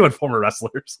 What are you doing, former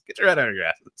wrestlers? Get your head out of your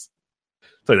asses.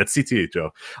 Sorry, that's CTE, Joe.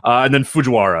 And then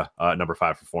Fujiwara, number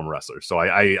 5 for former wrestlers. So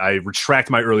I retract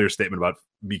my earlier statement about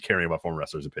me caring about former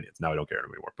wrestlers' opinions. Now I don't care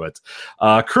anymore. But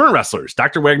current wrestlers,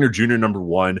 Dr. Wagner Jr., number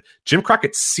 1, Jim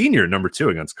Crockett Sr., number 2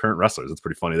 against current wrestlers. That's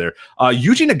pretty funny there.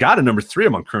 Yuji Nagata, number 3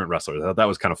 among current wrestlers. I thought that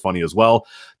was kind of funny as well.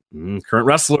 Current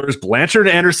wrestlers, Blanchard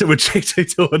and Anderson with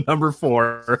JJ Dillon, number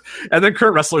 4. And then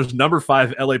current wrestlers, number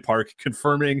 5, LA Park,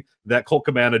 confirming that Colt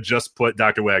Cabana just put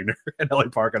Dr. Wagner and LA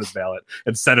Park on his ballot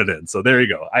and sent it in. So there you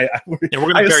go. I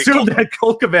assume that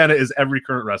Colt Cabana is every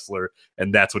current wrestler,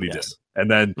 and that's what he did. And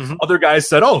then other guys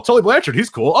said, oh, Tully Blanchard, he's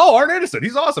cool. Oh, Arn Anderson,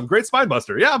 he's awesome. Great spine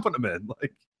buster. Yeah, I'm putting him in.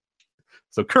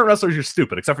 So current wrestlers, you're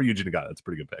stupid, except for Yuji Nagata. That's a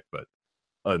pretty good pick. But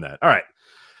other than that, all right.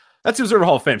 That's the Observer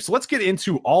Hall of Fame. So let's get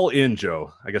into All In,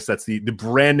 Joe. I guess that's the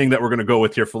branding that we're going to go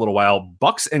with here for a little while.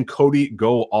 Bucks and Cody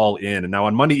go all in. And now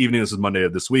on Monday evening, this is Monday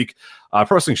of this week, Pro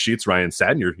Wrestling Sheets, Ryan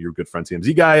Sadden, your good friend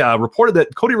TMZ guy, reported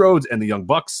that Cody Rhodes and the Young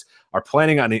Bucks are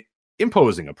planning on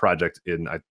imposing a project in,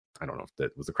 I don't know if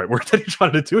that was the correct word that he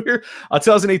wanted to do here.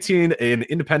 2018, an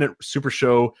independent super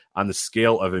show on the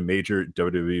scale of a major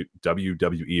WWE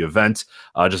event.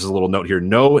 Just as a little note here,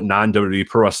 no non-WWE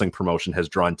pro wrestling promotion has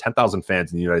drawn 10,000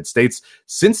 fans in the United States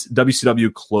since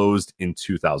WCW closed in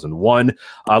 2001.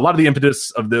 A lot of the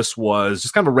impetus of this was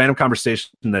just kind of a random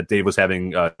conversation that Dave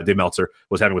Meltzer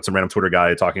was having with some random Twitter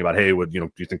guy talking about, hey,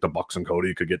 do you think the Bucks and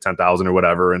Cody could get 10,000 or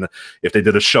whatever? And if they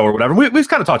did a show or whatever, we've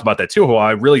kind of talked about that too. How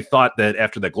I really thought that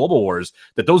after that Global Wars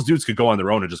that those dudes could go on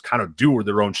their own and just kind of do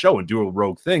their own show and do a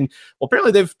rogue thing. Well,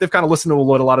 apparently they've kind of listened to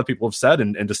what a lot of people have said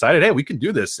and decided, hey, we can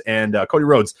do this. And Cody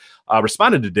Rhodes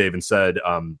responded to Dave and said,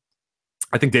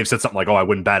 I think Dave said something like, oh, I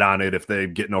wouldn't bet on it if they're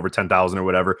getting over 10,000 or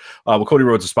whatever. Well, Cody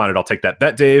Rhodes responded, I'll take that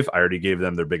bet, Dave. I already gave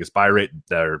them their biggest buy rate,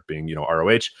 they're being,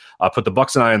 ROH. Put the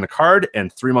Bucks and I on the card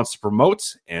and 3 months to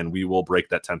promote, and we will break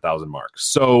that 10,000 mark.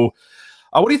 So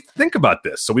what do you think about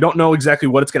this? So we don't know exactly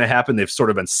what it's going to happen. They've sort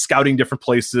of been scouting different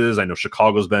places. I know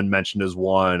Chicago's been mentioned as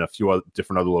one. A few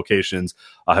different other locations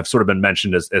have sort of been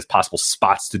mentioned as possible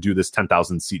spots to do this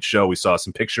 10,000 seat show. We saw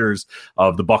some pictures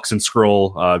of the Bucks and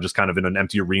Skrull just kind of in an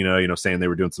empty arena, saying they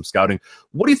were doing some scouting.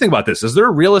 What do you think about this? Is there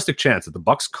a realistic chance that the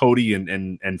Bucks, Cody,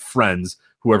 and friends,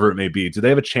 whoever it may be, do they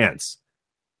have a chance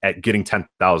at getting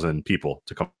 10,000 people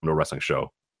to come to a wrestling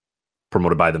show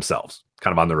promoted by themselves,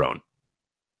 kind of on their own?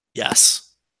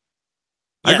 Yes.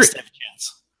 I agree. They have a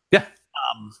chance. Yeah.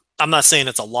 I'm not saying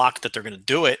it's a lock that they're going to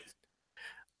do it,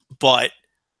 but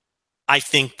I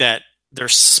think that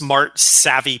there's smart,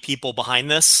 savvy people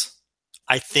behind this.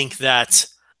 I think that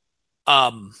a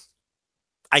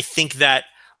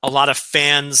lot of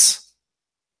fans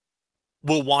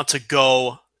will want to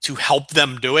go to help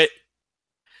them do it.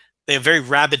 They have very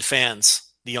rabid fans,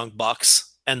 the Young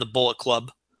Bucks and the Bullet Club.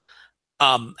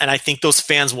 And I think those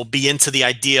fans will be into the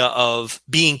idea of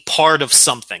being part of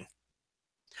something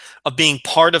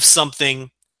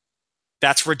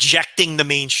that's rejecting the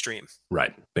mainstream.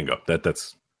 Right. Bingo.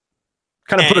 That's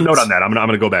kind of put a note on that. I'm going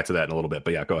to go back to that in a little bit,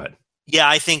 but yeah, go ahead. Yeah,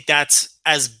 I think that's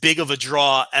as big of a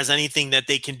draw as anything that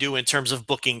they can do in terms of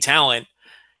booking talent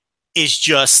is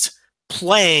just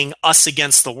playing us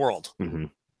against the world. Mm-hmm.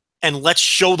 And let's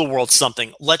show the world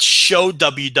something. Let's show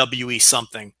WWE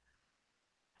something.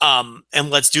 And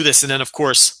let's do this. And then, of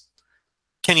course,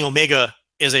 Kenny Omega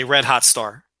is a red hot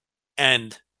star.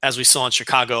 And as we saw in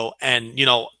Chicago, and,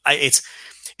 it's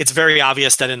very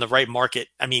obvious that in the right market,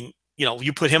 I mean,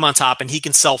 you put him on top and he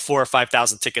can sell 4,000 or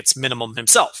 5,000 tickets minimum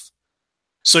himself.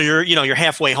 So you're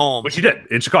halfway home. Which he did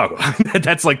in Chicago.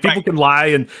 That's like people can lie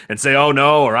and say, oh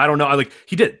no, or I don't know. Like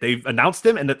he did. They announced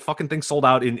him and that fucking thing sold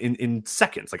out in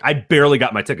seconds. Like I barely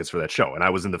got my tickets for that show and I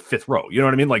was in the 5th row. You know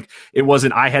what I mean? Like it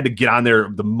wasn't, I had to get on there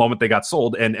the moment they got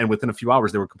sold and within a few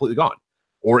hours they were completely gone.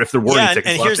 Or if there were any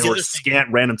tickets left, they were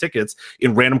scant random tickets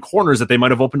in random corners that they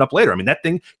might have opened up later. I mean, that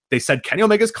thing, they said Kenny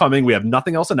Omega's coming. We have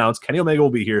nothing else announced. Kenny Omega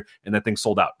will be here, and that thing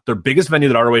sold out. Their biggest venue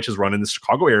that ROH has run in the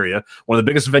Chicago area, one of the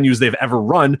biggest venues they've ever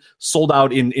run, sold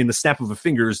out in the snap of a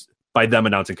fingers by them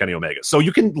announcing Kenny Omega. So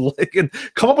you can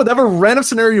come up with whatever random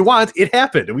scenario you want. It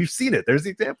happened, and we've seen it. There's the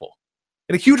example.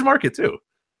 In a huge market, too.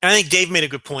 I think Dave made a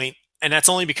good point, and that's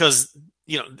only because,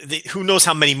 who knows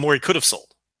how many more he could have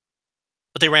sold.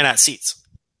 But they ran out of seats.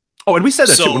 Oh, and we said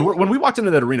that So- too. When we walked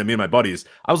into that arena, me and my buddies,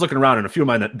 I was looking around, and a few of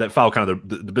mine that follow kind of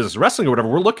the business of wrestling or whatever,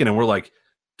 we're looking and we're like,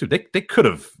 dude, they could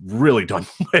have really done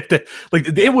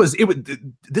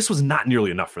this was not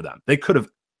nearly enough for them. They could have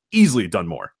easily done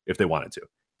more if they wanted to.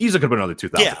 Easily could have put another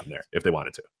 2,000 in there if they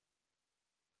wanted to.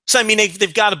 So, I mean,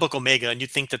 they've got to book Omega, and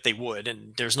you'd think that they would,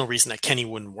 and there's no reason that Kenny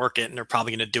wouldn't work it, and they're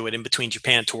probably going to do it in between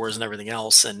Japan tours and everything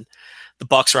else. And the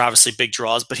Bucks are obviously big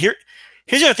draws. But here's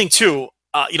the other thing, too.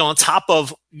 On top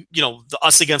of, the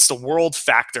us against the world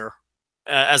factor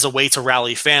as a way to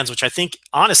rally fans, which I think,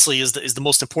 honestly, is the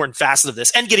most important facet of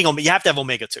this. And getting Omega, you have to have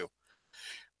Omega, too.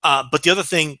 But the other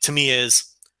thing to me is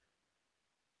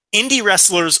indie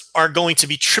wrestlers are going to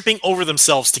be tripping over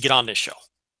themselves to get on this show.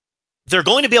 They're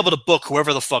going to be able to book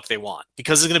whoever the fuck they want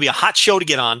because it's going to be a hot show to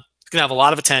get on. It's going to have a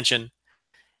lot of attention.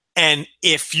 And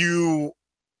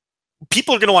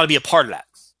people are going to want to be a part of that.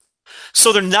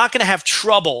 So they're not going to have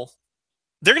trouble.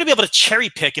 They're going to be able to cherry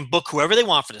pick and book whoever they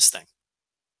want for this thing.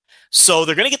 So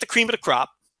they're going to get the cream of the crop,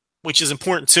 which is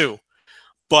important too.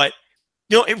 But,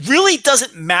 it really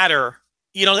doesn't matter.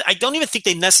 I don't even think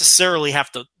they necessarily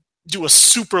have to do a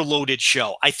super loaded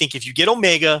show. I think if you get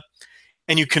Omega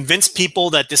and you convince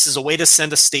people that this is a way to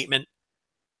send a statement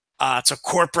to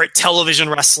corporate television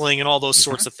wrestling and all those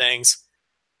sorts of things,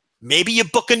 maybe you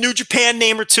book a New Japan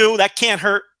name or two. That can't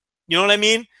hurt. You know what I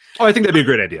mean? Oh, I think that'd be a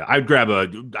great idea. I'd grab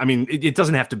it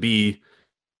doesn't have to be,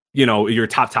 your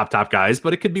top guys,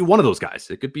 but it could be one of those guys.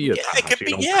 It could be or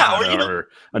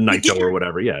a Naito or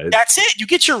whatever. Yeah. That's it. You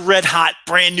get your red hot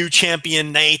brand new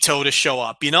champion Naito to show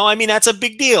up. That's a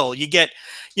big deal. You get,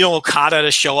 Okada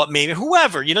to show up, maybe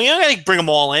whoever, you don't got to bring them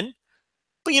all in,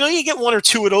 but you get one or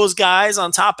two of those guys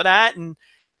on top of that. And,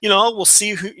 we'll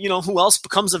see who else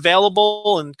becomes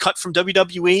available and cut from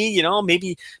WWE.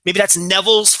 Maybe that's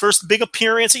Neville's first big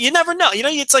appearance. You never know.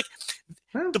 It's like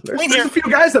the point here. There's a few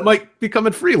guys that might be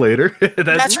coming free later.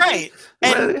 That's right.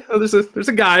 And there's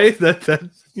a guy that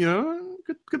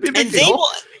could be a big deal.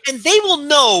 They will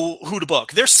know who to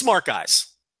book. They're smart guys.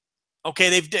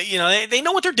 Okay, they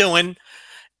know what they're doing,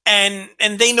 and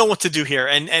they know what to do here,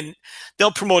 and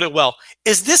they'll promote it well.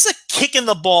 Is this a kick in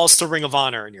the balls to Ring of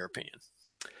Honor, in your opinion?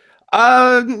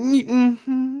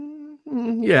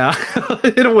 Yeah,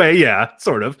 in a way, yeah,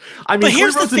 sort of. I mean,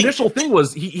 here's Cody Rhodes' initial thing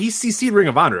was he CC'd Ring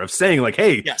of Honor of saying like,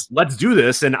 "Hey, let's do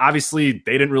this," and obviously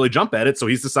they didn't really jump at it, so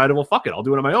he's decided, "Well, fuck it, I'll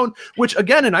do it on my own." Which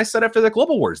again, and I said after the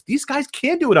Global Wars, these guys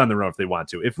can do it on their own if they want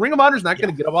to. If Ring of Honor is not going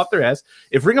to get up off their ass,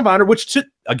 if Ring of Honor,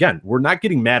 again, we're not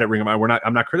getting mad at Ring of Honor,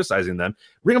 I'm not criticizing them.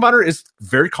 Ring of Honor is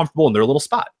very comfortable in their little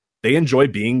spot. They enjoy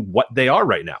being what they are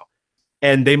right now.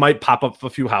 And they might pop up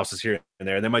a few houses here and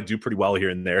there, and they might do pretty well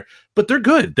here and there, but they're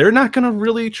good. They're not going to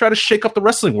really try to shake up the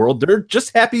wrestling world. They're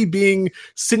just happy being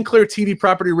Sinclair TV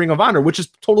property Ring of Honor, which is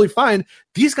totally fine.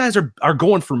 These guys are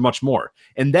going for much more.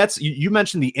 And that's, you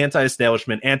mentioned the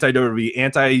anti-establishment, anti-WWE,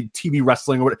 anti-TV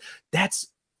wrestling. That's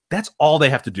all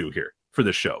they have to do here for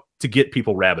this show to get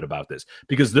people rabid about this.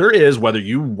 Because there is, whether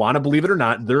you want to believe it or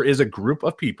not, there is a group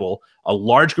of people, a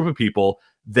large group of people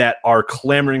that are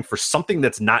clamoring for something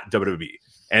that's not WWE.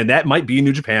 And that might be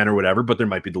New Japan or whatever, but there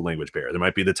might be the language barrier. There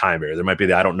might be the time barrier. There might be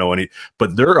the I don't know any.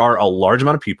 But there are a large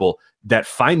amount of people that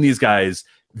find these guys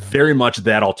very much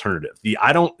that alternative.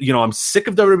 I'm sick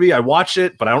of WWE. I watch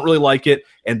it, but I don't really like it.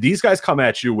 And these guys come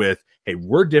at you with, hey,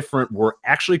 we're different. We're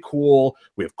actually cool.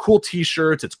 We have cool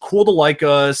T-shirts. It's cool to like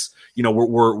us.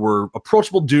 We're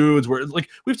approachable dudes. We're like,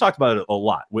 we've talked about it a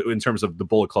lot in terms of the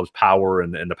Bullet Club's power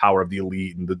and the power of the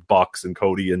Elite and the Bucks and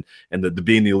Cody and the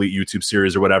Being the Elite YouTube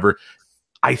series or whatever.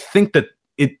 I think that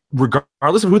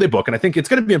regardless of who they book, and I think it's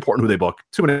going to be important who they book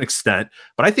to an extent,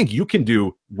 but I think you can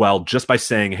do well just by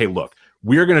saying, hey, look,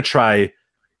 we're going to try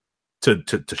to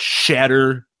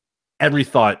shatter every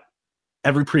thought,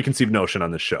 every preconceived notion on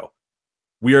this show.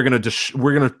 We're going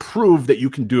to prove that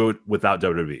you can do it without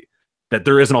WWE, that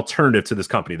there is an alternative to this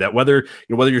company, that whether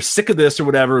you're sick of this or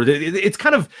whatever, it's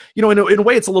kind of, in a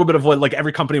way, it's a little bit of what like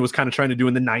every company was kind of trying to do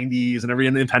in the 90s and every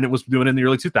independent was doing in the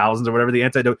early 2000s or whatever,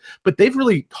 the but they've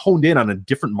really honed in on a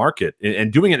different market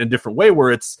and doing it in a different way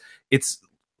where it's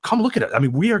come look at it. I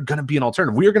mean, we are going to be an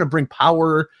alternative. We are going to bring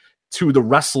power to the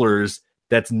wrestlers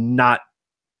that's not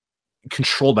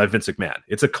controlled by Vince McMahon.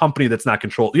 It's a company that's not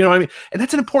controlled. You know what I mean? And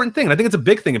that's an important thing. And I think it's a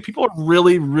big thing. And people are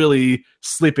really, really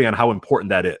sleeping on how important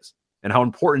that is and how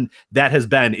important that has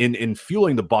been in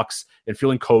fueling the Bucks and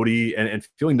fueling Cody and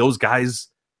fueling those guys'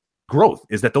 growth,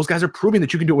 is that those guys are proving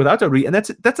that you can do it without WWE. And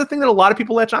that's a thing that a lot of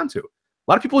people latch onto. A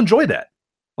lot of people enjoy that.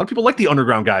 A lot of people like the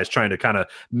underground guys trying to kind of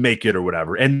make it or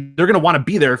whatever. And they're going to want to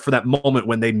be there for that moment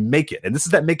when they make it. And this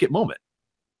is that make it moment.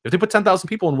 If they put 10,000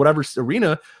 people in whatever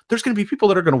arena, there's going to be people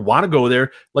that are going to want to go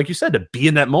there, like you said, to be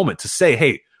in that moment, to say,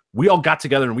 hey, We all got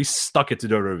together and we stuck it to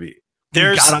WWE. We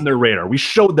There's- got on their radar. We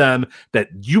showed them that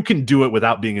you can do it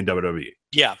without being in WWE.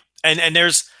 Yeah. And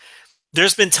there's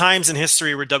been times in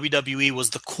history where WWE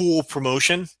was the cool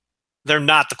promotion. They're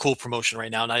not the cool promotion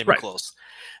right now, not even Right. close.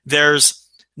 There's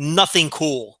nothing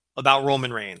cool about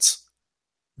Roman Reigns.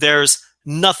 There's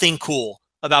nothing cool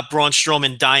about Braun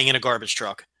Strowman dying in a garbage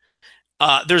truck.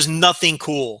 There's nothing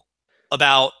cool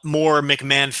about more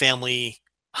McMahon family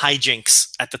hijinks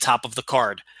at the top of the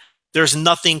card. There's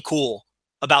nothing cool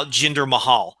about Jinder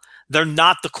Mahal. They're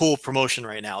not the cool promotion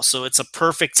right now. So it's a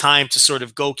perfect time to sort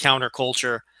of go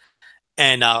counterculture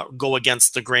and go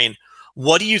against the grain.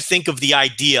 What do you think of the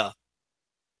idea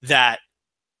that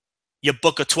you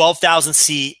book a 12,000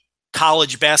 seat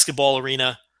college basketball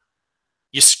arena,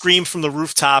 you scream from the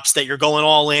rooftops that you're going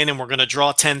all in and we're going to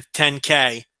draw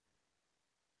 10K,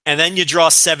 and then you draw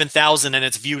 7,000 and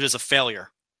it's viewed as a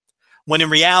failure? When in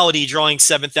reality, drawing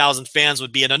 7,000 fans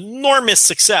would be an enormous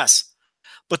success.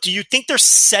 But do you think they're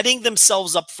setting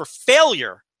themselves up for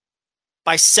failure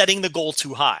by setting the goal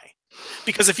too high?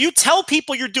 Because if you tell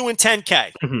people you're doing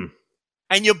 10K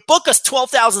and you book a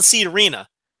 12,000 seat arena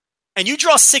and you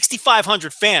draw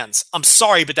 6,500 fans, I'm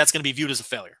sorry, but that's going to be viewed as a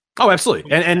failure. Oh,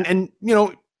 absolutely. And you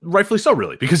know, rightfully so,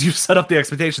 really, because you've set up the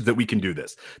expectations that we can do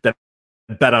this, that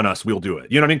bet on us, we'll do it.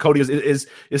 You know what I mean? Cody is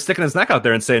sticking his neck out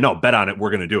there and saying, no, bet on it, we're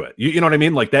going to do it. You know what I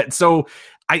mean? Like that. So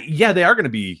they are going to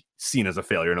be seen as a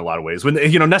failure in a lot of ways, when,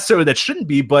 you know, necessarily that shouldn't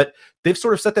be, but they've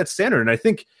sort of set that standard. And I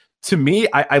think, to me,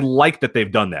 I like that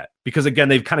they've done that, because again,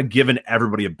 they've kind of given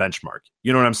everybody a benchmark.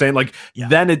 You know what I'm saying? Like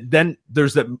then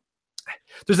there's that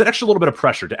extra little bit of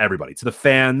pressure to everybody, to the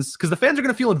fans, because the fans are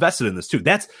going to feel invested in this too.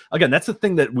 That's the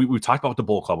thing that we talk about with the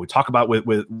Bull Club. We talk about with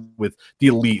the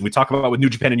Elite. We talk about with New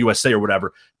Japan and USA or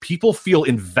whatever. People feel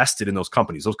invested in those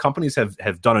companies. Those companies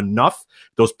have done enough.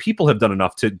 Those people have done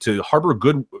enough to harbor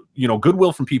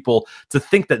goodwill from people, to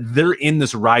think that they're in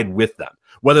this ride with them.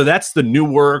 Whether that's the new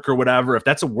work or whatever, if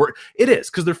that's a work, it is,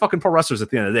 because they're fucking pro wrestlers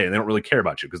at the end of the day, and they don't really care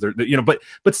about you, because they're you know.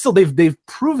 But still, they've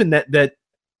proven that.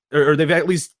 Or they've at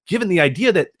least given the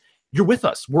idea that you're with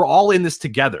us. We're all in this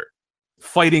together,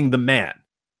 fighting the man.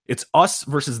 It's us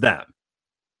versus them.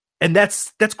 And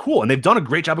that's cool. And they've done a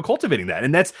great job of cultivating that.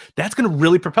 And that's going to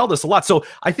really propel this a lot. So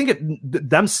I think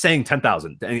them saying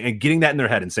 10,000 and getting that in their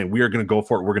head and saying, we are going to go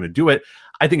for it, we're going to do it,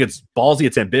 I think it's ballsy,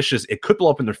 it's ambitious. It could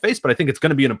blow up in their face, but I think it's going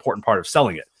to be an important part of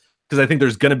selling it. Because I think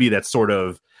there's going to be that sort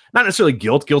of, not necessarily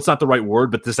guilt. Guilt's not the right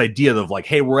word, but this idea of like,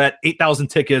 hey, we're at 8,000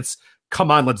 tickets. Come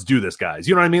on, let's do this, guys.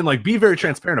 You know what I mean? Like, be very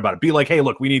transparent about it. Be like, hey,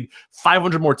 look, we need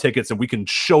 500 more tickets and we can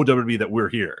show WWE that we're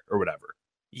here or whatever.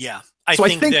 Yeah. I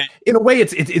think that, in a way,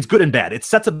 it's good and bad. It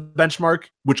sets a benchmark,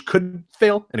 which could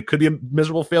fail, and it could be a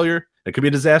miserable failure. It could be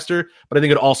a disaster, but I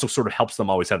think it also sort of helps them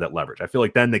always have that leverage. I feel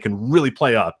like then they can really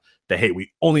play up that, hey,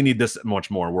 we only need this much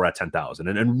more. We're at 10,000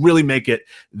 and really make it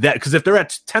that, because if they're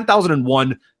at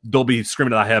 10,001, they'll be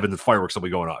screaming at heaven and the fireworks will be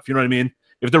going off. You know what I mean?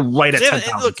 If they're right at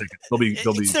 10,000 tickets, they'll be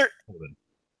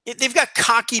they've got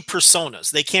cocky personas.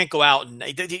 They can't go out and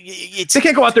they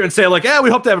can't go out there and say like,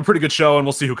 we hope to have a pretty good show and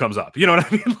we'll see who comes up. You know what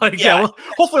I mean? Like,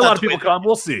 hopefully a lot of people come.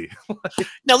 We'll see.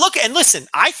 Now look and listen.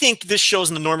 I think this shows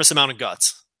an enormous amount of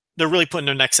guts. They're really putting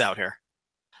their necks out here.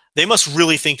 They must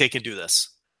really think they can do this,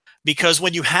 because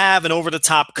when you have an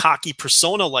over-the-top cocky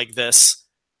persona like this,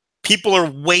 people are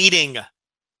waiting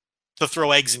to throw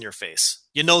eggs in your face.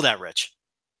 You know that, Rich.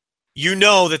 You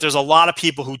know that there's a lot of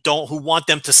people who want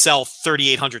them to sell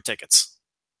 3,800 tickets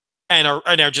and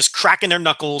are just cracking their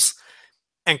knuckles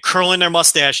and curling their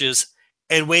mustaches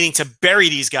and waiting to bury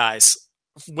these guys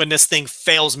when this thing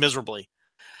fails miserably.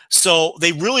 So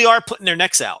they really are putting their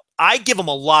necks out. I give them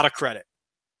a lot of credit.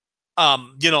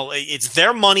 It's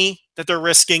their money that they're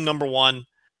risking, number one.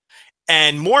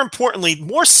 And more importantly,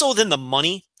 more so than the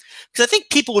money, because I think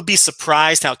people would be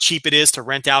surprised how cheap it is to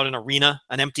rent out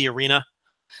an empty arena.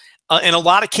 In a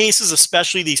lot of cases,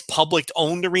 especially these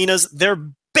public-owned arenas, they're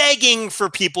begging for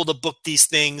people to book these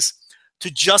things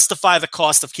to justify the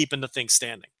cost of keeping the thing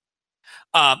standing.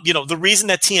 The reason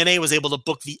that TNA was able to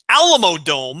book the Alamo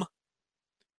Dome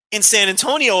in San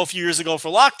Antonio a few years ago for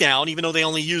lockdown, even though they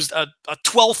only used a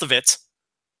 1/12 of it,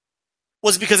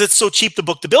 was because it's so cheap to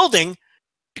book the building,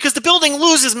 because the building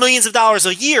loses millions of dollars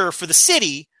a year for the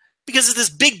city because it's this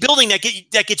big building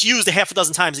that gets used a half a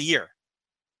dozen times a year.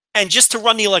 And just to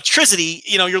run the electricity,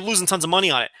 you're losing tons of money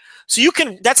on it. So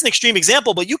that's an extreme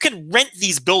example, but you can rent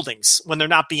these buildings when they're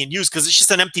not being used, because it's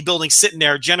just an empty building sitting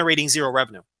there generating zero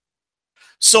revenue.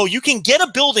 So you can get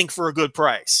a building for a good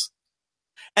price.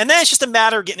 And then it's just a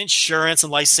matter of getting insurance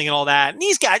and licensing and all that. And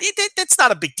these guys, that's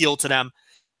not a big deal to them.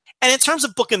 And in terms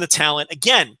of booking the talent,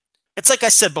 again, it's like I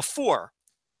said before,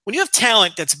 when you have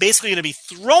talent that's basically going to be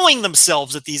throwing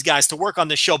themselves at these guys to work on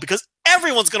this show because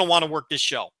everyone's going to want to work this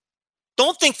show.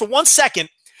 Don't think for 1 second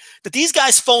that these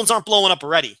guys' phones aren't blowing up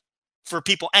already for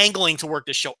people angling to work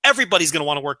this show. Everybody's going to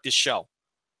want to work this show.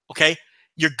 Okay?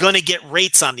 You're going to get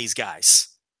rates on these guys.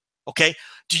 Okay?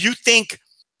 Do you think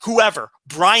whoever,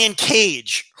 Brian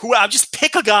Cage, I'll just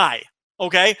pick a guy.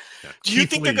 Okay? Yeah, do you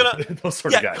think they're going to, those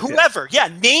sort of guys, whoever,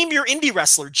 name your indie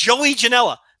wrestler, Joey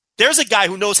Janela. There's a guy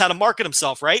who knows how to market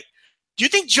himself, right? Do you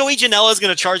think Joey Janela is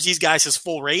going to charge these guys his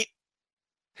full rate?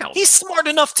 Hell. He's smart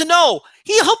enough to know.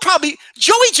 He'll probably,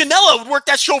 Joey Janela would work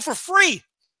that show for free.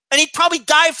 And he'd probably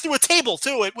dive through a table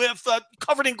too, with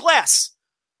covered in glass.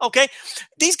 Okay?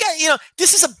 These guys,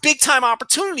 this is a big time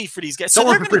opportunity for these guys. Don't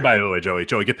work for free, by the way, Joey.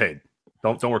 Joey, get paid.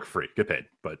 Don't work for free. Get paid.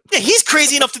 But yeah, he's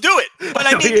crazy enough to do it. But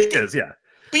I mean, he is, yeah.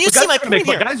 But you see my point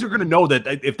here. Guys are going to know that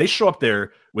if they show up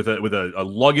there with a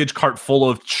luggage cart full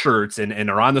of shirts and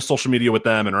are on the social media with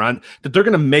them that they're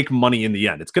going to make money in the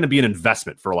end. It's going to be an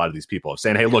investment for a lot of these people of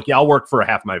saying, hey, look, I'll work for a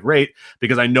half my rate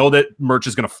because I know that merch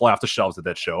is going to fly off the shelves at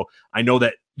that show. I know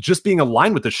that just being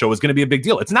aligned with the show is going to be a big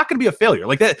deal. It's not going to be a failure.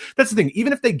 Like that's the thing.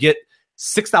 Even if they get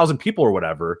 6,000 people or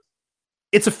whatever,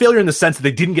 it's a failure in the sense that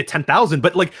they didn't get 10,000,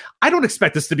 but like, I don't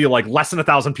expect this to be like less than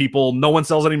 1,000 people. No one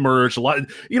sells any merch. You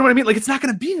know what I mean? Like, it's not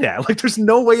going to be that. Like, there's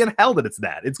no way in hell that it's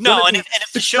that. It's no, and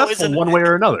if the show isn't one way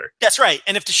or another, that's right.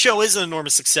 And if the show is an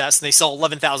enormous success and they sell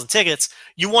 11,000 tickets,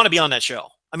 you want to be on that show.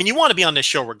 I mean, you want to be on this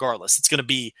show regardless. It's going to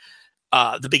be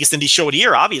the biggest indie show of the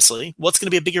year, obviously. What's going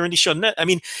to be a bigger indie show than that? I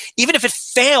mean, even if it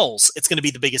fails, it's going to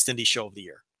be the biggest indie show of the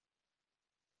year.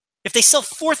 If they sell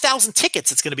 4,000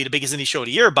 tickets, it's going to be the biggest indie show of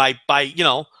the year by it's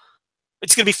going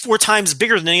to be 4 times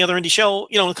bigger than any other indie show,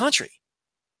 in the country.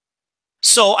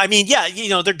 So, I mean,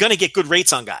 they're going to get good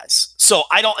rates on guys. So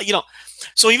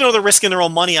so even though they're risking their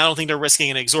own money, I don't think they're risking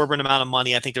an exorbitant amount of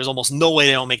money. I think there's almost no way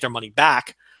they don't make their money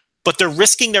back, but they're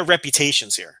risking their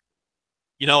reputations here.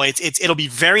 It'll be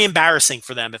very embarrassing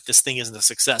for them if this thing isn't a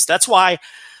success. That's why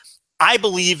I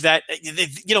believe that,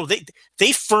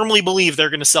 they firmly believe they're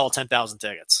going to sell 10,000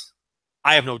 tickets.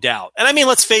 I have no doubt. And I mean,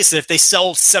 let's face it, if they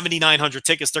sell 7,900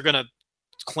 tickets, they're going to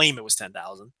claim it was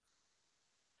 10,000.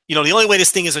 The only way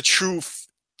this thing is a true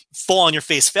fall on your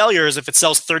face failure is if it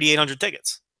sells 3,800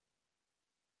 tickets.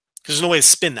 Because there's no way to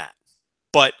spin that.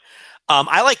 But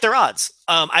I like their odds.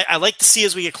 I like to see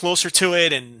as we get closer to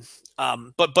it. And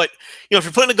but if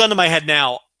you're putting a gun to my head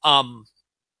now,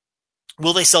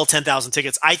 will they sell 10,000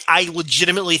 tickets? I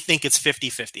legitimately think it's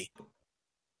 50-50.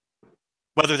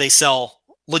 Whether they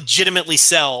legitimately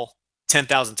sell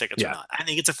 10,000 tickets or not. I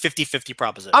think it's a 50-50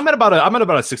 proposition. I'm at about a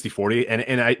 60-40.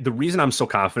 And the reason I'm so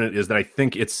confident is that I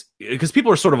think it's because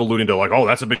people are sort of alluding to like, oh,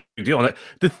 that's a big deal. And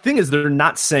the thing is, they're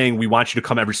not saying we want you to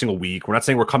come every single week. We're not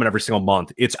saying we're coming every single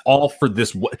month. It's all for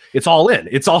this. It's all in.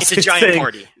 It's a giant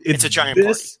party. It's a giant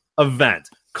this party. Event.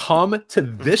 Come to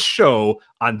this show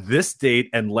on this date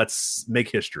and let's make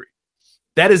history.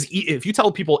 That is, if you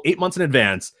tell people 8 months in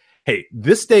advance, hey,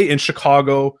 this day in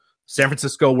Chicago, San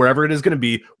Francisco, wherever it is going to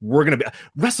be, we're going to be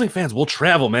wrestling fans will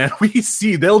travel, man.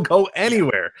 They'll go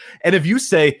anywhere. And if you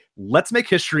say, let's make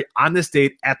history on this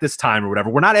date at this time or whatever,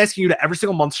 we're not asking you to every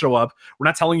single month show up. We're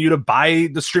not telling you to buy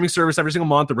the streaming service every single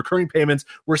month, the recurring payments.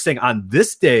 We're saying on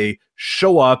this day,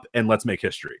 show up and let's make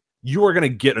history. You are going to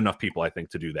get enough people, I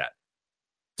think, to do that.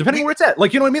 Depending on where it's at.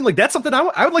 Like, you know what I mean? Like, that's something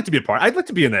I would like to be a part. I'd like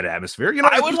to be in that atmosphere.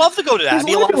 I would love to go to that. It'd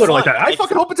be a lot of fun. Like that. I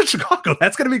fucking hope it's in Chicago.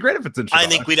 That's going to be great if it's in Chicago. I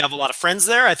think we'd have a lot of friends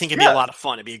there. I think it'd be a lot of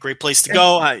fun. It'd be a great place to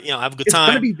go. Have a good time. It's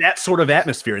going to be that sort of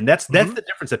atmosphere. And that's the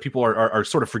difference that people are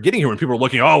sort of forgetting here when people are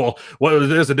looking, oh, well, what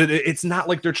is it? It's not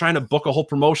like they're trying to book a whole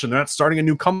promotion. They're not starting a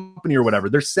new company or whatever.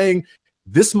 They're saying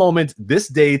this moment, this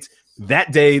date,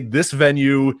 that day, this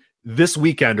venue, this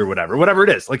weekend or whatever it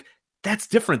is. Like, that's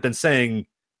different than saying,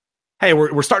 hey,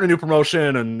 we're starting a new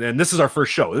promotion and this is our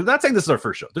first show. They're not saying this is our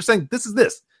first show. They're saying this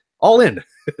is all in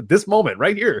this moment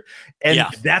right here. And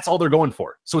that's all they're going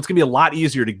for. So it's going to be a lot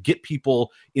easier to get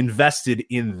people invested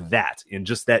in that, in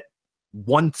just that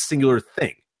one singular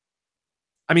thing.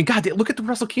 I mean, God, look at the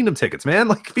Wrestle Kingdom tickets, man.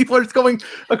 Like, people are just going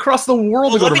across the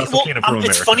world to go to Wrestle Kingdom from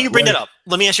America. It's funny you bring that up.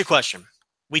 Let me ask you a question.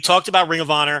 We talked about Ring of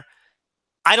Honor.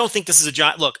 I don't think this is a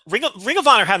giant look. Ring of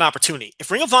Honor had an opportunity. If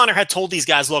Ring of Honor had told these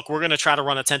guys, "Look, we're going to try to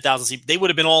run a 10,000 seat," they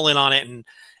would have been all in on it,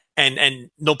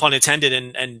 and no pun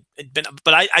intended.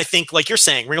 But I think, like you're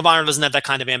saying, Ring of Honor doesn't have that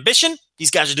kind of ambition. These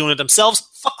guys are doing it themselves.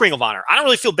 Fuck Ring of Honor. I don't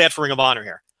really feel bad for Ring of Honor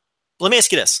here. But let me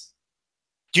ask you this: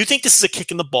 do you think this is a kick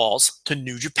in the balls to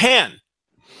New Japan?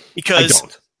 Because I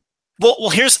don't. Well,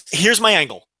 here's my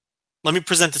angle. Let me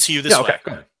present it to you this way. Okay,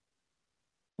 go ahead.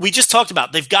 We just talked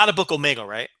about they've got to book Omega,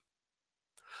 right?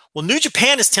 Well, New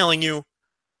Japan is telling you,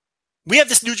 we have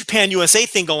this New Japan USA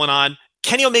thing going on.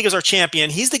 Kenny Omega's our champion.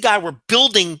 He's the guy we're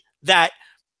building that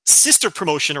sister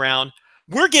promotion around.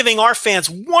 We're giving our fans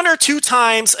 1 or 2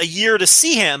 times a year to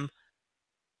see him.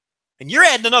 And you're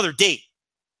adding another date.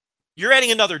 You're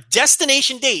adding another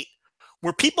destination date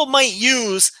where people might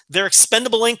use their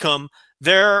expendable income,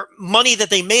 their money that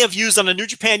they may have used on a New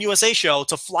Japan USA show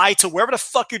to fly to wherever the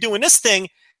fuck you're doing this thing.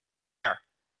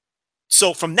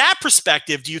 So from that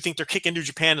perspective, do you think they're kicking New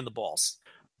Japan in the balls?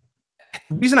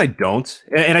 The reason I don't,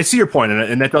 and I see your point,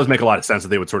 and that does make a lot of sense that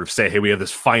they would sort of say, hey, we have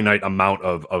this finite amount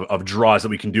of draws that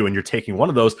we can do, and you're taking one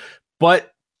of those.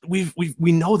 But we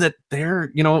know that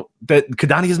that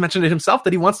Kadani has mentioned it himself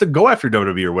that he wants to go after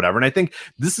WWE or whatever. And I think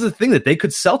this is a thing that they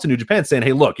could sell to New Japan, saying,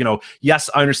 hey, look, yes,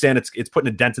 I understand it's putting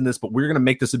a dent in this, but we're going to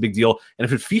make this a big deal. And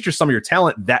if it features some of your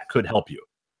talent, that could help you.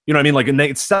 You know what I mean? Like, and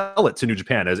they sell it to New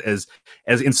Japan as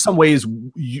in some ways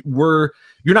you're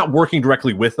not working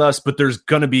directly with us, but there's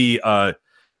going to be a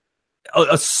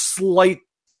slight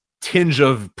tinge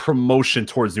of promotion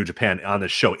towards New Japan on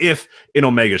this show. If an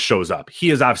Omega shows up, he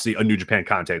is obviously a New Japan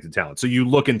contacted talent. So you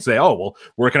look and say, oh, well,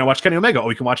 where can I watch Kenny Omega? Oh,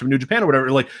 you can watch him in New Japan or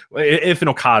whatever. Like if an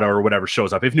Okada or whatever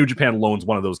shows up, if New Japan loans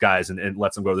one of those guys and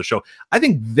lets them go to the show, I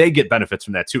think they get benefits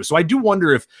from that too. So I do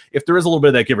wonder if there is a little bit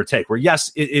of that give or take where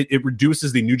yes, it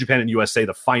reduces the New Japan and USA,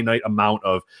 the finite amount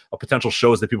of potential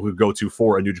shows that people could go to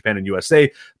for a New Japan and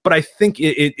USA. But I think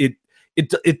it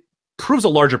proves a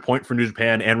larger point for New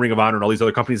Japan and Ring of Honor and all these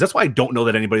other companies. That's why I don't know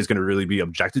that anybody's going to really be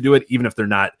objected to it, even if they're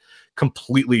not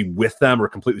completely with them or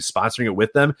completely sponsoring it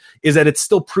with them, is that it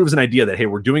still proves an idea that, hey,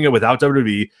 we're doing it without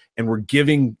WWE and we're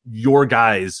giving your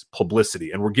guys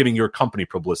publicity and we're giving your company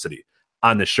publicity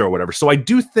on this show or whatever. So I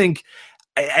do think,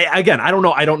 again, I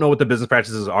don't know what the business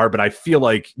practices are, but I feel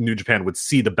like New Japan would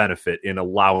see the benefit in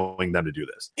allowing them to do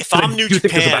this. If I'm New Japan,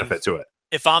 think there's a benefit to it.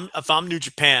 If I'm New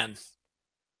Japan,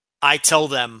 I tell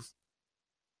them,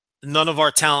 none of our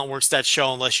talent works that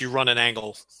show unless you run an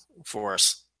angle for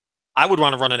us. I would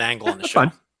want to run an angle on the show.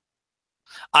 Fine.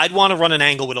 I'd want to run an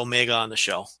angle with Omega on the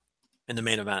show in the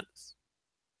main event.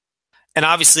 And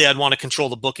obviously, I'd want to control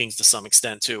the bookings to some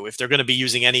extent, too. If they're going to be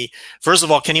using first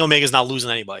of all, Kenny Omega's not losing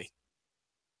anybody.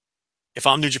 If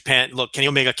I'm New Japan, look, Kenny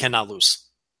Omega cannot lose.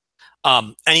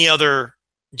 Any other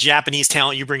Japanese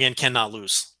talent you bring in cannot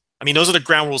lose. I mean, those are the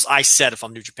ground rules I set if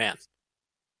I'm New Japan.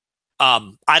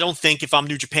 I don't think if I'm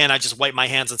New Japan, I just wipe my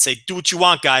hands and say, do what you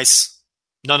want, guys.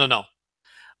 No.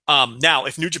 Now,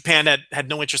 if New Japan had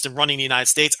no interest in running the United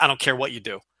States, I don't care what you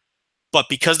do. But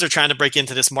because they're trying to break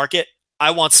into this market,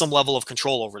 I want some level of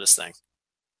control over this thing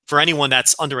for anyone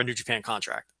that's under a New Japan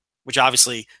contract, which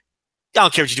obviously, I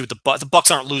don't care what you do with the Bucks. The Bucks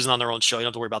aren't losing on their own show. You don't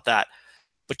have to worry about that.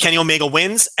 But Kenny Omega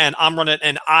wins, and I'm running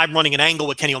an angle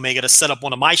with Kenny Omega to set up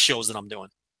one of my shows that I'm doing.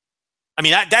 I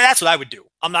mean, that's what I would do.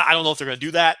 I don't know if they're going to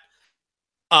do that.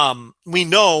 We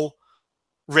know,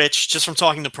 Rich, just from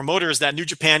talking to promoters, that New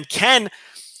Japan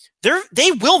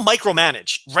they will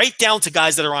micromanage right down to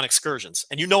guys that are on excursions.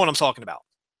 And you know what I'm talking about.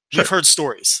 Sure. You've heard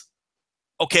stories.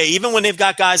 Okay, even when they've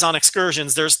got guys on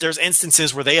excursions, there's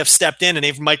instances where they have stepped in and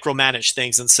they've micromanaged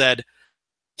things and said,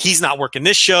 he's not working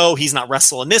this show, he's not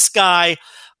wrestling this guy,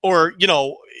 or,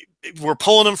 we're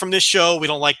pulling him from this show, we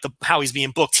don't like how he's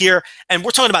being booked here. And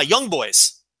we're talking about young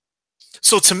boys.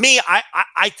 So to me,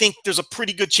 I think there's a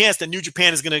pretty good chance that New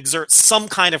Japan is going to exert some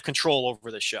kind of control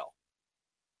over this show.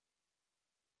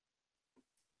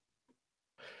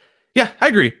 Yeah, I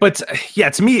agree. But yeah,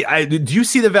 to me, do you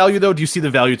see the value though? Do you see the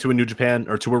value to a New Japan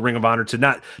or to a Ring of Honor to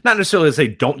not necessarily say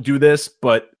don't do this,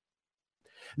 but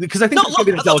because I think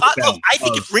I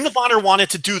think if Ring of Honor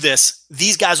wanted to do this,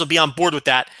 these guys will be on board with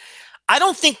that. I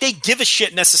don't think they give a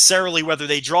shit necessarily whether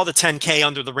they draw the 10K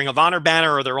under the Ring of Honor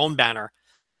banner or their own banner.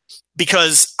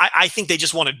 Because I think they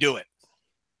just want to do it.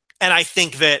 And I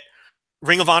think that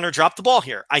Ring of Honor dropped the ball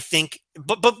here. I think,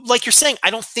 but like you're saying, I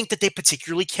don't think that they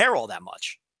particularly care all that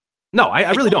much. No,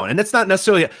 I really don't. And that's not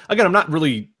necessarily, again, I'm not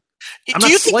slaying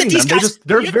them.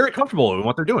 They're very comfortable in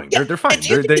what they're doing. Yeah, they're fine.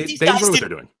 They know what they're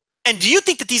doing. And do you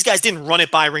think that these guys didn't run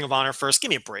it by Ring of Honor first? Give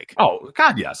me a break. Oh,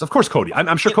 God, yes. Of course, Cody.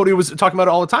 I'm sure Cody was talking about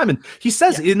it all the time. And he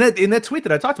says in that tweet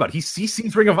that I talked about, he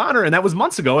sees Ring of Honor, and that was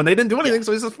months ago, and they didn't do anything.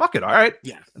 So he says, fuck it. All right.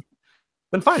 Yeah.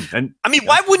 Then fine. And I mean,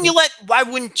 why wouldn't you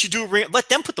let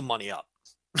them put the money up?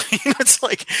 It's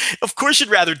like, of course you'd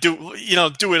rather do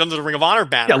it under the Ring of Honor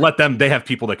banner. Yeah, let them. They have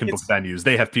people that can book venues.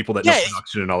 They have people that know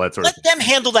production and all that sort of thing. Let them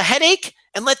handle the headache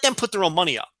and let them put their own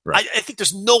money up. Right. I think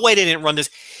there's no way they didn't run this.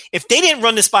 If they didn't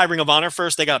run this by Ring of Honor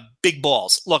first, they got big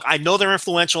balls. Look, I know they're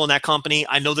influential in that company.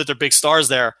 I know that they're big stars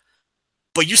there,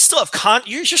 but you still have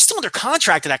you're still under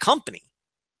contract to that company.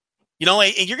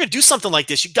 And you're going to do something like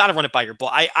this, you got to run it by your ball.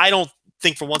 I don't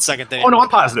think for 1 second they Oh no, I'm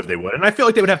positive they would, and I feel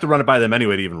like they would have to run it by them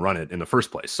anyway to even run it in the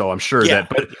first place. So I'm sure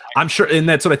but I'm sure, and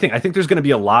that's what I think. I think there's going to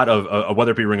be a lot of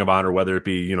whether it be Ring of Honor, whether it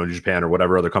be New Japan or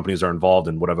whatever other companies are involved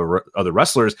in, whatever other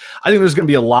wrestlers. I think there's going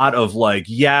to be a lot of like,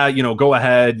 go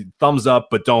ahead, thumbs up,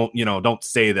 but don't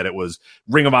say that it was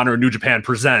Ring of Honor or New Japan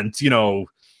present,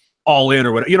 all in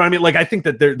or whatever. You know what I mean? Like I think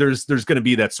that there's going to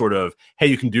be that sort of, hey,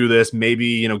 you can do this,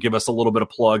 maybe give us a little bit of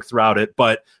plug throughout it,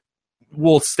 but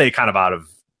we'll stay kind of out of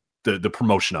the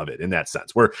promotion of it in that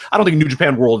sense, where I don't think New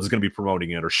Japan World is going to be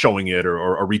promoting it or showing it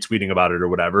or retweeting about it or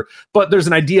whatever. But there's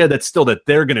an idea that still that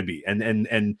they're going to be,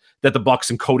 and that the Bucks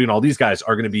and Cody and all these guys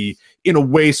are going to be in a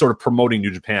way sort of promoting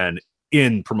New Japan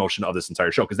in promotion of this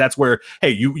entire show. Because that's where,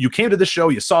 hey, you came to this show,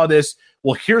 you saw this.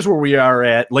 Well, here's where we are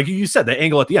at. Like you said, the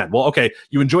angle at the end. Well, okay,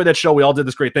 you enjoyed that show. We all did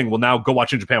this great thing. Well, now go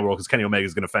watch New Japan World because Kenny Omega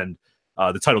is going to defend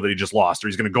the title that he just lost, or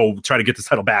he's going to go try to get this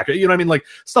title back. You know what I mean? Like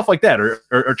stuff like that,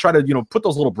 or try to, put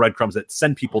those little breadcrumbs that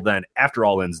send people then after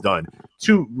all in's done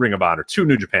to Ring of Honor, to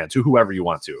New Japan, to whoever you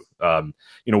want to,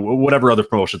 whatever other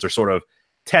promotions are sort of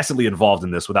tacitly involved in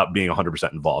this without being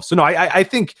 100% involved. So no, I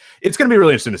think it's going to be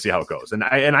really interesting to see how it goes. And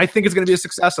I think it's going to be a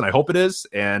success, and I hope it is.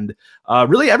 And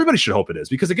really everybody should hope it is,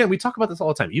 because again, we talk about this all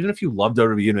the time. Even if you love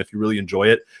WWE and if you really enjoy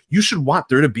it, you should want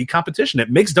there to be competition.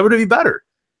 It makes WWE better.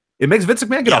 It makes Vince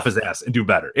McMahon get off his ass and do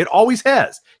better. It always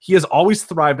has. He has always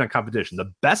thrived on competition.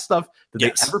 The best stuff that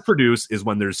they ever produce is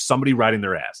when there's somebody riding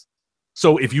their ass.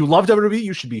 So if you love WWE,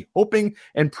 you should be hoping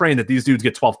and praying that these dudes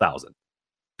get 12,000,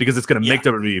 because it's going to make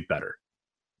WWE better.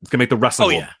 It's going to make the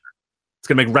wrestling better. It's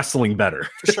going to make wrestling better.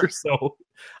 For sure. So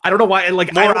I don't know why.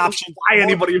 Like, I don't know why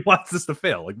anybody wants this to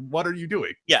fail. Like, what are you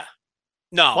doing? Yeah.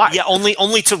 No. Why? Yeah.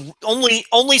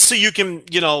 Only so you can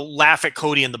laugh at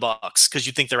Cody and the Bucks because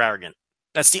you think they're arrogant.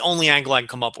 That's the only angle I can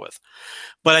come up with.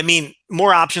 But I mean,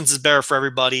 more options is better for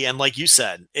everybody. And like you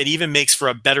said, it even makes for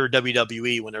a better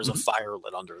WWE when there's a fire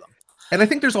lit under them. And I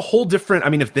think there's a whole different,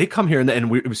 if they come here and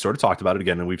we sort of talked about it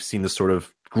again, and we've seen this sort of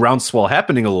groundswell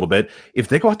happening a little bit. If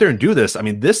they go out there and do this,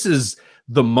 this is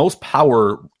the most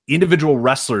power individual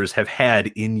wrestlers have had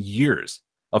in years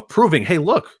of proving, hey,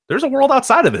 look, there's a world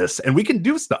outside of this and we can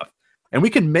do stuff. And we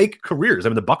can make careers.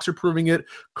 The Bucks are proving it.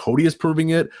 Cody is proving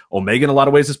it. Omega in a lot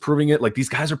of ways is proving it. Like, these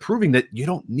guys are proving that you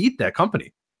don't need that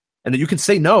company and that you can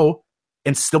say no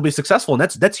and still be successful. And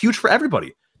that's huge for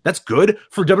everybody. That's good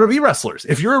for WWE wrestlers.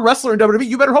 If you're a wrestler in WWE,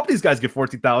 you better hope these guys get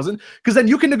 14,000, because then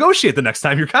you can negotiate the next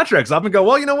time your contract's up and go,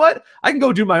 well, you know what? I can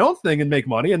go do my own thing and make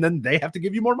money, and then they have to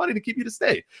give you more money to keep you to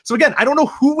stay. So again, I don't know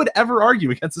who would ever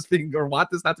argue against this being or want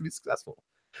this not to be successful.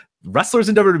 Wrestlers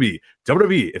in WWE,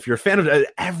 if you're a fan of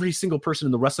every single person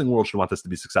in the wrestling world should want this to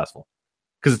be successful,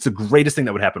 because it's the greatest thing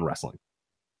that would happen in wrestling.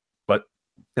 But,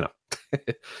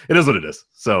 it is what it is.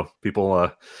 So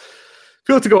people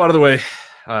feel it to go out of the way.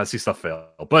 See stuff fail.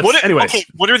 But anyway. Okay,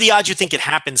 what are the odds you think it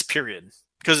happens, period?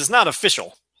 Because it's not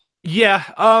official. Yeah.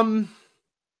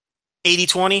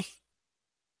 80-20?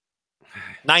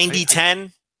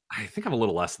 90-10? I think I'm a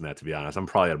little less than that, to be honest. I'm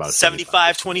probably at about a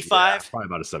 75-25? Yeah, probably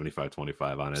about a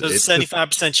 75-25 on it. So there's a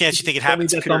 75% chance you think it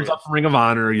happens, period. Thumbs up for Ring of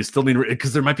Honor. You still need,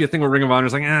 because there might be a thing where Ring of Honor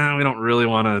is like, we don't really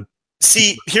want to.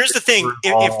 See, here's the thing.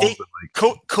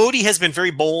 Cody has been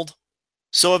very bold.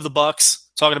 So have the Bucks,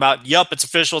 talking about, it's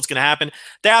official, it's going to happen.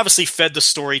 They obviously fed the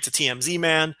story to TMZ,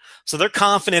 man. So they're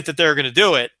confident that they're going to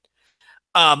do it.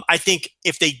 I think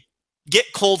if they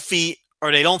get cold feet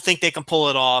or they don't think they can pull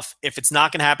it off, if it's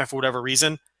not going to happen for whatever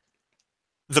reason,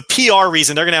 the PR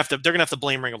reason, they're going to have to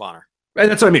blame Ring of Honor.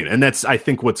 And that's what I mean. And that's, I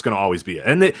think, what's going to always be it.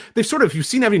 And they've sort of, if you've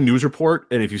seen every news report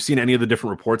and if you've seen any of the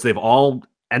different reports, they've all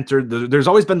entered, there's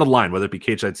always been the line, whether it be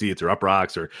Cage Side Seats or Up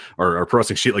Rocks or Pro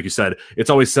Wrestling Sheet, like you said, it's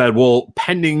always said, well,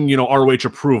 pending, ROH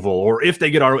approval, or if they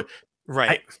get ROH.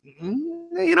 Right.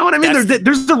 You know what I mean?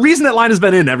 There's a reason that line has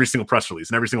been in every single press release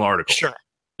and every single article. Sure.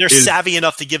 They're savvy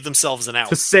enough to give themselves an out.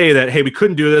 To say that, hey, we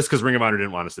couldn't do this because Ring of Honor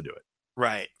didn't want us to do it.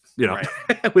 Right. Right.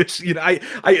 Which,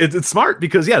 it's smart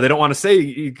because, they don't want to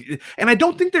say, and I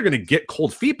don't think they're going to get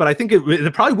cold feet, but I think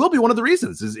it probably will be one of the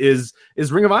reasons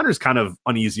is Ring of Honor is kind of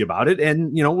uneasy about it.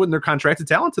 And, when they're contracted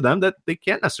talent to them, that they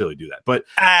can't necessarily do that. But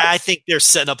I think they're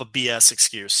setting up a BS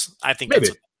excuse. I think maybe.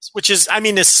 Which is,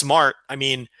 is smart.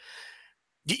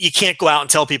 You can't go out and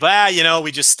tell people,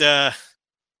 we just,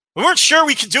 we weren't sure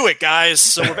we could do it, guys.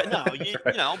 So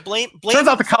blame. Turns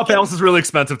out the Cow Palace is really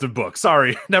expensive to book.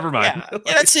 Sorry, never mind. Yeah,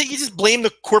 that's it. You just blame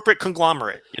the corporate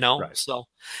conglomerate, Right. So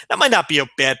That might not be a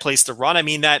bad place to run. I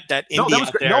mean, that No, India that was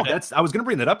out great. there. No, I was going to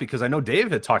bring that up because I know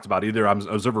Dave had talked about either on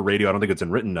Observer Radio. I don't think it's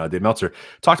in written. Dave Meltzer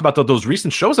talked about those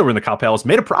recent shows that were in the Cow Palace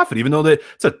made a profit, even though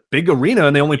it's a big arena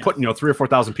and they only put 3,000 or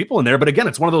 4,000 people in there. But again,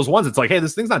 it's one of those ones. It's like, hey,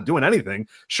 this thing's not doing anything.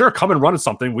 Sure, come and run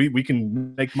something. We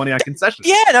can make money on concessions.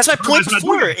 Yeah, that's my point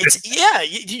before.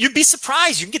 You'd be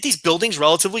surprised. You can get these buildings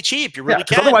relatively cheap. You really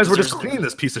can. Otherwise, we're just cleaning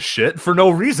this piece of shit for no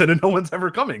reason, and no one's ever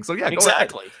coming. So yeah,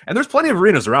 exactly. Go ahead. And there's plenty of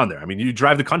arenas around there. I mean, you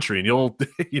drive the country, and you'll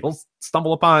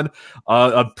stumble upon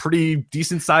a pretty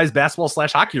decent sized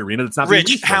basketball/hockey arena that's not.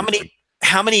 Rich,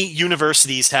 how many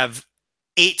universities have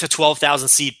 8,000 to 12,000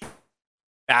 seat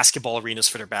basketball arenas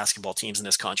for their basketball teams in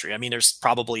this country? I mean, there's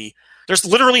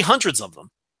literally hundreds of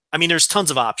them. I mean, there's tons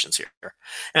of options here,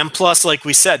 and plus, like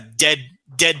we said, dead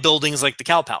buildings like the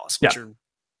Cow Palace, which are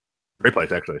great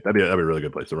place, actually. That'd be a really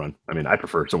good place to run. I mean, I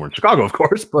prefer somewhere in Chicago, of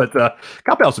course, but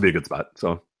Cow Palace would be a good spot.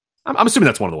 So I'm assuming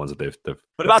that's one of the ones that they've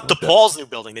what about DePaul's new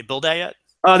building? They build that yet?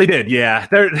 They did, yeah.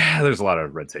 There's a lot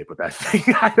of red tape with that thing.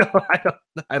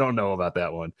 I don't know about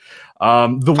that one.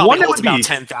 The Probably one that would be about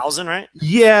 10,000, right?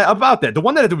 Yeah, about that. The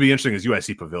one that would be interesting is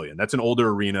UIC Pavilion. That's an older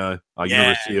arena.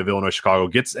 University of Illinois Chicago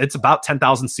it's about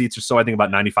 10,000 seats or so. I think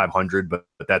about 9,500, but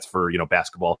that's for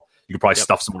basketball. You could probably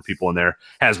stuff some more people in there.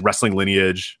 Has wrestling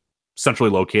lineage.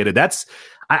 Centrally located.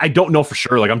 I don't know for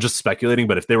sure. Like, I'm just speculating,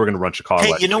 but if they were going to run Chicago,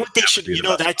 hey, you know what they should?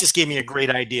 That just gave me a great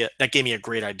idea. That gave me a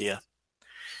great idea.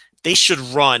 They should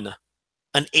run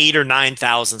an 8,000 or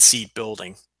 9,000 seat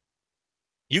building.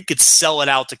 You could sell it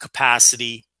out to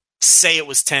capacity. Say it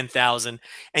was 10,000,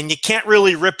 and you can't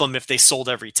really rip them if they sold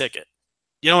every ticket.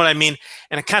 You know what I mean?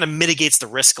 And it kind of mitigates the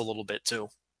risk a little bit too.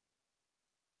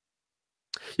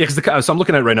 Yeah, because so I'm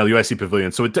looking at it right now, the UIC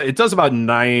Pavilion. So it does about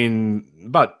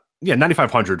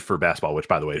 9,500 for basketball, which,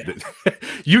 by the way,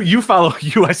 you follow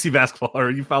UIC basketball, or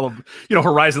you follow,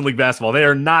 Horizon League basketball. They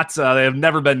are not, they have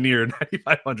never been near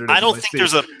 9,500. I don't think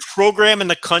there's a program in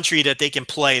the country that they can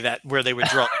play where they would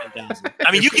draw 10,000.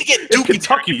 I mean, you could get Duke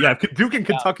Kentucky. Duke and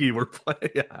Kentucky were playing.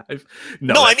 Yeah,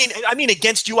 I mean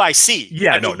against UIC.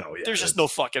 Yeah, there's just no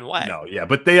fucking way. No, yeah,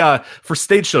 but they for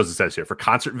stage shows, it says here, for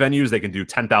concert venues they can do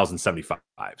 10,075,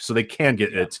 so they can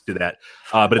get it to that.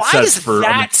 But it says for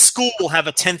that school have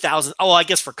a 10,000. Oh, I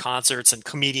guess for concerts and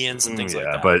comedians and things like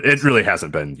that. But it really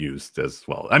hasn't been used as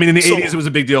well. I mean, in the 80s, it was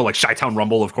a big deal. Like Chi-Town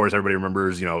Rumble, of course, everybody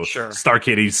remembers,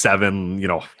 Starcade 87,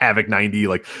 Havoc 90,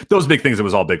 like those big things it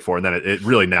was all big for. And then it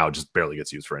really now just barely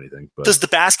gets used for anything. But does the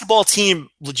basketball team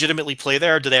legitimately play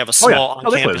there? Or do they have a small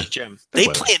on-campus gym? They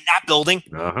play in that building?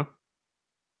 Uh-huh.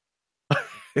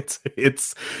 It's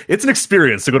an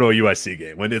experience to go to a UIC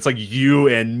game when it's like you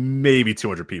and maybe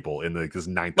 200 people in this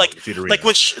 9,000 seat arena.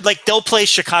 Like they'll play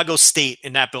Chicago State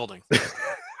in that building.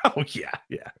 Oh yeah.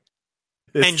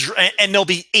 And there'll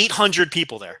be 800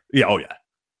 people there. Yeah. Oh yeah.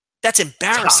 That's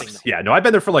embarrassing. Yeah, no, I've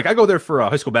been there for I go there for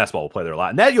high school basketball. We'll play there a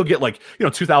lot. And that you'll get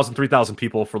 2,000, 3,000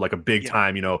 people for a big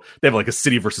time, they have a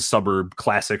city versus suburb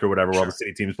classic or whatever, where all the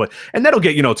city teams play. And that'll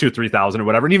get, 2,000 or 3,000 or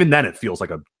whatever. And even then it feels like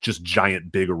a just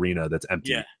giant big arena that's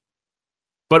empty. Yeah.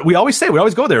 But we always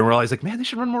go there and we're always like, man, they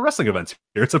should run more wrestling events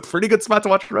here. It's a pretty good spot to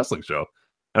watch a wrestling show.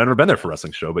 I've never been there for a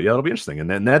wrestling show, but yeah, it'll be interesting. And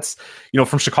then that's,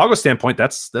 from Chicago's standpoint,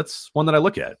 that's one that I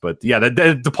look at. But yeah, the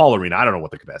DePaul Arena, I don't know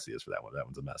what the capacity is for that one. That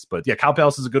one's a mess. But yeah, Cow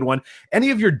Palace is a good one. Any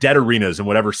of your dead arenas in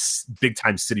whatever big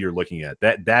time city you're looking at,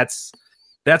 that's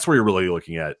where you're really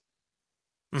looking at.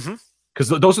 Mm-hmm. Because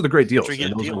those are the great deals.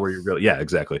 And those are where you're really, yeah,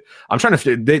 exactly. I'm trying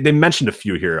to. They mentioned a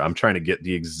few here. I'm trying to get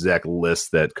the exact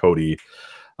list that Cody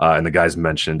and the guys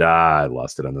mentioned. I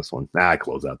lost it on this one. I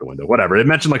closed out the window. Whatever. It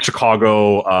mentioned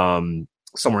Chicago.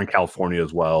 Somewhere in California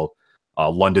as well.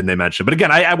 London they mentioned. But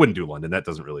again, I wouldn't do London. That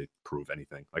doesn't really prove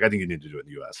anything. I think you need to do it in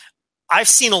the U.S. I've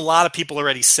seen a lot of people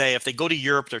already say if they go to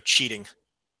Europe, they're cheating.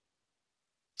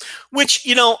 Which,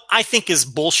 I think is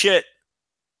bullshit.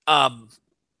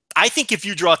 I think if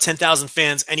you draw 10,000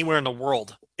 fans anywhere in the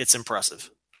world, it's impressive.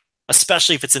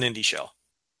 Especially if it's an indie show.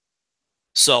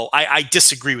 So I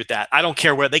disagree with that. I don't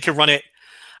care where they could run it.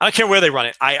 I don't care where they run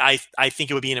it. I think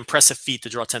it would be an impressive feat to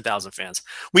draw 10,000 fans.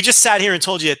 We just sat here and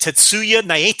told you that Tetsuya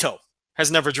Naito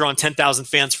has never drawn 10,000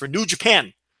 fans for New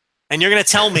Japan. And you're going to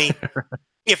tell me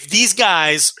if these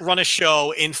guys run a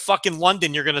show in fucking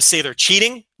London, you're going to say they're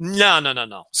cheating?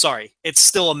 No. Sorry. It's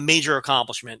still a major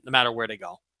accomplishment no matter where they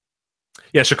go.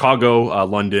 Yeah, Chicago,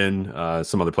 London,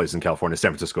 some other places in California,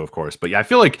 San Francisco, of course. But yeah, I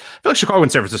feel like Chicago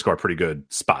and San Francisco are pretty good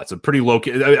spots. A pretty low.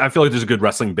 I feel like there's a good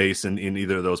wrestling base in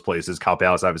either of those places. Cow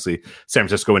Palace, obviously, San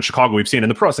Francisco, and Chicago. We've seen in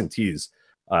the pro wrestling tees.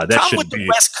 That should with the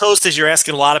West Coast is you're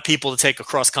asking a lot of people to take a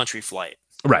cross country flight.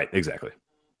 Right. Exactly.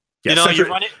 Yeah, you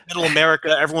run it in Middle America,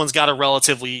 everyone's got a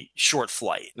relatively short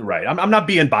flight. Right. I'm not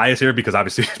being biased here because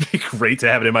obviously it'd be great to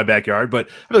have it in my backyard, but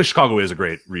I feel like Chicago is a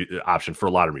great option for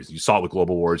a lot of reasons. You saw it with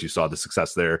Global Wars. You saw the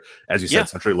success there. As you said,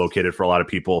 centrally located for a lot of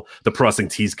people. The Pro Wrestling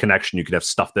Tees connection, you could have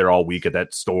stuff there all week at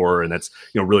that store, and that's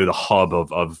really the hub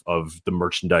of the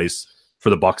merchandise for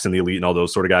the Bucks and the Elite and all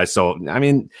those sort of guys. So, I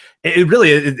mean, it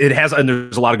really has, and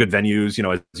there's a lot of good venues.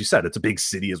 As you said, it's a big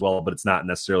city as well, but it's not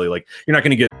necessarily like you're not going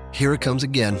to get. Here it comes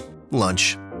again.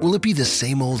 Lunch. Will it be the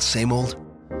same old, same old?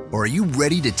 Or are you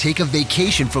ready to take a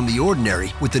vacation from the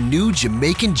ordinary with the new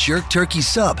Jamaican Jerk Turkey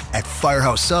Sub at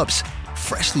Firehouse Subs?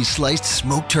 Freshly sliced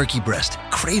smoked turkey breast,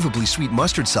 craveably sweet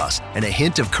mustard sauce, and a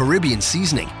hint of Caribbean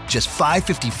seasoning. Just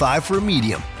 $5.55 for a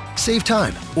medium. Save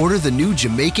time. Order the new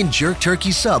Jamaican Jerk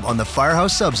Turkey Sub on the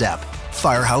Firehouse Subs app.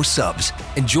 Firehouse Subs.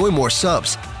 Enjoy more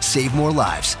subs. Save more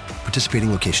lives. Participating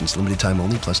locations. Limited time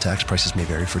only, plus tax. Prices may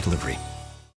vary for delivery.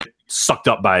 Sucked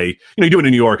up by, you do it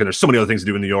in New York, and there's so many other things to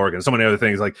do in New York, and so many other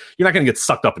things. Like, you're not going to get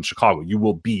sucked up in Chicago. You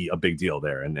will be a big deal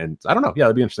there. And I don't know. Yeah,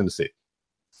 that'd be interesting to see.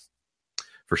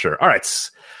 For sure. All right.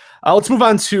 Let's move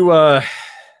on to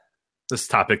this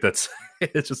topic that's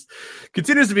it just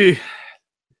continues to be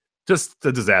just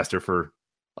a disaster for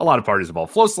a lot of parties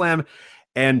involved. FloSlam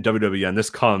and WWN. This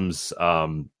comes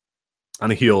on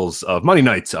the heels of Monday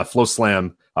night.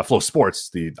 FloSlam, Flow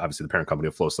Sports, obviously the parent company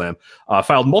of FloSlam,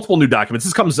 filed multiple new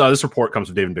documents. This report comes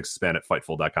from David Bixenspan at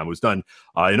Fightful.com, who's done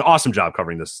an awesome job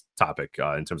covering this topic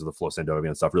in terms of the FloSlam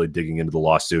WWN stuff, really digging into the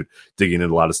lawsuit, digging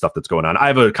into a lot of stuff that's going on. I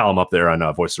have a column up there on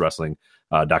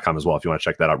voiceswrestling.com as well, if you want to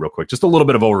check that out real quick. Just a little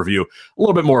bit of overview, a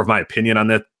little bit more of my opinion on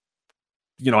that,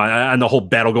 on the whole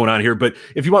battle going on here. But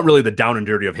if you want really the down and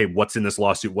dirty of, hey, what's in this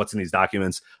lawsuit, what's in these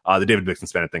documents, the David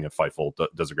Bixenspan thing at Fightful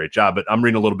does a great job. But I'm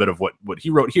reading a little bit of what he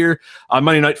wrote here. On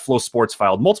Monday night, Flow Sports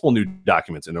filed multiple new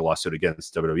documents in their lawsuit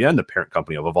against WWN, the parent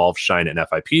company of Evolve, Shine, and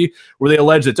FIP, where they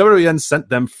allege that WWN sent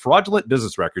them fraudulent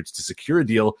business records to secure a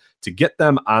deal to get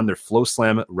them on their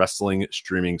FloSlam wrestling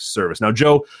streaming service. Now,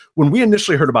 Joe, when we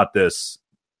initially heard about this,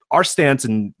 our stance,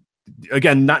 and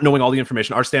again, not knowing all the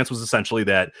information, our stance was essentially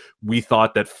that we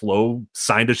thought that Flow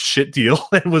signed a shit deal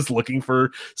and was looking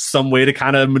for some way to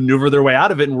kind of maneuver their way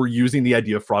out of it, and we're using the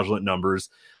idea of fraudulent numbers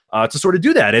to sort of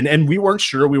do that. And we weren't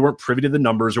sure, we weren't privy to the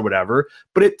numbers or whatever,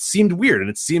 but it seemed weird, and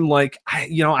it seemed like, I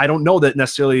don't know that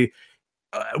necessarily.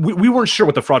 We weren't sure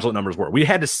what the fraudulent numbers were. We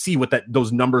had to see what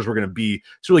those numbers were going to be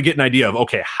to really get an idea of,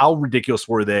 okay, how ridiculous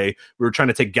were they? We were trying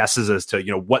to take guesses as to,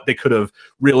 what they could have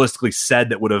realistically said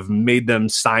that would have made them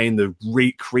sign the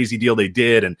great crazy deal they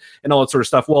did and all that sort of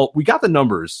stuff. Well, we got the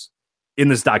numbers in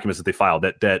this documents that they filed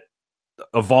that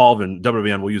Evolve and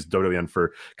WWN. We'll use WWN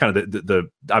for kind of the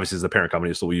obviously is the parent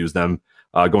company, so we'll use them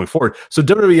going forward. So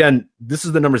WWN, this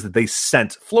is the numbers that they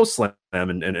sent FloSlam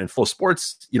and Flow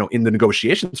Sports, in the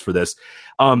negotiations for this.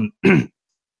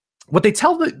 What they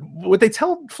tell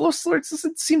Flow Sports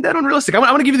doesn't seem that unrealistic. I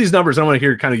want to give you these numbers. And I want to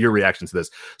hear kind of your reaction to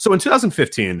this. So in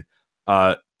 2015,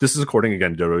 this is according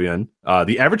again to WWN,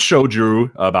 the average show drew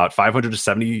about 500 to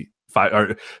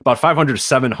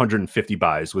 750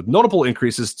 buys, with notable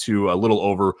increases to a little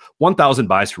over 1,000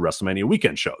 buys for WrestleMania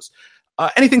weekend shows.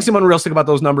 Anything seem unrealistic about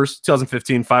those numbers?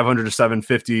 2015, 500 to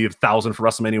 750, 1,000 for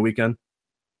WrestleMania weekend?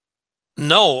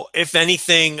 No, if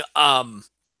anything,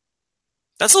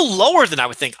 that's a little lower than I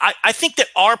would think. I think that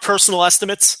our personal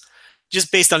estimates,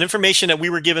 just based on information that we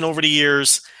were given over the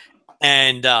years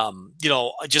and,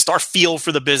 just our feel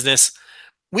for the business,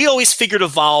 we always figured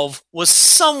Evolve was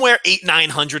somewhere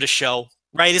 800-900 a show,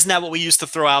 right? Isn't that what we used to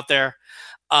throw out there?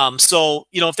 So,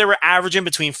 if they were averaging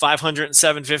between 500 and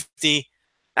 750,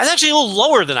 that's actually a little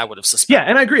lower than I would have suspected. Yeah,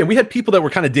 and I agree. And we had people that were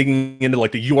kind of digging into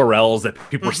like the URLs that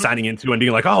people were signing into and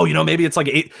being like, oh, maybe it's like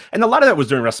 8. And a lot of that was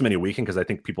during WrestleMania weekend because I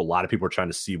think a lot of people were trying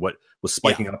to see what was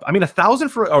spiking up. I mean, 1,000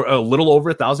 for or a little over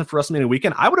 1,000 for WrestleMania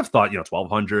weekend. I would have thought,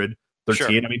 1,200, 13. Sure.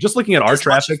 I mean, just looking at our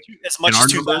traffic, as much as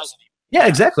 2,000. Yeah,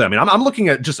 exactly. I mean, I'm looking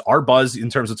at just our buzz in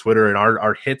terms of Twitter and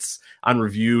our hits on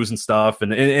reviews and stuff,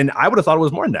 and I would have thought it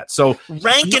was more than that. So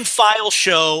rank and file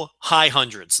show high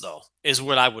hundreds though is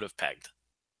what I would have pegged.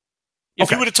 If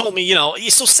you would have told me,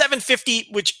 so 750,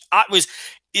 which was,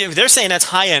 they're saying that's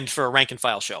high end for a rank and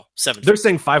file show. 750. They're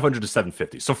saying 500 to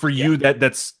 750. So for you,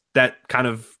 that's kind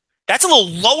of that's a little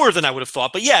lower than I would have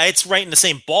thought. But yeah, it's right in the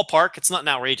same ballpark. It's not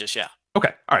outrageous. Yeah. Okay.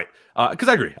 All right. Because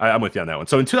I agree. I'm with you on that one.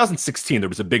 So in 2016, there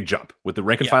was a big jump with the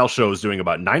rank and file shows doing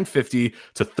about 950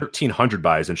 to 1,300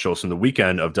 buys and shows from the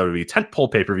weekend of WWE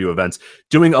tentpole pay-per-view events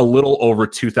doing a little over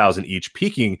 2,000 each,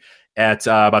 peaking at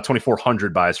about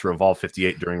 2,400 buys for Evolve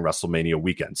 58 during WrestleMania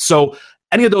weekend. So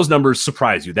any of those numbers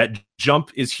surprise you? That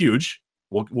jump is huge.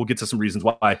 We'll get to some reasons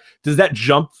why. Does that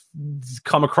jump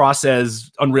come across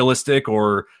as unrealistic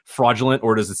or fraudulent,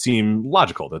 or does it seem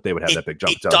logical that they would have that big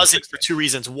jump? It doesn't for two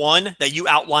reasons. One, that you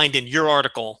outlined in your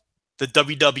article, the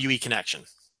WWE connection.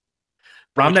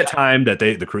 Around that time that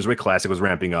the Cruiserweight Classic was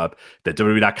ramping up, that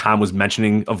WWE.com was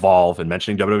mentioning Evolve and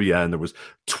mentioning WWN. There was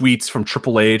tweets from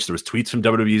Triple H. There was tweets from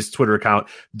WWE's Twitter account.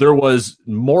 There was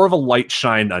more of a light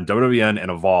shined on WWN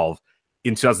and Evolve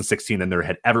in 2016 than there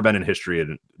had ever been in history,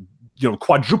 and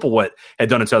quadruple what had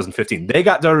done in 2015. They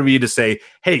got WWE to say,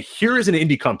 "Hey, here is an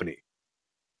indie company,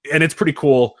 and it's pretty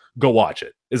cool. Go watch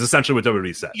it." Is essentially what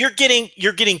WWE said. You're getting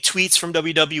tweets from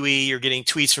WWE. You're getting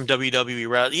tweets from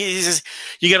WWE.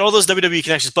 You get all those WWE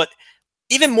connections, but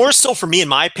even more so for me, in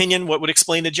my opinion, what would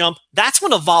explain the jump? That's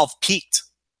when Evolve peaked.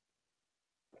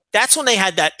 That's when they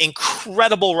had that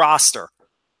incredible roster: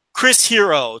 Chris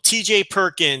Hero, T.J.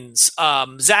 Perkins,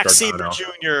 Zack Sabre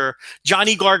Jr.,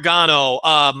 Johnny Gargano,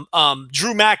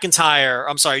 Drew McIntyre.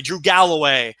 I'm sorry, Drew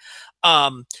Galloway.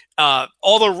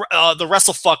 All the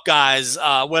WrestleFuck guys,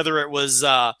 whether it was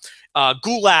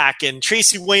Gulak and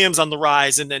Tracy Williams on the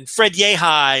rise, and then Fred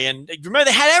Yehai, and remember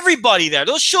they had everybody there.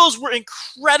 Those shows were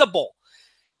incredible.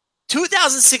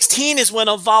 2016 is when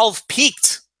Evolve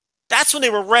peaked. That's when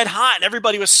they were red hot, and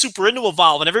everybody was super into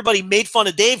Evolve, and everybody made fun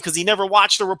of Dave because he never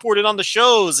watched or reported on the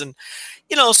shows, and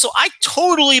so I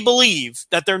totally believe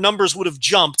that their numbers would have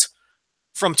jumped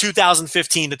from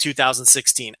 2015 to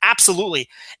 2016. Absolutely.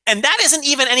 And that isn't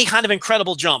even any kind of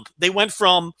incredible jump. They went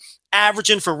from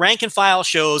averaging for rank and file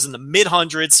shows in the mid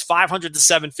hundreds, 500 to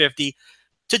 750,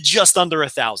 to just under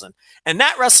 1,000. And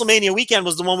that WrestleMania weekend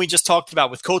was the one we just talked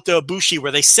about with Kota Ibushi,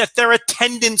 where they set their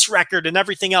attendance record and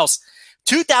everything else.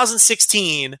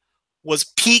 2016 was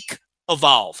peak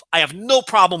Evolve. I have no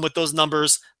problem with those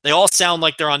numbers. They all sound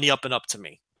like they're on the up and up to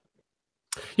me.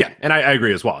 Yeah, and I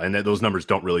agree as well. And that those numbers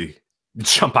don't really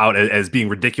jump out as being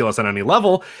ridiculous on any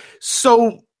level.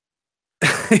 So so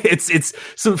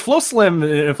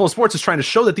FloSlam and Flow Sports is trying to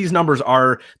show that these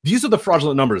are the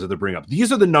fraudulent numbers that they bring up.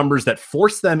 These are the numbers that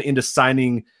force them into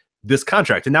signing this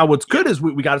contract. And now what's good is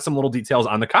we got some little details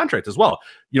on the contract as well.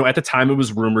 At the time it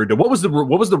was rumored. What was the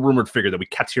rumored figure that we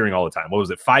kept hearing all the time? What was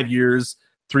it? 5 years,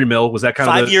 $3 million? Was that kind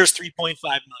of 5 years, $3.5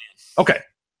 million? Okay.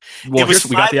 Well, we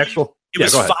got the actual. It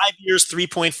was 5 years,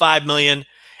 $3.5 million.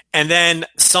 And then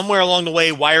somewhere along the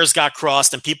way, wires got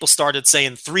crossed and people started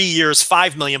saying 3 years,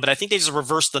 $5 million, but I think they just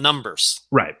reversed the numbers.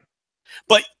 Right.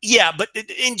 But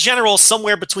in general,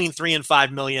 somewhere between 3 and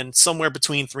 5 million, somewhere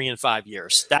between 3 and 5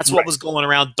 years. That's what was going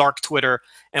around dark Twitter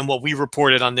and what we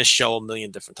reported on this show a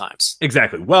million different times.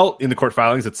 Exactly. Well, in the court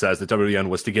filings, it says that WWN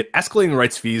was to get escalating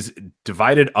rights fees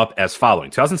divided up as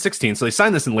following. 2016, so they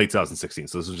signed this in late 2016,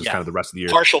 so this was just kind of the rest of the year.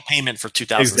 Partial payment for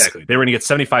 2016. Exactly. They were going to get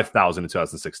 $75,000 in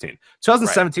 2016.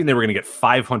 2017, they were going to get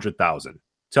 $500,000.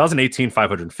 2018,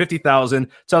 $550,000,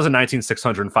 2019,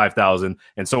 $605,000,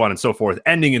 and so on and so forth,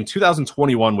 ending in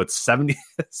 2021 with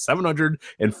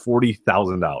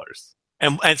 $740,000.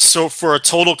 And so for a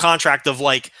total contract of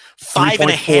like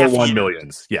 $5.5 million.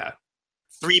 Yeah.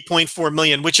 3.4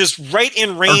 million, which is right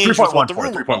in range with what the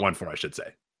rumor. 3.14, I should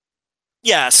say.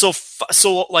 Yeah, so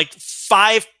like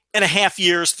 5.5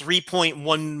 years,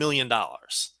 $3.1 million.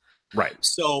 Right.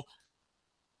 So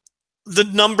the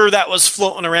number that was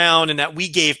floating around and that we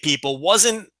gave people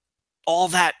wasn't all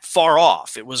that far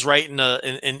off. It was right in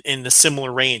the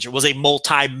similar range. It was a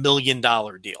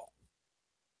multi-million-dollar deal.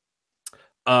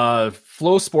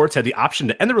 Flow Sports had the option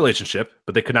to end the relationship,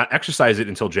 but they could not exercise it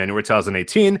until January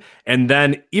 2018. And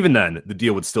then, even then, the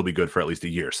deal would still be good for at least a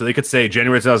year. So they could say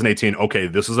January 2018, okay,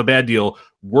 this was a bad deal.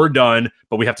 We're done,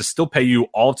 but we have to still pay you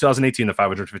all of 2018 the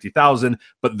 $550,000,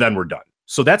 but then we're done.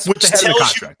 So that's what they had in the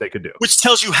contract they could do. Which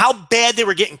tells you how bad they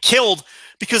were getting killed,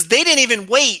 because they didn't even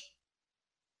wait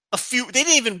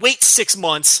 6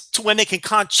 months to when they can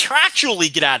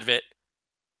contractually get out of it.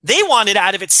 They wanted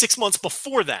out of it 6 months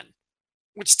before then,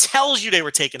 which tells you they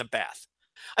were taking a bath.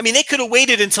 I mean, they could have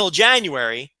waited until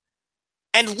January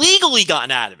and legally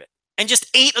gotten out of it and just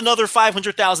ate another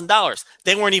 $500,000.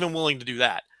 They weren't even willing to do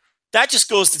that. That just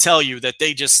goes to tell you that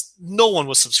no one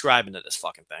was subscribing to this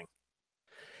fucking thing.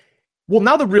 Well,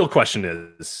 now the real question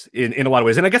is, in a lot of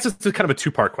ways, and I guess it's kind of a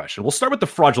two-part question. We'll start with the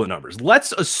fraudulent numbers.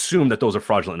 Let's assume that those are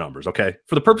fraudulent numbers, okay?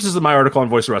 For the purposes of my article on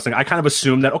Voice of Wrestling, I kind of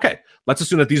assume that, okay, let's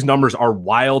assume that these numbers are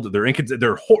wild.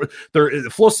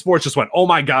 Flow Sports just went, oh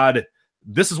my God,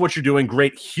 this is what you're doing.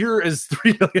 Great. Here is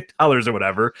 $3 million or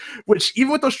whatever, which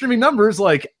even with those streaming numbers,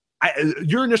 like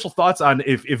your initial thoughts on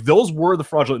if those were the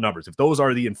fraudulent numbers, if those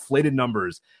are the inflated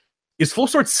numbers, is Flow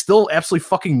Sports still absolutely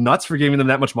fucking nuts for giving them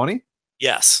that much money?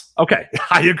 Yes. Okay,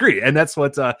 I agree, and that's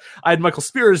what I had. Michael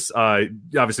Spears,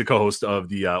 obviously co-host of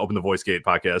the Open the Voice Gate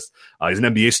podcast. He's an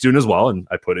MBA student as well, and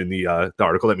I put in the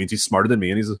article. That means he's smarter than me,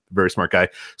 and he's a very smart guy.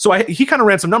 So he kind of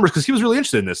ran some numbers because he was really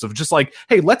interested in this. Of just like,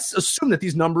 hey, let's assume that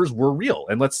these numbers were real,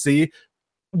 and let's see,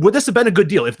 would this have been a good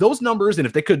deal if those numbers, and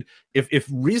if they could, if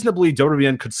reasonably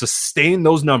WWN could sustain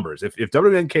those numbers, if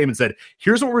WWN came and said,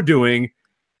 here's what we're doing,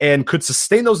 and could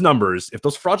sustain those numbers, if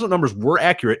those fraudulent numbers were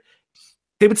accurate,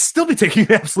 they would still be taking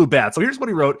an absolute bath. So here's what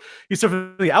he wrote. He said,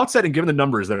 from the outset and given the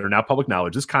numbers that are now public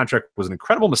knowledge, this contract was an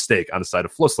incredible mistake on the side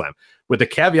of FloSlam, with the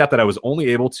caveat that I was only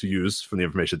able to use from the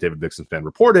information that David Dixon fan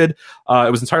reported.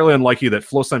 It was entirely unlikely that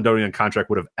FloSlam WWN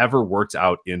contract would have ever worked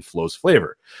out in Flo's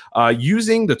favor.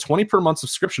 Using the 20 per month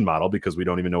subscription model, because we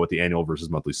don't even know what the annual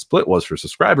versus monthly split was for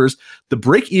subscribers, the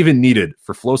break even needed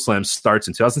for FloSlam starts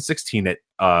in 2016 at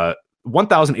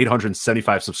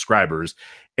 1,875 subscribers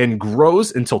and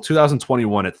grows until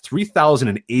 2021 at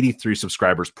 3,083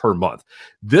 subscribers per month.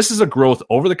 This is a growth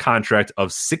over the contract of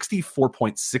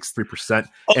 64.63%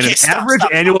 and an average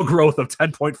annual growth of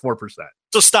 10.4%.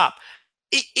 So stop.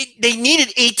 They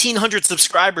needed 1,800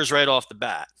 subscribers right off the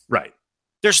bat. Right.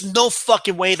 There's no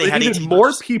fucking way they had needed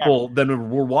more people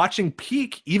than were watching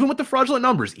peak, even with the fraudulent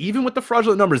numbers. Even with the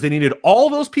fraudulent numbers, they needed all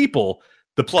those people.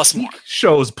 The plus more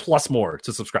shows plus more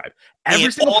to subscribe.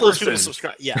 Every single person,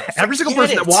 every single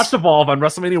person that watched Evolve on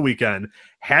WrestleMania weekend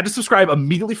had to subscribe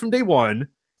immediately from day one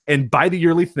and buy the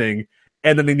yearly thing,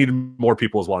 and then they needed more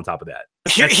people as well on top of that.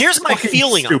 Here's my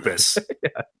feeling on this.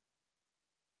 Yeah.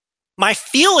 My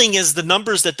feeling is the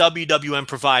numbers that WWN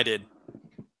provided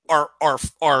are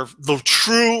the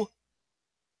true,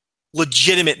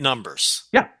 legitimate numbers.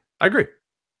 Yeah, I agree.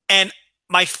 And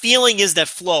my feeling is that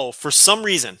Flo, for some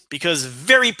reason, because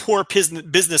very poor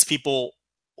business people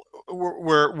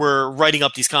were writing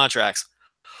up these contracts,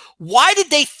 why did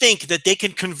they think that they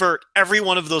can convert every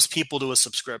one of those people to a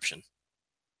subscription?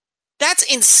 That's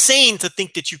insane to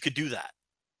think that you could do that.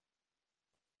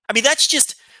 I mean, that's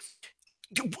just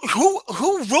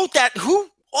who wrote that? Who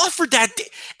offered that?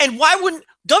 And why wouldn't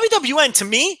WWN, to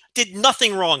me, did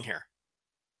nothing wrong here?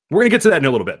 We're going to get to that in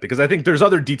a little bit because I think there's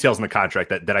other details in the contract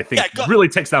that I think really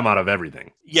takes them out of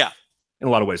everything. Yeah. In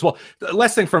a lot of ways. Well, the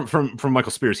last thing from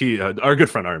Michael Spears, he our good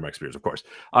friend Mike Spears, of course.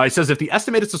 He says if the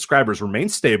estimated subscribers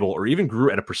remained stable or even grew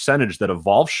at a percentage that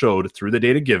Evolve showed through the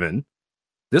data given,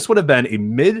 this would have been a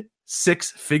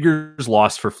mid-six figures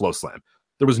loss for FloSlam.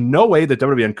 There was no way that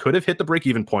WWN could have hit the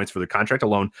break-even points for the contract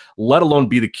alone, let alone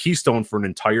be the keystone for an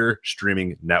entire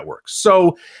streaming network.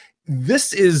 So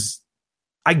this is,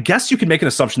 I guess you can make an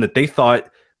assumption that they thought,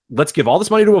 let's give all this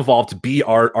money to Evolve to be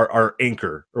our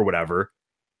anchor or whatever.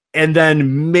 And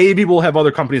then maybe we'll have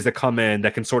other companies that come in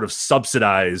that can sort of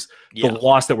subsidize the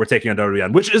loss that we're taking on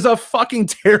WWN, which is a fucking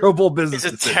terrible business.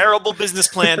 It's a terrible business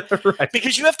plan right.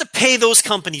 Because you have to pay those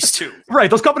companies too.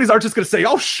 Right. Those companies aren't just going to say,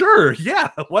 oh, sure. Yeah,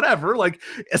 whatever. Like,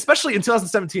 especially in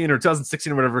 2017 or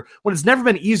 2016 or whatever, when it's never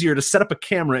been easier to set up a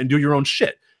camera and do your own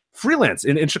shit. Freelance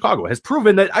in Chicago has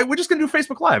proven that we're just going to do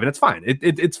Facebook Live and it's fine.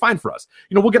 It's fine for us.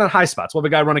 You know, we'll get on high spots. We'll have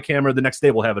a guy run a camera. The next day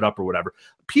we'll have it up or whatever.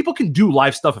 People can do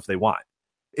live stuff if they want.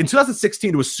 In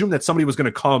 2016, to assume that somebody was going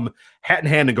to come hat in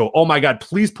hand and go, oh my God,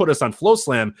 please put us on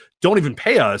FloSlam, don't even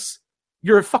pay us,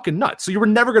 you're fucking nuts. So you were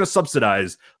never going to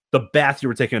subsidize the bath you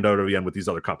were taking on WWN with these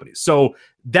other companies. So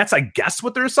that's, I guess,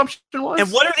 what their assumption was. And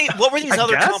what were these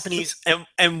other companies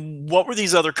and what were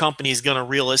these other companies going to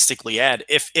realistically add?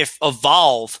 If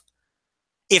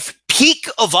peak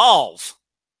Evolve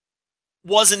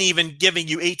wasn't even giving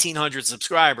you 1,800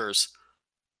 subscribers,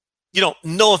 you know,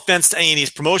 no offense to any of these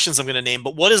promotions I'm going to name,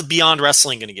 but what is Beyond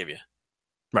Wrestling going to give you?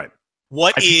 Right.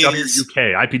 What IPW is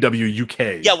IPW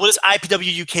UK? Yeah, what is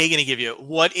IPW UK going to give you?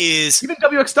 What is even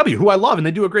WXW, who I love, and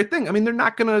they do a great thing. I mean, they're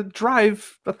not going to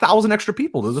drive 1,000 extra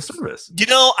people to the service. You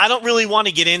know, I don't really want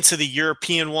to get into the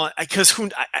European one because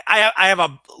I have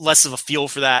a less of a feel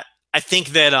for that. I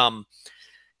think that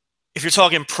if you're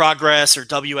talking Progress or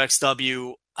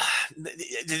WXW,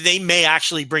 they may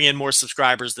actually bring in more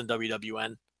subscribers than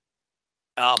WWN.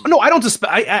 No, I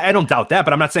don't doubt that,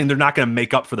 but I'm not saying they're not going to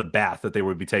make up for the bath that they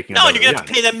would be taking. No, and you're going to have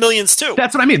to pay them millions too.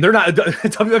 That's what I mean. They're not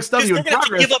WXW. They're going to have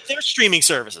to give up their streaming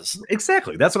services.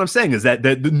 Exactly. That's what I'm saying. Is that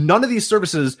none of these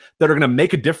services that are going to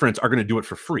make a difference are going to do it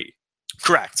for free.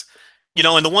 Correct. You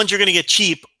know, and the ones you're going to get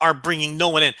cheap are bringing no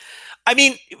one in. I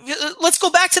mean, let's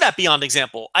go back to that Beyond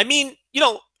example. I mean, you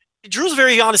know, Drew's a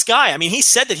very honest guy. I mean, he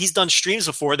said that he's done streams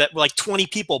before that like 20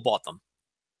 people bought them.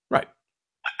 Right.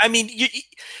 I mean,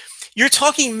 you're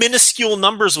talking minuscule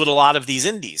numbers with a lot of these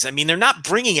indies. I mean, they're not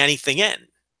bringing anything in.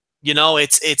 You know,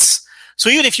 it's so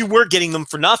even if you were getting them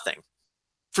for nothing,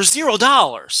 for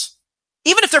 $0,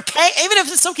 Even if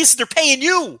in some cases they're paying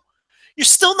you, you're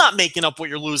still not making up what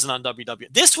you're losing on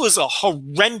WWN. This was a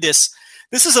horrendous.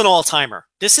 This is an all-timer.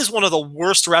 This is one of the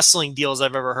worst wrestling deals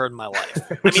I've ever heard in my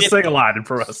life. Which is saying a lot in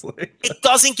pro wrestling. It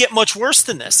doesn't get much worse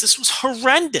than this. This was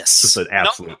horrendous. Just an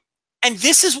absolute. And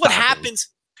this is what happens.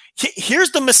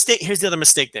 Here's the mistake. Here's the other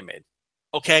mistake they made.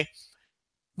 Okay.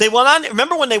 They went on.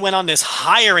 Remember when they went on this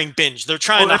hiring binge? They're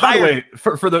trying to hire. By the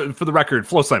way, for the record,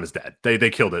 FloSlam is dead. They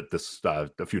killed it this a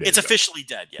few days. It's ago. Officially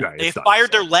dead. Yeah, right, they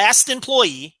fired their last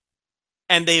employee,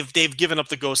 and they've given up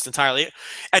the ghost entirely.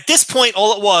 At this point,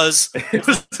 all it was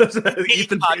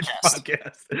Ethan Page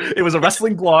podcast. It was a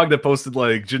wrestling blog that posted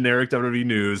like generic WWE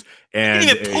news, and they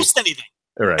didn't even post anything.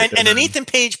 Right, and an Ethan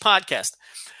Page podcast.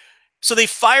 So they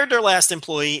fired their last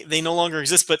employee. They no longer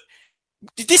exist. But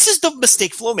this is the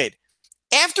mistake Flo made.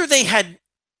 After they had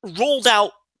rolled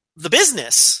out the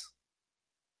business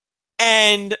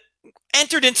and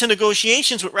entered into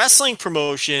negotiations with wrestling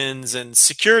promotions and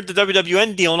secured the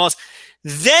WWN deal and all this,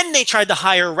 then they tried to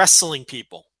hire wrestling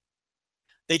people.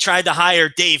 They tried to hire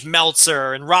Dave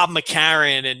Meltzer and Rob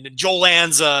McCarran and Joe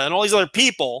Lanza and all these other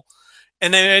people.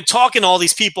 And then talking to all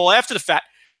these people after the fact.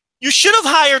 You should have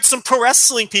hired some pro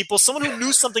wrestling people, someone who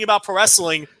knew something about pro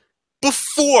wrestling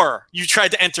before you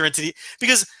tried to enter into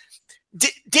because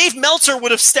Dave Meltzer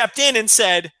would have stepped in and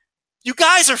said, you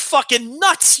guys are fucking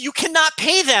nuts. You cannot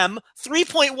pay them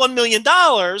 $3.1 million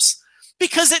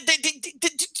because they do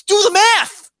the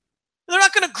math. They're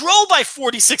not going to grow by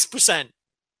 46%.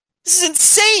 This is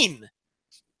insane.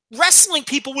 Wrestling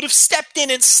people would have stepped in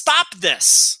and stopped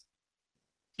this.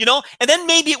 And then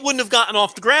maybe it wouldn't have gotten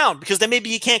off the ground because then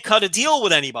maybe you can't cut a deal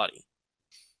with anybody.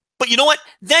 But you know what?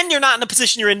 Then you're not in the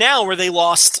position you're in now where they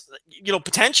lost,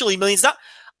 potentially millions of dollars.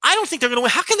 I don't think they're going to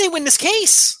win. How can they win this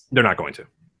case? They're not going to.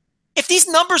 If these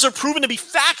numbers are proven to be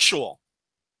factual,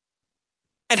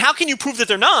 and how can you prove that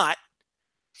they're not?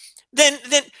 Then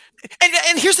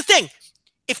here's the thing.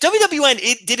 If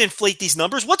WWN did inflate these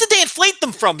numbers, what did they inflate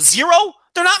them from? 0?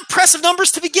 They're not impressive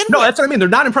numbers to begin with. No, that's what I mean. They're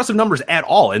not impressive numbers at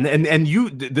all. And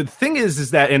the thing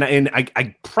is that, and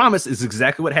I promise is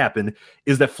exactly what happened,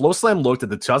 is that FloSlam looked at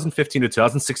the 2015 to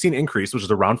 2016 increase, which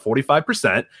is around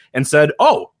 45%, and said,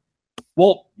 oh,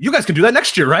 well, you guys can do that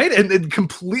next year, right? And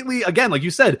completely, again, like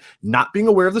you said, not being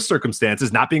aware of the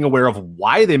circumstances, not being aware of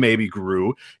why they maybe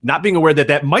grew, not being aware that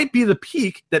that might be the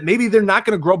peak, that maybe they're not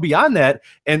going to grow beyond that,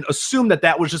 and assume that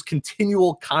that was just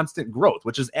continual, constant growth,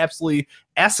 which is absolutely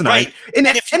asinine in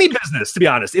any business, to be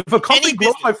honest. If a company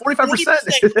grows by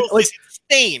 45%, like, is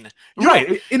insane.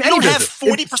 Right. In any business,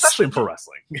 40%, especially in pro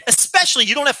wrestling. Especially,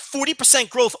 you don't have 40%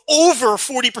 growth over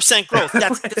 40% growth.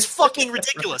 That's fucking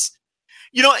ridiculous.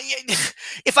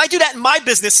 If I do that in my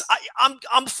business, I'm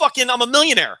a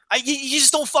millionaire. You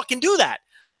just don't fucking do that.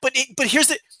 But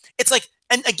here's it's like,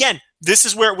 and again, this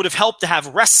is where it would have helped to have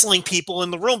wrestling people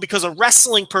in the room, because a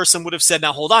wrestling person would have said,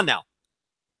 now hold on now.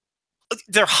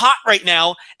 They're hot right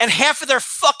now, and half of their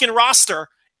fucking roster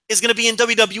is going to be in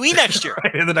WWE next year.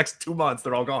 Right, in the next 2 months,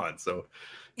 they're all gone. So,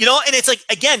 and it's like,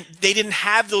 again, they didn't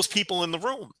have those people in the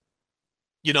room.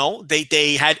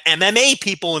 They had MMA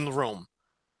people in the room.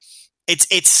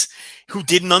 It's who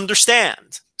didn't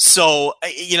understand. So,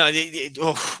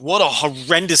 what a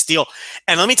horrendous deal.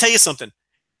 And let me tell you something,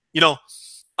 even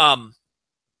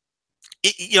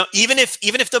if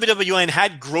WWN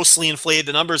had grossly inflated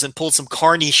the numbers and pulled some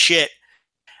carny shit,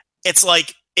 it's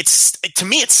like, to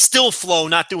me, it's still Flo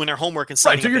not doing their homework and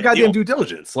setting do your goddamn due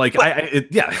diligence. Like, I mean,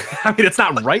 it's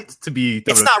not right to be.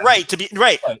 It's not right to be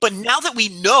right. But now that we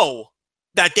know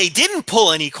that they didn't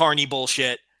pull any carny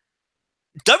bullshit,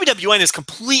 WWN is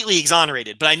completely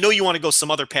exonerated, but I know you want to go some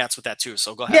other paths with that too,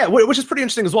 so go ahead. Yeah, which is pretty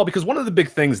interesting as well, because one of the big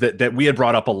things that we had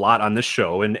brought up a lot on this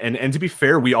show, and to be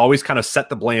fair, we always kind of set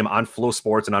the blame on Flow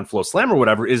Sports and on FloSlam or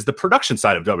whatever, is the production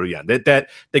side of WWN. That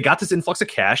they got this influx of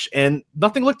cash, and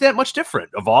nothing looked that much different.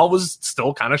 Evolve was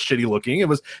still kind of shitty looking. It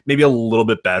was maybe a little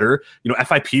bit better.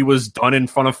 FIP was done in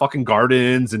front of fucking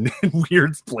gardens and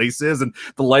weird places, and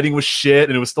the lighting was shit,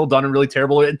 and it was still done in really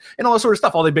terrible, and all that sort of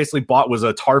stuff. All they basically bought was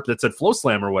a tarp that said FloSlam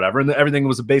or whatever, and everything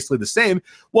was basically the same.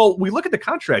 Well, we look at the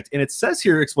contract, and it says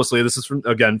here explicitly, this is from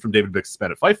David Bixby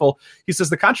at Fightful. He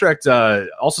says the contract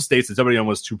also states that WWN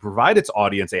was to provide its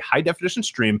audience a high-definition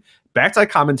stream, backed by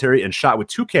commentary, and shot with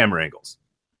 2 camera angles.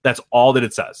 That's all that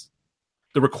it says.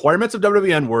 The requirements of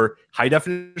WWN were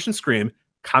high-definition stream,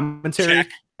 commentary, check,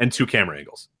 and 2 camera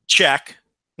angles. Check.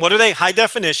 What are they? High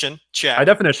definition. Check. High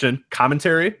definition,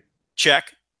 commentary.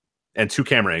 Check. And 2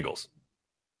 camera angles.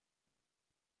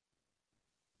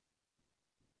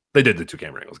 They did the 2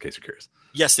 camera angles, in case you're curious.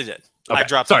 Yes, they did. Okay. I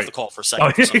dropped off the call for a second.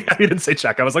 Oh, you didn't say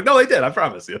check. I was like, no, they did. I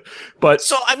promise you. But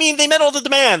so, I mean, they met all the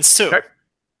demands too. Okay.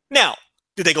 Now,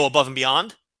 Did they go above and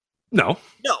beyond? No.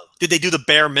 No. Did they do the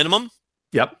bare minimum?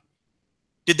 Yep.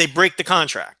 Did they break the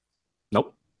contract?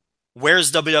 Nope.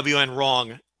 Where's WWN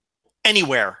wrong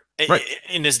anywhere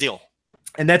in this deal?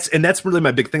 And that's really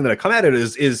my big thing that I come at it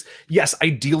is yes,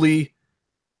 ideally,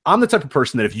 I'm the type of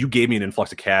person that if you gave me an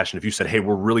influx of cash and if you said, hey,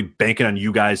 we're really banking on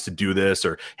you guys to do this,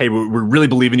 or hey, we're really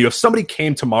believing you. If somebody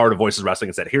came tomorrow to Voices Wrestling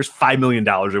and said, here's $5 million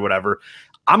or whatever,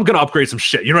 I'm going to upgrade some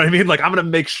shit. You know what I mean? Like, I'm going to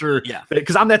make sure,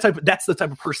 because I'm that's the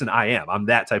type of person I am. I'm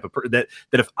that type of person that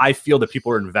if I feel that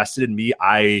people are invested in me,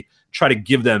 I try to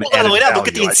give them. Well, look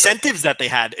at the incentives that they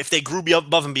had. If they grew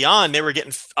above and beyond, they were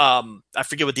getting, I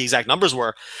forget what the exact numbers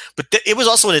were, but it was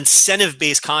also an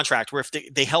incentive-based contract where if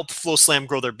they helped FloSlam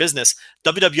grow their business,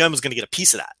 WWN was going to get a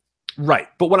piece of that. Right.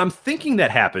 But what I'm thinking that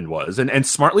happened was, and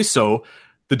smartly so,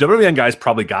 the WWN guys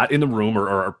probably got in the room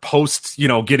or post,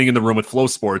 getting in the room with Flow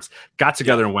Sports, got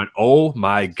together and went, oh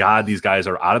my God, these guys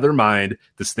are out of their mind.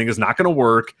 This thing is not going to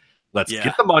work. Let's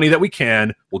get the money that we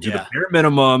can. We'll do the bare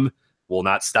minimum. We'll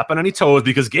not step on any toes,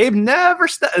 because Gabe never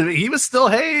he was still,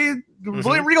 hey,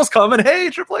 William Regal's coming. Hey,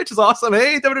 Triple H is awesome.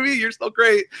 Hey, WWE, you're still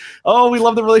great. Oh, we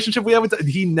love the relationship we have with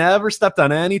he never stepped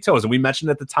on any toes. And we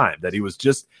mentioned at the time that he was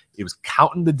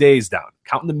counting the days down,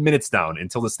 counting the minutes down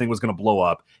until this thing was going to blow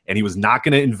up. And he was not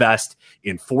going to invest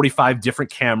in 45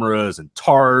 different cameras and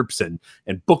tarps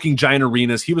and booking giant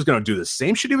arenas. He was going to do the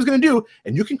same shit he was going to do.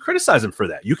 And you can criticize him for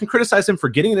that. You can criticize him for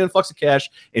getting an influx of cash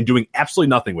and doing absolutely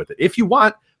nothing with it if you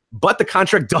want. But the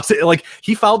contract does it. Like,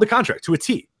 he followed the contract to a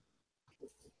T.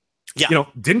 Yeah.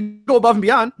 Didn't go above and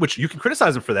beyond, which you can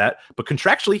criticize him for that. But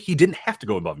contractually, he didn't have to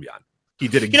go above and beyond. He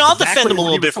did exactly. I'll defend him a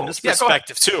little bit from this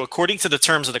perspective, too. According to the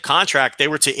terms of the contract, they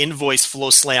were to invoice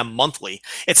FloSlam monthly.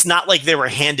 It's not like they were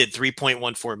handed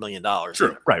 $3.14 million.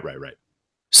 Sure. Right.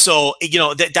 So,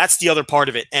 that's the other part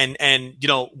of it. And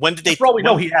when did they? For all we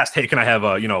know, he asked, hey, can I have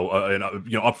an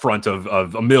upfront of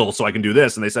 $1 million so I can do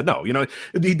this? And they said no.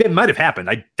 It might have happened.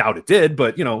 I doubt it did,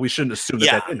 but we shouldn't assume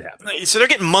that didn't happen. So they're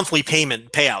getting monthly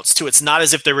payouts too. It's not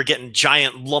as if they were getting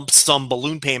giant lump sum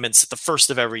balloon payments at the first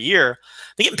of every year.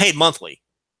 They're getting paid monthly.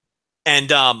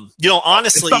 And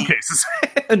honestly, in some cases,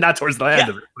 not towards the end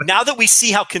of it. Now that we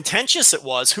see how contentious it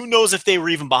was, who knows if they were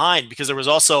even behind? Because there was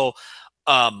also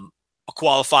a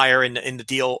qualifier in the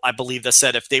deal, I believe, that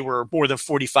said if they were more than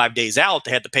 45 days out,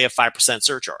 they had to pay a 5%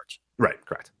 surcharge. Right,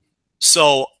 correct.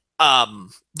 So,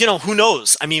 who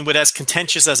knows? I mean, with as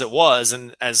contentious as it was,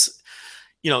 and as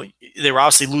they were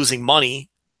obviously losing money.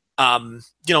 I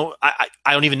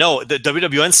don't even know. The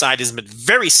WWN side has been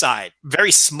very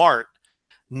smart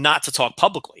not to talk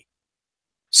publicly.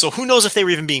 So who knows if they were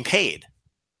even being paid?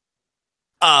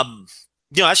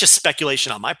 That's just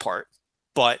speculation on my part,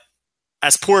 but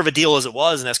as poor of a deal as it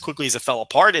was and as quickly as it fell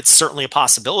apart, it's certainly a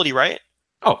possibility, right?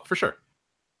 Oh, for sure.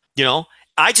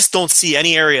 I just don't see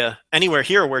anywhere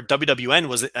here where WWN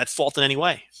was at fault in any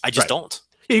way. I just don't.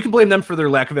 Yeah, you can blame them for their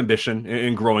lack of ambition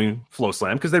in growing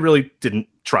FloSlam, because they really didn't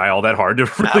try all that hard to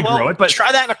really grow it. But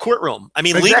try that in a courtroom. I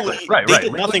mean, legally, they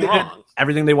did nothing wrong.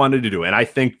 Everything they wanted to do. And I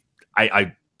think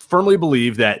I firmly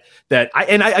believe that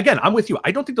I'm with you.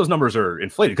 I don't think those numbers are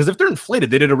inflated, because if they're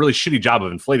inflated, they did a really shitty job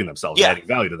of inflating themselves and adding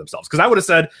value to themselves. Because I would have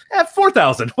said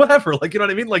 4,000, whatever. Like, you know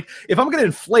what I mean? Like, if I'm going to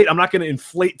inflate, I'm not going to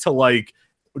inflate to like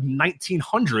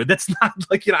 1,900. That's not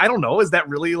like, I don't know. Is that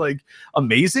really like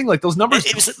amazing? Like, those numbers.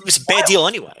 It was a bad deal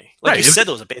anyway. Like you said,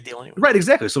 it was a bad deal anyway. Right,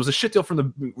 exactly. So it was a shit deal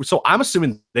so I'm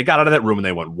assuming they got out of that room and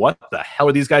they went, what the hell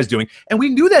are these guys doing? And we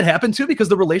knew that happened too, because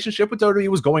the relationship with WWE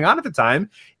was going on at the time.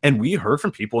 And we heard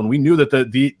from people, and we knew that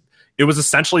it was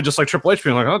essentially just like Triple H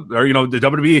being like, oh, or, the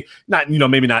WWE, not,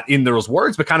 maybe not in those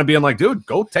words, but kind of being like, dude,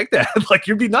 go take that. Like,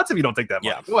 you'd be nuts if you don't take that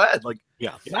money. Go ahead. Like,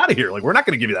 get out of here. Like, we're not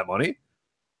going to give you that money.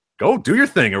 Go do your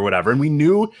thing or whatever. And we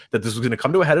knew that this was going to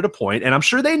come to a head at a point, and I'm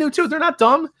sure they knew too. They're not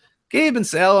dumb. Gabe and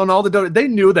Sal and all they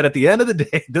knew that at the end of the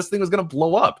day, this thing was going to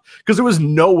blow up, because there was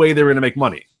no way they were going to make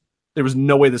money. There was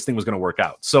no way this thing was going to work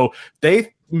out. So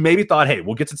they maybe thought, hey,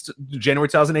 we'll get to January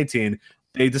 2018.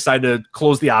 They decide to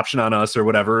close the option on us or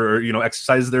whatever, or,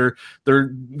 exercise their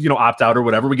opt out or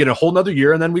whatever. We get a whole nother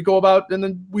year, and then we go about, and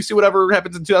then we see whatever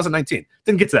happens in 2019.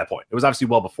 Didn't get to that point. It was obviously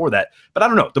well before that, but I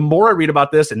don't know. The more I read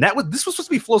about this, and this was supposed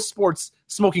to be Flow Sports'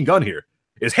 smoking gun here,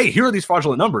 is, hey, here are these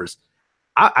fraudulent numbers.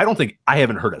 I don't think I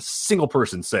haven't heard a single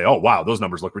person say, oh, wow, those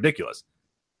numbers look ridiculous.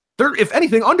 They're, if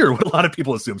anything, under what a lot of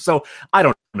people assume. So I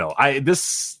don't know. I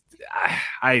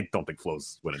don't think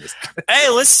Flo's winning this. Hey,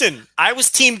 listen, I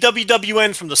was team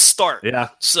WWN from the start. Yeah.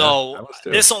 So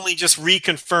this only just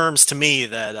reconfirms to me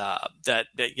that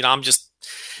I'm just,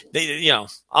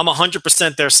 I'm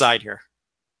 100% their side here.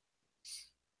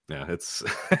 Yeah, it's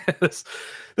this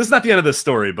is not the end of this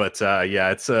story, but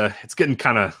it's getting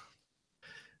kind of.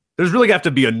 There's really got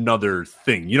to be another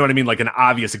thing. You know what I mean? Like an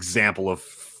obvious example of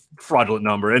fraudulent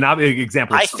number, an obvious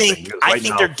example of something. I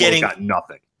think they're getting got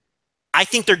nothing. I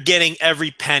think they're getting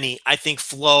every penny. I think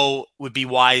Flo would be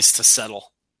wise to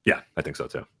settle. Yeah, I think so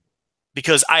too.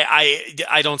 Because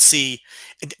I don't see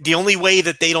the only way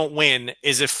that they don't win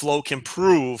is if Flo can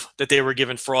prove that they were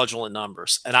given fraudulent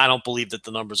numbers. And I don't believe that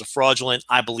the numbers are fraudulent.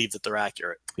 I believe that they're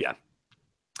accurate. Yeah.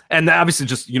 And obviously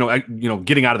just,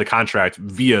 getting out of the contract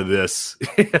via this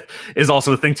is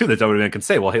also the thing too that WWN can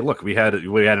say, well, hey, look, we had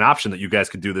an option that you guys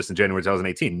could do this in January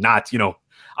 2018, not,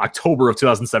 October of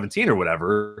 2017 or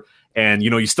whatever. And,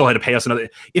 you still had to pay us another.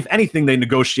 If anything, they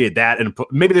negotiate that and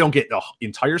maybe they don't get the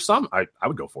entire sum. I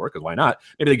would go for it because why not?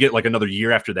 Maybe they get like another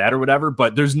year after that or whatever.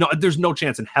 But there's no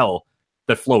chance in hell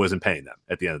that Flo isn't paying them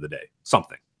at the end of the day.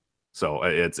 Something. So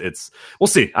it's we'll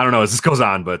see. I don't know as this goes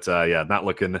on, but not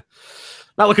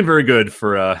looking very good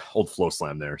for old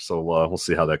FloSlam there. So we'll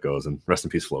see how that goes. And rest in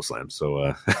peace, FloSlam.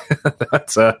 So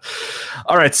that's all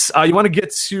right. You want to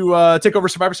get to take over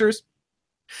Survivor Series?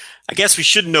 I guess we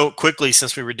should note quickly,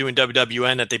 since we were doing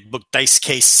WWN, that they booked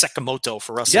Daisuke Sekimoto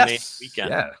for WrestleMania weekend.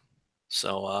 Yeah.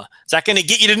 So is that going to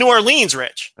get you to New Orleans,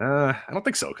 Rich? I don't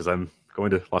think so because I'm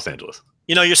going to Los Angeles.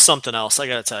 You're something else. I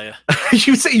got to tell you.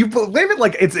 You say you believe it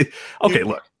like it's okay.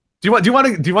 Look, do you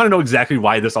want to know exactly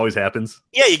why this always happens?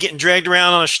 Yeah, you're getting dragged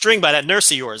around on a string by that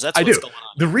nurse of yours. That's what's going on.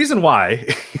 The reason why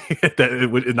that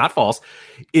it's not false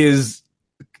is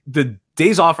the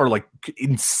days off are like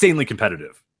insanely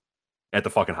competitive at the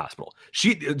fucking hospital.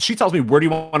 She tells me, where do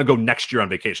you want to go next year on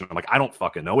vacation? I'm like, I don't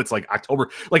fucking know. It's like October.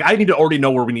 Like I need to already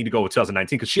know where we need to go with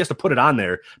 2019 because she has to put it on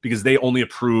there because they only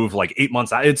approve like 8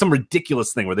 months out. It's some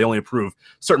ridiculous thing where they only approve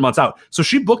certain months out. So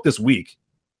she booked this week,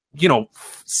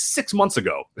 6 months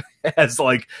ago as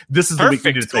like, this is perfect. The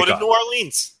week we need to take go to off. New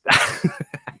Orleans.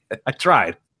 I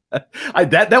tried.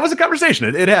 That was a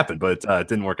conversation. It happened, but it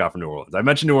didn't work out for New Orleans. I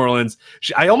mentioned New Orleans.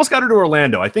 I almost got her to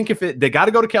Orlando. I think they got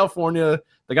to go to California.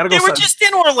 They got to go. They were just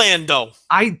in Orlando.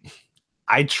 I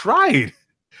tried.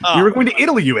 You were going to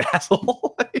Italy, you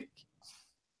asshole.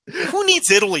 Who needs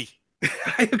Italy?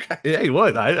 Yeah, you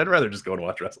would. I'd rather just go and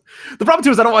watch wrestling. The problem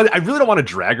too is I really don't want to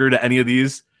drag her to any of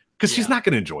these because she's not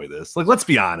going to enjoy this. Like, let's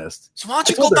be honest. So why don't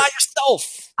you go by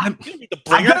yourself? I'm going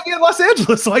to be in Los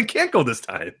Angeles, so I can't go this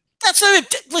time. That's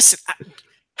what listen.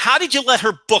 How did you let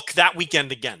her book that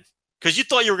weekend again? Because you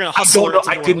thought you were going to hustle her.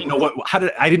 I didn't know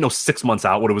I didn't know 6 months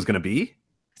out what it was going to be.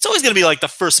 It's always going to be like the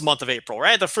first month of April,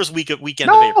 right? The first weekend of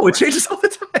April. No, it changes all the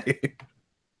time.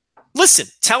 Listen,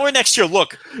 tell her next year,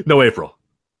 look. No April.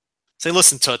 Say,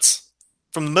 listen, Toots,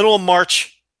 from the middle of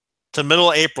March to the middle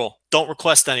of April, don't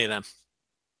request any of them.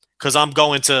 Because I'm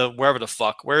going to wherever the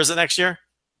fuck. Where is it next year?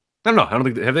 I don't know. I don't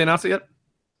think have they announced it yet?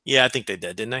 Yeah, I think they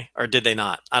did, didn't they? Or did they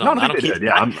not? I don't know.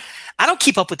 I don't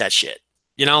keep up with that shit.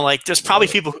 There's probably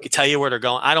people who can tell you where they're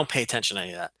going. I don't pay attention to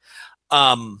any of that.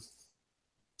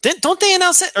 Don't they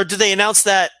announce it? Or did they announce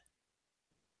that?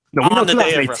 No, we know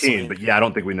 2018, but I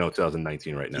don't think we know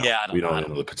 2019 right now. Yeah, we don't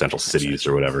know the potential cities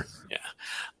or whatever.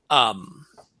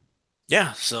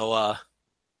 Yeah. So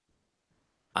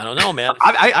I don't know, man.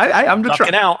 I'm just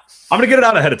trying out. I'm gonna get it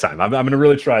out ahead of time. I'm gonna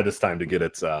really try this time to get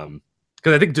it.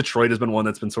 Because I think Detroit has been one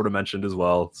that's been sort of mentioned as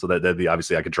well. So that'd be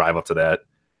obviously I could drive up to that.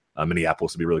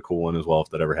 Minneapolis would be a really cool one as well if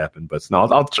that ever happened. But no,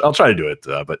 I'll try to do it.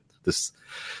 But this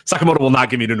Sakamoto will not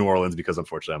get me to New Orleans because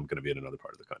unfortunately I'm going to be in another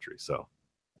part of the country. So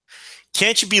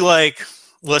can't you be like,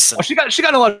 listen? Oh, she got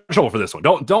in a lot of trouble for this one.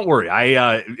 Don't worry.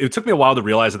 It took me a while to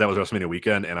realize that was WrestleMania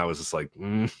weekend, and I was just like,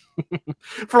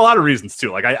 for a lot of reasons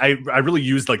too. Like I really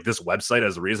used like this website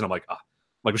as a reason. I'm like,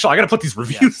 Michelle, I got to put these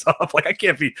reviews up. Like I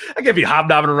can't be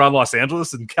hobnobbing around Los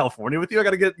Angeles and California with you. I got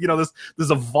to get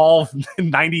this Evolve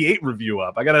 98 review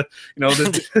up. I got to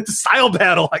the style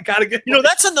battle. I got to get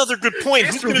that's another good point.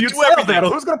 Who's going to do everything?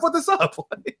 Who's going to put this up?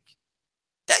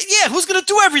 Who's going to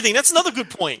do everything? That's another good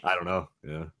point. I don't know.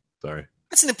 Yeah, sorry.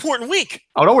 That's an important week.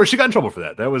 Oh, don't worry. She got in trouble for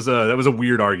that. That was a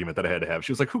weird argument that I had to have.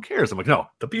 She was like, "Who cares?" I'm like, "No,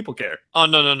 the people care." Oh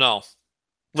no.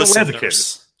 Listen,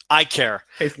 I care.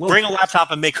 Hey, bring a laptop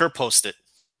and make her post it.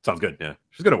 Sounds good. Yeah,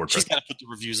 she's gonna work. She's got to put the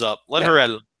reviews up. Let her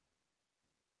edit.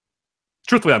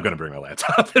 Truthfully, I'm gonna bring my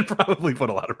laptop and probably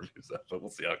put a lot of reviews up, but we'll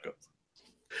see how it goes.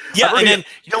 Yeah, and then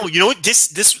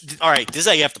this. All right, this is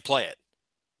how you have to play it.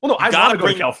 Well, no, I want to go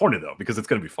to California though because it's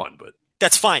gonna be fun. But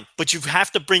that's fine. But you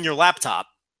have to bring your laptop,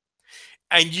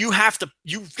 and you've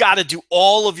got to do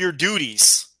all of your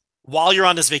duties while you're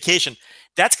on this vacation.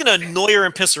 That's gonna annoy her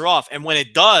and piss her off. And when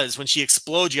it does, when she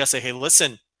explodes, you gotta say, "Hey,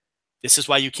 listen. This is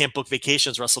why you can't book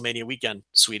vacations WrestleMania weekend,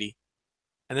 sweetie."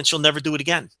 And then she'll never do it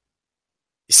again.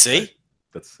 You see?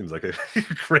 That seems like a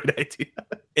great idea.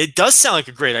 It does sound like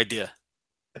a great idea.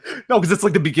 No, because it's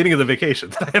like the beginning of the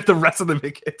vacation. I have the rest of the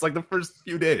vacation. It's like the first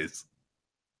few days.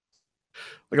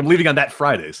 Like I'm leaving on that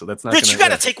Friday, so that's not. Rich, you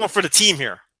got to take one for the team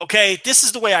here. Okay, this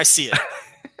is the way I see it.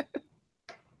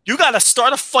 You got to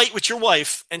start a fight with your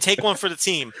wife and take one for the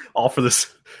team. All for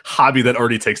this hobby that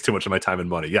already takes too much of my time and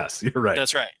money. Yes, you're right.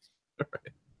 That's right.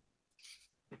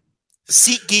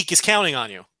 Seat Geek is counting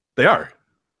on you. They are.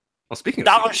 Well, speaking of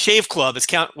Dollar Shave Club is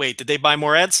count. Wait, did they buy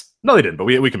more ads? No, they didn't, but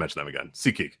we can mention them again.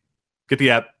 SeatGeek. Get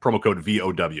the app, promo code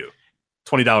VOW.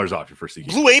 $20 off your first SeatGeek.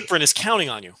 Blue Apron is counting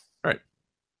on you. Right.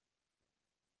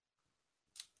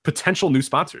 Potential new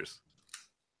sponsors,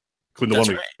 including the one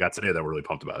we got today that we're really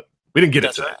pumped about. We didn't get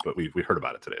it today, but we heard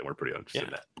about it today, and we're pretty interested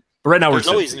in that. But right now, there's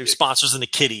always new sponsors in the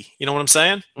kitty. You know what I'm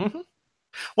saying? Mm-hmm.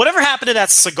 Whatever happened to that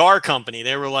cigar company?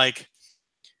 They were like,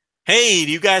 hey,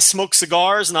 do you guys smoke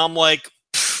cigars? And I'm like,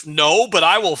 no, but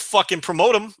I will fucking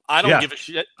promote them. I don't give a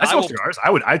shit. I smoke cigars.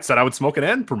 I said I would smoke it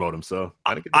and promote them. So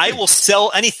I will sell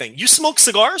anything. You smoke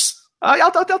cigars?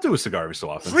 I'll do a cigar every so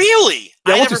often. Really?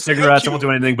 Yeah, I won't do cigarettes. I won't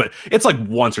do anything, but it's like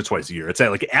once or twice a year. It's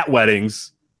at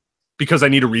weddings because I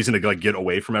need a reason to like get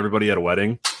away from everybody at a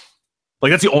wedding. Like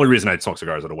that's the only reason I smoke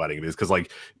cigars at a wedding is because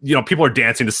people are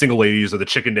dancing to single ladies or the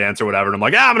chicken dance or whatever. And I'm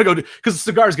like, I'm gonna go because the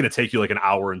cigar is gonna take you like an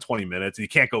hour and 20 minutes and you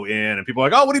can't go in. And people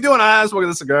are like, oh, what are you doing? I'm smoking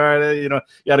the cigar.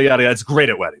 Yada yada. It's great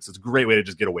at weddings. It's a great way to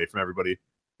just get away from everybody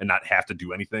and not have to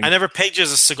do anything. I never pegged you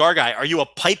as a cigar guy. Are you a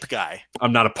pipe guy?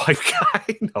 I'm not a pipe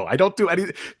guy. No, I don't do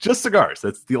anything. Just cigars.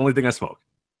 That's the only thing I smoke.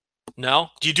 No?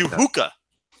 Do you do hookah?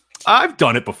 I've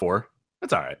done it before.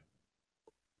 That's all right.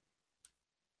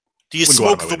 Do you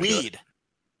smoke the weed?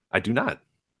 I do not.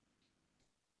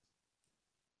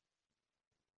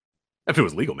 If it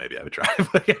was legal, maybe I would try.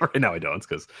 But right now I don't.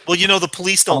 Because the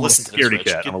police don't listen to this.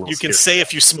 Cat. You can say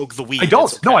if you smoke the weed. I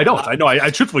don't. Okay. No, I don't. I know. I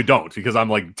truthfully don't because I'm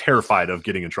like terrified of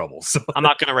getting in trouble. So I'm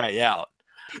not going to rat you out.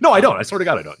 No, I don't. I swear to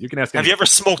God, I don't. You can ask. Have you ever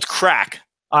smoked crack?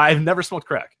 I've never smoked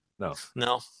crack. No.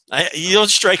 You don't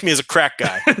strike me as a crack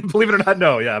guy. Believe it or not,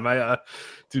 no. Yeah, my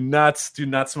do not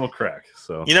smoke crack.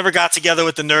 So you never got together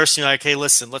with the nurse. And you're like, hey,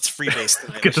 listen, let's freebase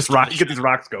tonight. Get these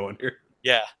rocks going here.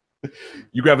 Yeah.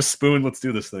 You grab a spoon. Let's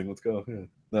do this thing. Let's go. Yeah.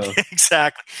 No.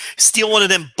 Exactly. Steal one of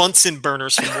them Bunsen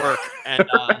burners from work. And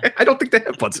I don't think they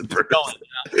have Bunsen burners.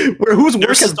 Whose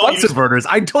work has Bunsen burners?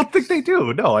 I don't think they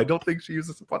do. No, I don't think she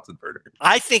uses a Bunsen burner.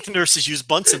 I think nurses use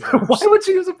Bunsen burners. Why would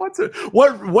she use a Bunsen?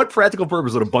 What practical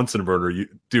purpose would a Bunsen burner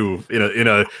do in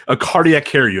a cardiac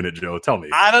care unit, Joe? Tell me.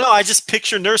 I don't know. I just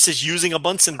picture nurses using a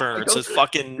Bunsen burner. So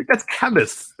fucking. I think that's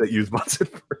chemists that use Bunsen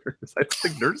burners. I don't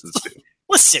think nurses do.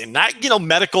 Listen,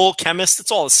 medical, chemist,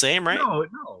 it's all the same, right? No,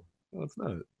 it's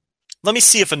not. Let me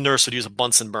see if a nurse would use a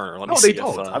Bunsen burner. They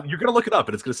don't. You're going to look it up,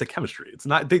 and it's going to say chemistry. It's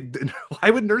not. Why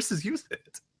would nurses use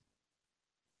it?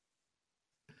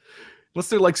 Unless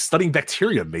they're like studying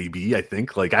bacteria, maybe. I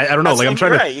think. I don't know. I'm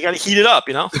trying to. You got to heat it up,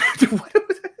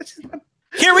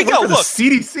 Here we go. Look,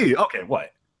 CDC. Okay,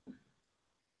 what?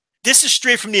 This is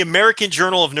straight from the American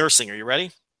Journal of Nursing. Are you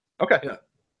ready? Okay. Yeah.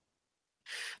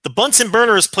 The Bunsen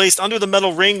burner is placed under the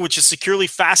metal ring, which is securely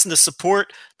fastened to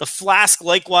support. The flask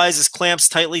likewise is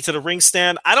clamped tightly to the ring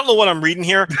stand. I don't know what I'm reading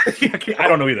here. I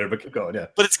don't know either, but keep going, yeah.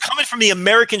 But it's coming from the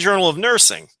American Journal of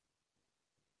Nursing.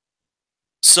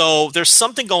 So there's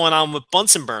something going on with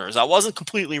Bunsen burners. I wasn't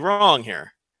completely wrong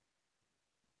here.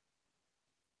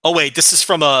 Oh, wait, this is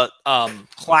from a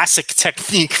classic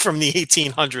technique from the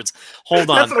 1800s.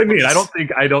 Hold on. That's what I mean.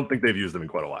 I don't think they've used them in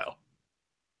quite a while.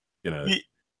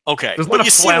 Okay. There's a lot of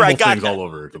flammable things all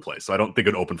over the place, so I don't think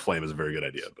an open flame is a very good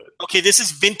idea. But okay, this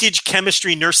is vintage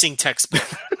chemistry nursing textbook.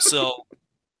 So,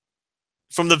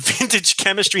 from the vintage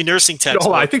chemistry nursing textbook.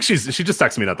 Hold on, I think she just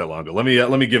texted me not that long ago. Let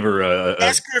me give her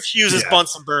ask her if she uses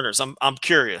Bunsen burners. I'm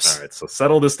curious. All right, so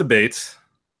settle this debate.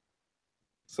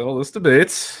 Oh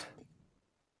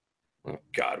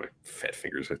God, my fat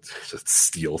fingers are just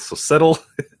steel. So settle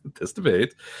this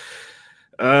debate.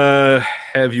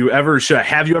 Have you ever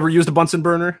used a Bunsen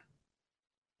burner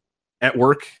at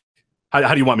work?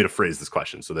 How do you want me to phrase this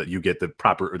question so that we get the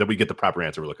proper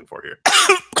answer we're looking for here?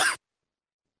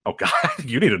 Oh God,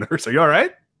 you need a nurse. Are you all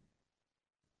right?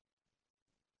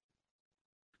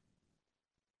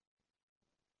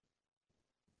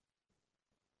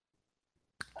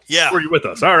 Yeah. Were you with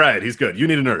us? All right, he's good. You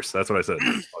need a nurse. That's what I said.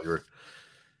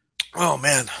 Oh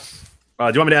man. Do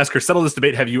you want me to ask her, settle this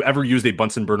debate? Have you ever used a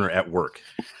Bunsen burner at work?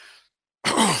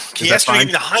 Can you ask her to give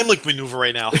me the Heimlich maneuver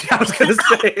right now? I was going to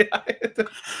say.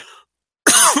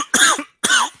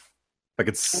 If I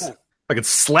could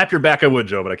slap your back, I would,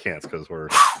 Joe, but I can't because we're.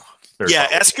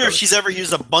 Ask her if she's ever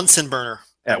used a Bunsen burner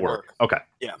at work. Okay.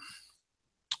 Yeah.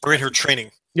 We're in her training.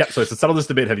 Yeah, so to settle this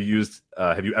debate, have you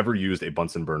ever used a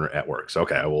Bunsen burner at work? So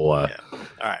okay, I will All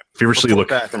right. feverishly look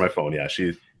for my phone. Yeah,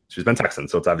 she's been texting,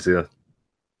 so it's obviously a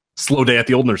slow day at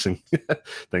the old nursing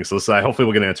thing. So hopefully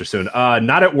we'll get an answer soon.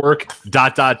 Not at work. ...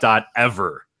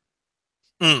 Ever.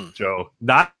 Joe,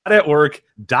 not at work. ...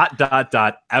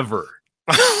 Ever.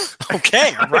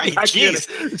 Okay, right.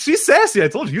 Jeez, she's sassy. I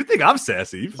told you. You think I'm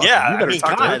sassy? Yeah, I mean,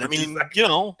 God. I mean, you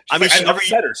know. I mean,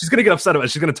 she's gonna get upset about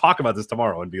it. She's gonna talk about this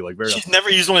tomorrow and be like, She's never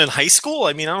used one in high school.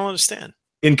 I mean, I don't understand.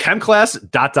 In chem class. ...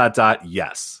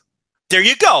 Yes. There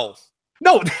you go.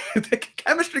 No, the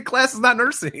chemistry class is not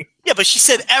nursing. Yeah, but she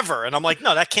said ever, and I'm like,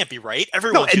 no, that can't be right.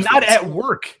 Everyone. No, and not at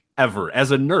work ever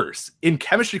as a nurse. In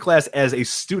chemistry class as a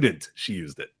student, she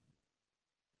used it.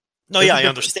 No, yeah, I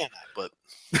understand that, but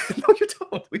no, you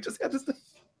don't. We just had this.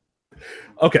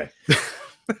 Okay.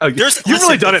 You've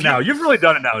really done it now. You've really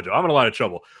done it now, Joe. I'm in a lot of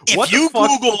trouble. If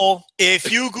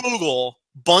you Google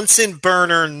Bunsen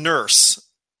burner nurse,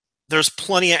 there's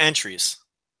plenty of entries.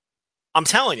 I'm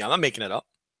telling you, I'm not making it up.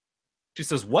 She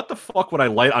says, "What the fuck would I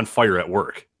light on fire at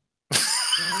work?"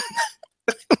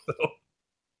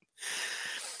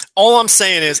 All I'm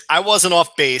saying is, I wasn't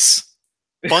off base.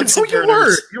 Bunsen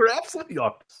burners. You were absolutely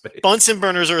off base. Bunsen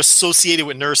burners are associated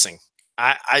with nursing.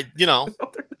 I No,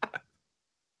 they're not.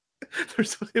 They're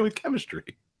associated with chemistry.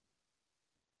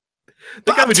 I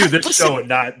think I would do this show and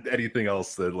not anything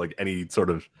else that, like, any sort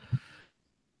of.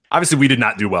 Obviously, we did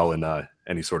not do well in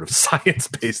any sort of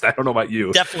science-based. I don't know about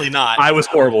you. Definitely not. I was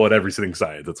horrible at everything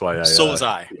science. That's why So was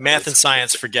I. Math and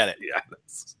science, forget it. Yeah.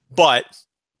 But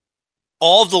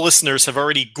all of the listeners have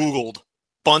already Googled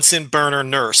Bunsen burner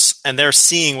nurse, and they're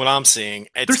seeing what I'm seeing.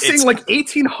 They're seeing like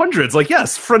 1800s. Like,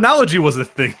 yes, phrenology was a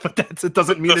thing, but it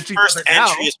doesn't mean that she does it now. The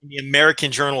first entry is from the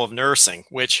American Journal of Nursing,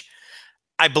 which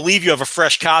I believe you have a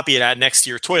fresh copy of that next to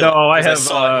your toilet. No, I have.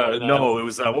 No, it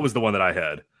was what was the one that I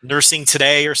had? Nursing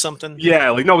Today or something? Yeah,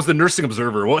 like no, it was the Nursing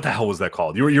Observer. What the hell was that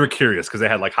called? You were curious because they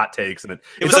had like hot takes and it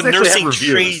was a nursing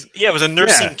trade. Yeah, it was a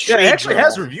nursing trade. Yeah, it actually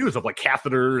has reviews of like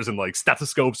catheters and like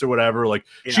stethoscopes or whatever. Like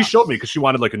she showed me because she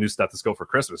wanted like a new stethoscope for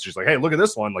Christmas. She's like, "Hey, look at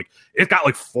this one. Like it got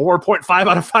like 4.5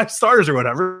 out of 5 stars or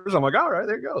whatever." So I'm like, "All right,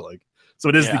 there you go." Like, so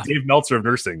it is the Dave Meltzer of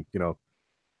nursing. You know.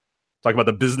 Talking about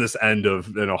the business end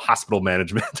of hospital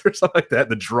management or something like that,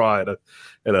 the draw at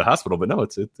a hospital, but no,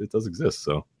 it does exist.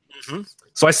 So,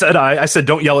 So I said,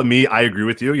 don't yell at me. I agree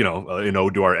with you.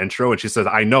 Do our intro, and she says,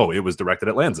 I know it was directed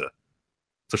at Lanza,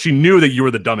 so she knew that you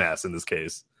were the dumbass in this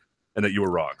case, and that you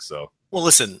were wrong. So, well,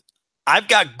 listen, I've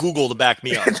got Google to back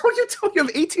me up. Don't you tell me you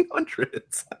have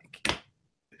 1800s?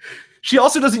 She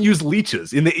also doesn't use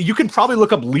leeches. You can probably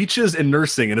look up leeches in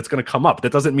nursing, and it's going to come up.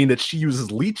 That doesn't mean that she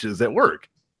uses leeches at work.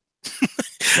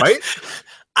 Right?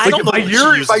 I don't know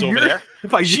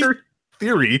by your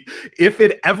theory, if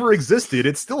it ever existed,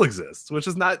 it still exists, which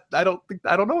is not. I don't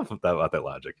know about that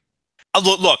logic.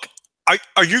 Look.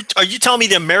 Are you telling me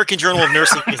the American Journal of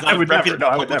Nursing is not a reputable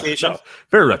publication?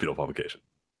 Very reputable publication.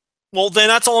 Well, then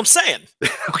that's all I'm saying.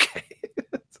 Okay.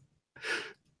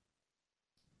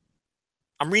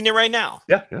 I'm reading it right now.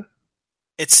 Yeah.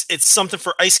 It's something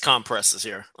for ice compresses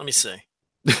here. Let me see.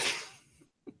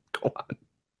 Go on.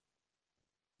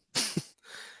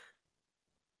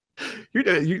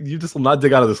 You just will not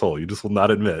dig out of this hole. You just will not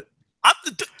admit.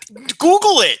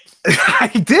 Google it. I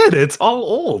did. It's all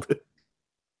old.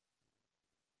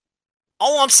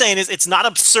 All I'm saying is it's not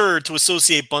absurd to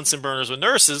associate Bunsen burners with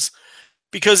nurses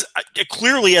because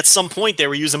clearly at some point they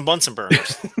were using Bunsen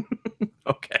burners.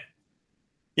 Okay.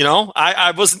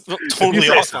 I wasn't totally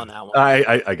off on that one.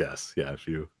 I guess. Yeah,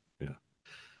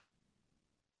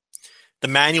 the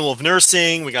Manual of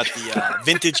Nursing. We got the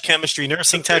Vintage Chemistry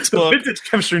Nursing textbook. Vintage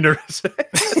Chemistry Nursing.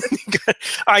 All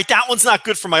right, that one's not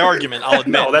good for my argument, I'll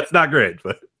admit. No, that's not great.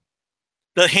 But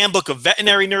the Handbook of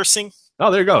Veterinary Nursing. Oh,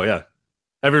 there you go, yeah.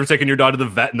 Have you ever taken your dog to the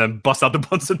vet and then bust out the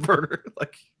Bunsen burner?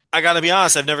 I got to be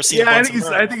honest, I've never seen a Bunsen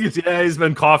burner. I think he's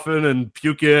been coughing and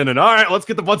puking and, all right, let's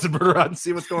get the Bunsen burner out and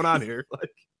see what's going on here.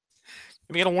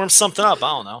 Maybe got to warm something up, I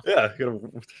don't know.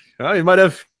 Yeah, you might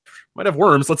have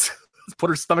worms. Let's put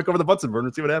her stomach over the Bunsen burner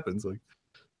and see what happens.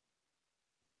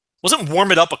 Wasn't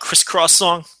Warm It Up a Crisscross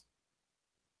song?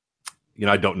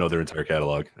 I don't know their entire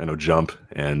catalog. I know Jump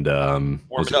and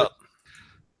Warm It Up.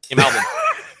 Same album.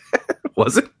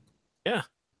 Was it? Yeah.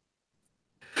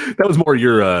 That was more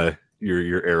your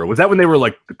era. Was that when they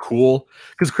were cool?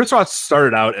 Because Crisscross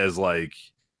started out as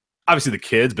obviously the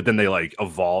kids, but then they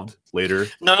evolved later.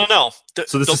 No.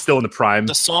 So this is still in the prime.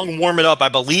 The song Warm It Up, I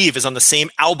believe, is on the same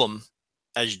album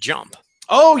as Jump.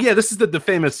 Oh yeah, this is the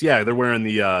famous. Yeah, they're wearing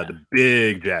the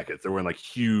big jackets. They're wearing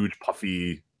huge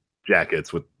puffy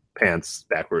jackets with pants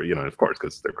backward. Of course,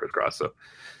 because they're Crisscross. So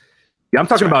Yeah, I'm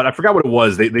talking about. I forgot what it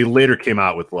was. They later came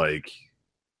out with like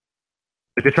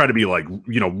they tried to be like,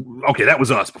 okay, that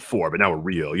was us before, but now we're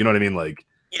real. You know what I mean? Like,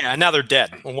 yeah, now they're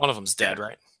dead. Well, one of them's dead,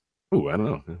 right? Ooh, I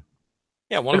don't know.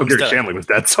 Yeah, one of them's Gary dead. Shanley was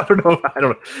dead, so I don't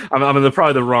know. I'm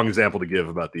probably the wrong example to give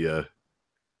about the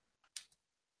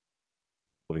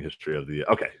living history of the.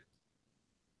 Okay,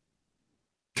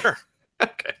 sure.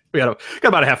 Okay, we got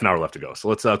about a half an hour left to go, so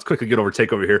let's quickly get over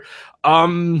Takeover here.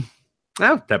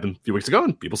 Yeah, that happened a few weeks ago,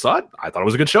 and people saw it. I thought it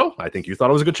was a good show. I think you thought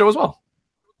it was a good show as well.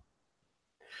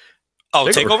 Oh,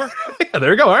 Takeover? Yeah,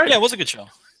 there you go. All right. Yeah, it was a good show.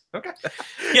 Okay.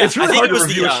 Yeah, it's really hard to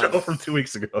review a the, show from 2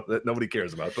 weeks ago that nobody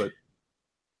cares about, but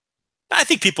I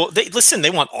think people they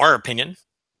want our opinion,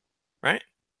 right?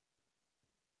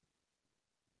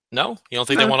 No, you don't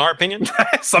think they want our opinion?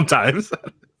 Sometimes.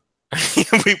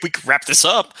 we could wrap this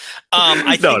up.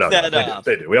 I think that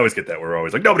they do. We always get that. We're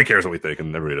always like, nobody cares what we think,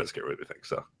 and everybody does care what we think.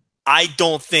 So I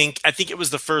think it was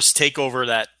the first Takeover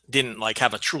that didn't like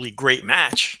have a truly great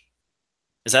match.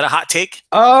 Is that a hot take?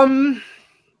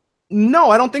 No,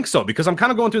 I don't think so, because I'm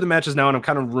kind of going through the matches now and I'm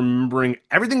kind of remembering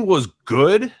everything was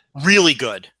good. Really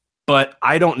good. But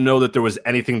I don't know that there was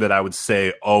anything that I would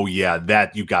say, oh yeah,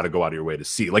 that you got to go out of your way to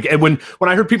see. Like, and when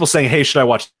I heard people saying, hey, should I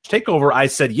watch Takeover? I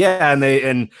said, yeah.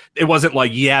 And it wasn't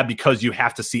like, yeah, because you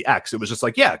have to see X. It was just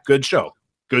like, yeah, good show.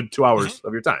 Good 2 hours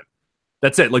of your time.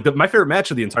 That's it. Like my favorite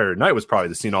match of the entire night was probably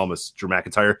the Cena Almas Drew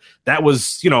McIntyre. That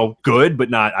was, good, but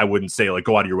not, I wouldn't say like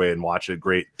go out of your way and watch it.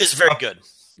 Great. It's very good.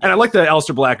 And I like the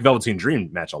Aleister Black Velveteen Dream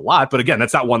match a lot, but again,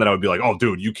 that's not one that I would be like, oh,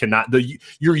 dude, you cannot.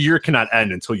 Your year cannot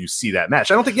end until you see that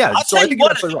match. I don't think. Yeah, I think you're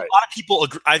absolutely right. A lot of people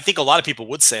agree. I think a lot of people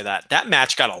would say that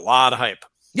match got a lot of hype.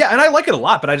 Yeah, and I like it a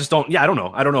lot, but I just don't. Yeah, I don't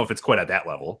know. I don't know if it's quite at that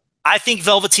level. I think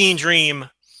Velveteen Dream,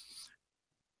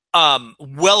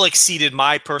 well exceeded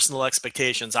my personal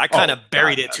expectations. I kind of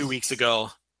buried it 2 weeks ago.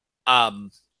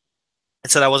 And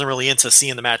said I wasn't really into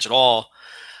seeing the match at all.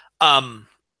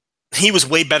 He was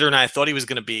way better than I thought he was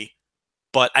going to be,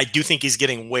 but I do think he's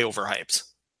getting way overhyped.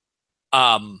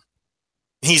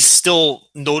 He's still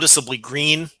noticeably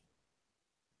green,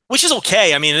 which is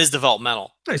okay. I mean, it is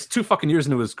developmental. He's 2 fucking years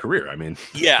into his career. I mean,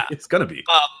 yeah, it's going to be.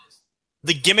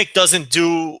 The gimmick doesn't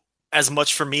do as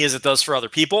much for me as it does for other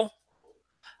people.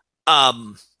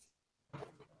 But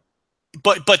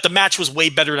the match was way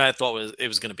better than I thought it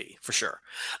was going to be, for sure.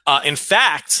 In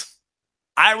fact,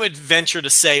 I would venture to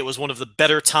say it was one of the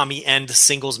better Tommy End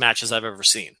singles matches I've ever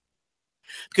seen.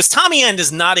 Because Tommy End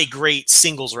is not a great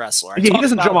singles wrestler. Yeah, he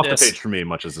doesn't jump off the page for me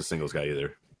much as a singles guy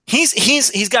either.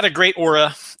 He's got a great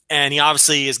aura, and he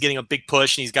obviously is getting a big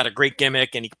push, and he's got a great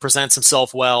gimmick, and he presents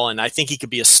himself well, and I think he could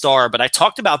be a star. But I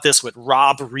talked about this with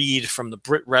Rob Reed from the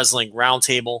Brit Wrestling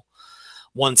Roundtable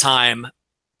one time.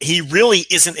 He really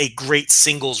isn't a great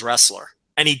singles wrestler.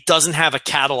 And he doesn't have a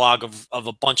catalog of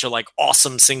a bunch of like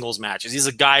awesome singles matches. He's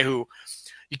a guy who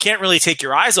you can't really take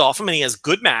your eyes off him, and he has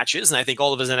good matches. And I think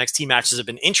all of his NXT matches have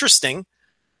been interesting,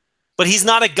 but he's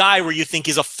not a guy where you think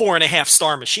he's a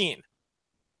 4.5-star machine.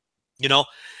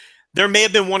 There may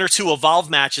have been 1 or 2 Evolve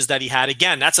matches that he had.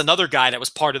 Again, that's another guy that was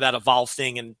part of that Evolve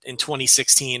thing in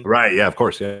 2016. Right. Yeah, of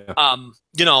course. Yeah.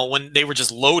 When they were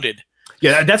just loaded.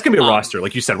 Yeah, that's going to be a roster.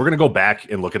 Like you said, we're going to go back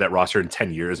and look at that roster in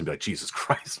 10 years and be like, Jesus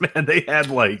Christ, man, they had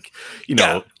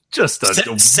just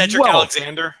a Cedric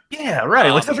Alexander. Yeah,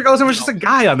 right. Like Cedric Alexander was just a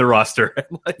guy on the roster.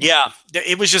 Yeah,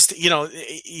 it was just,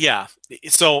 yeah.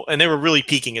 So, and they were really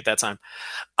peaking at that time.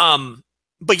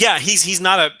 But yeah, he's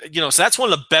not a, so that's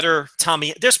one of the better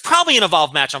Tommy. There's probably an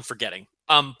Evolve match I'm forgetting.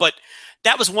 But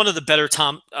that was one of the better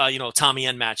Tommy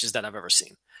End matches that I've ever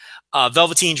seen.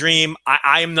 Velveteen Dream,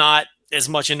 I am not as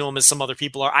much into him as some other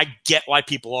people are. I get why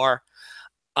people are.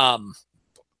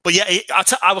 But yeah,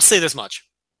 I will say this much.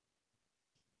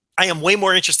 I am way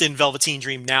more interested in Velveteen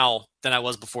Dream now than I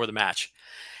was before the match.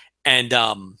 And,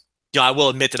 I will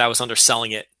admit that I was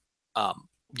underselling it,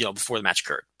 before the match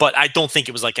occurred. But I don't think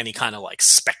it was like any kind of like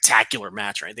spectacular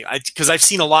match or anything. Because I've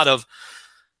seen a lot of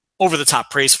over-the-top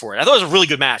praise for it. I thought it was a really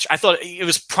good match. I thought it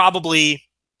was probably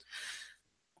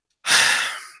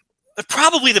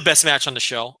the best match on the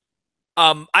show.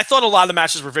 I thought a lot of the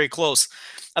matches were very close.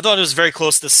 I thought it was very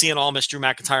close to the Cena Almas Drew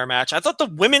McIntyre match. I thought the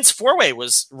women's 4-way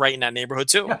was right in that neighborhood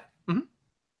too. Yeah.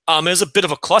 Mm-hmm. It was a bit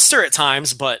of a cluster at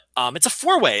times, but it's a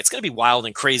 4-way. It's going to be wild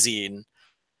and crazy. And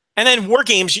then War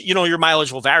Games, your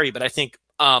mileage will vary, but I think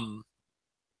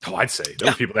I'd say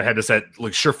there were people that had this at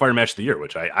like surefire match of the year,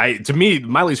 which to me,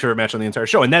 my least favorite match on the entire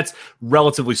show, and that's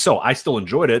relatively so. I still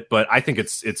enjoyed it, but I think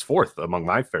it's fourth among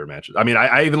my favorite matches. I mean,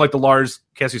 I even like the Lars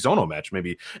Cassius Ohno match.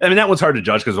 Maybe that one's hard to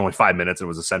judge because it was only 5 minutes and it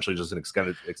was essentially just an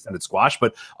extended squash.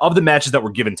 But of the matches that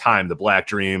were given time, the Black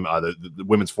Dream, the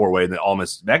women's 4-way, and the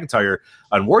Almas McIntyre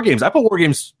on War Games, I put War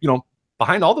Games,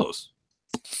 behind all those.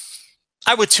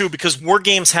 I would too, because War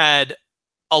Games had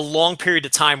a long period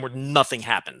of time where nothing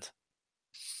happened.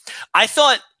 I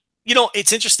thought,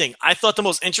 it's interesting. I thought the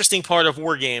most interesting part of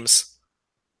War Games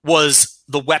was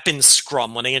the weapons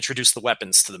scrum when they introduced the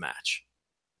weapons to the match.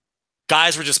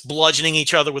 Guys were just bludgeoning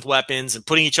each other with weapons and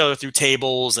putting each other through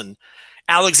tables, and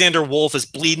Alexander Wolf is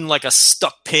bleeding like a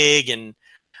stuck pig, and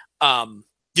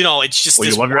it's just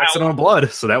you love your accidental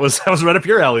blood, so that was right up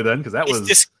your alley then, because that was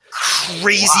this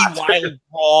crazy wild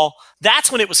brawl.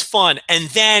 That's when it was fun, and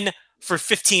then for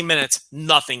 15 minutes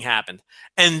nothing happened,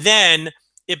 and then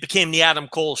it became the Adam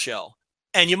Cole show,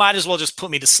 and you might as well just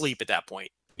put me to sleep at that point.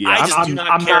 Yeah, I'm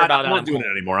not doing it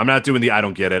anymore. I'm not doing the I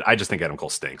don't get it. I just think Adam Cole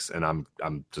stinks, and I'm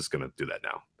just gonna do that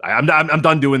now. I'm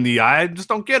done doing the I just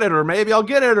don't get it, or maybe I'll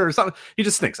get it, or something. He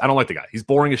just stinks. I don't like the guy. He's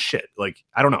boring as shit. Like,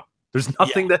 I don't know. There's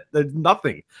nothing that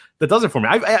does it for me.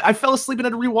 I fell asleep and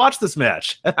had to rewatch this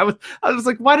match. I was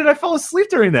like, why did I fall asleep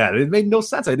during that? It made no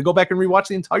sense. I had to go back and rewatch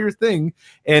the entire thing,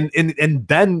 and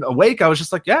then awake, I was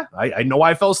just like, yeah, I know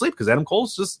why I fell asleep, because Adam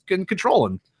Cole's just in control,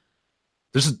 and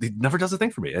he never does a thing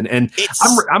for me. And I'm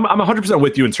 100%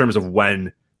 with you in terms of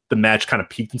when the match kind of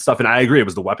peaked and stuff. And I agree, it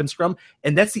was the weapon scrum.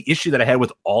 And that's the issue that I had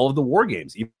with all of the War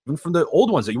Games, even from the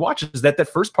old ones that you watch, is that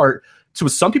first part, to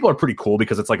some people are pretty cool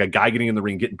because it's like a guy getting in the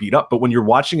ring, getting beat up. But when you're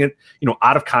watching it,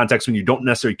 out of context, when you don't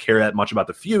necessarily care that much about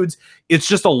the feuds, it's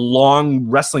just a long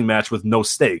wrestling match with no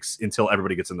stakes until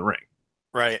everybody gets in the ring.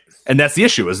 Right. And that's the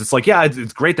issue, is it's like, yeah,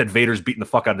 it's great that Vader's beating the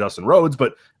fuck out of Dustin Rhodes,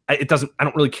 but I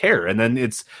don't really care. And then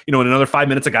it's, in another 5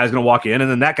 minutes, a guy's going to walk in,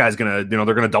 and then that guy's going to, they're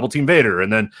going to double team Vader.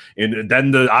 And then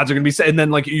the odds are going to be set. And then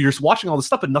like, you're just watching all this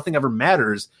stuff, but nothing ever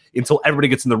matters until everybody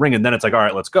gets in the ring. And then it's like, all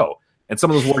right, let's go. And some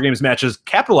of those War Games matches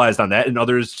capitalized on that, and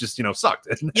others just, sucked.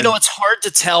 It's hard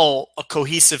to tell a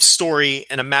cohesive story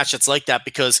in a match that's like that,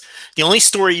 because the only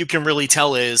story you can really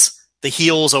tell is the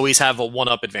heels always have a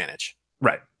one-up advantage.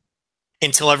 Right.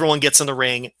 Until everyone gets in the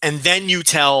ring, and then you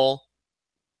tell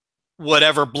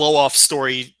whatever blow-off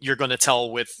story you're going to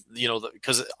tell with,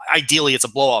 because ideally it's a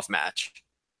blow-off match,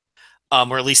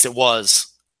 or at least it was,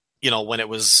 when it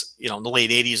was, in the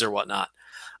late 80s or whatnot.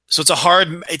 So it's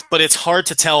hard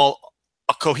to tell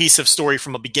a cohesive story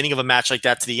from a beginning of a match like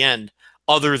that to the end,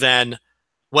 other than,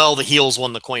 well, the heels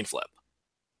won the coin flip.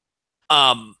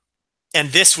 And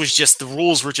this was just, the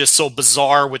rules were just so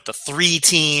bizarre with the 3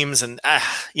 teams, and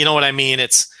you know what I mean?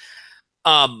 It's,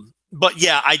 but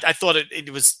yeah, I thought it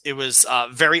was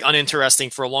very uninteresting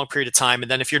for a long period of time.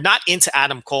 And then if you're not into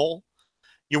Adam Cole,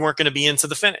 you weren't going to be into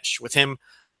the finish with him.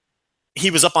 He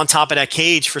was up on top of that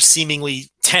cage for seemingly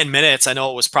 10 minutes. I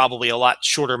know it was probably a lot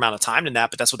shorter amount of time than that,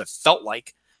 but that's what it felt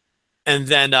like. And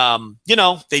then,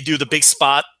 they do the big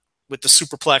spot with the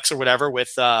superplex or whatever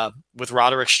with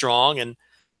Roderick Strong, and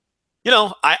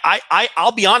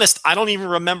I'll be honest, I don't even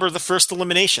remember the first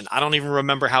elimination. I don't even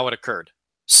remember how it occurred.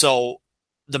 So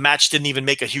the match didn't even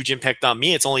make a huge impact on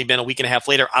me. It's only been a week and a half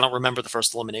later. I don't remember the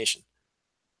first elimination.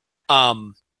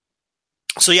 So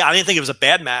yeah, I didn't think it was a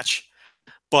bad match,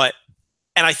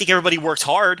 and I think everybody worked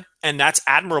hard, and that's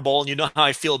admirable. And you know how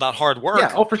I feel about hard work.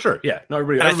 Yeah. Oh, for sure. Yeah. No,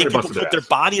 everybody. And I think people put their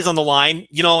bodies on the line,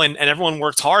 and everyone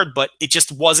worked hard, but it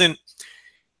just wasn't.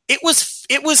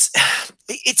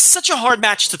 It's such a hard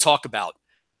match to talk about,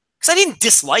 because I didn't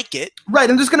dislike it. Right,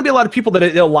 and there's going to be a lot of people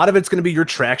that a lot of it's going to be your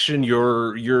traction,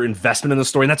 your investment in the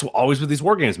story, and that's always with these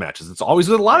War Games matches. It's always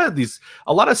with a lot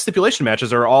of stipulation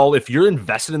matches are all, if you're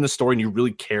invested in the story and you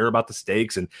really care about the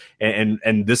stakes, and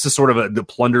this is sort of the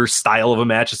plunder style of a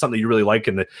match is something that you really like,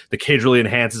 and the cage really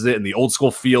enhances it, and the old school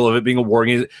feel of it being a War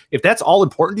Game. If that's all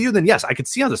important to you, then yes, I could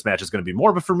see how this match is going to be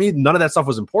more. But for me, none of that stuff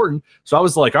was important, so I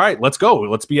was like, all right, let's go,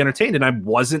 let's be entertained. And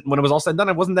when it was all said and done,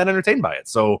 I wasn't that entertained by it.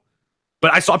 So.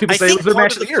 But I saw people say it was their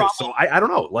match of the year, so I don't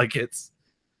know. Like, it's...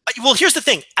 Well, here's the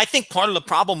thing. I think part of the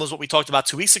problem was what we talked about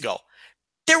 2 weeks ago.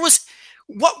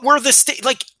 What were the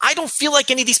like, I don't feel like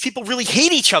any of these people really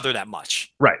hate each other that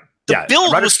much. Right. The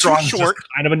build was too short. Just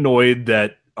kind of annoyed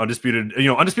that Undisputed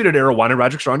Era wanted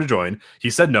Roderick Strong to join. He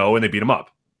said no, and they beat him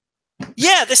up.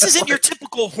 Yeah, this isn't your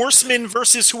typical Horseman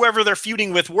versus whoever they're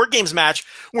feuding with War Games match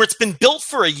where it's been built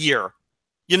for a year.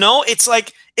 It's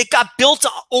like it got built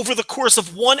over the course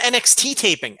of one NXT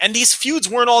taping, and these feuds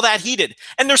weren't all that heated.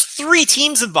 And there's 3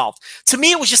 teams involved. To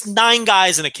me, it was just 9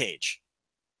 guys in a cage.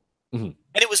 Mm-hmm.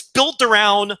 And it was built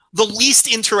around the least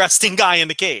interesting guy in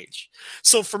the cage.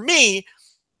 So for me,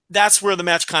 that's where the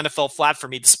match kind of fell flat for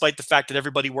me, despite the fact that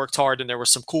everybody worked hard and there were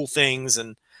some cool things.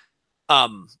 And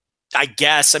I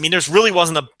guess, there really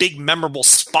wasn't a big memorable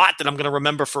spot that I'm going to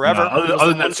remember forever. No, other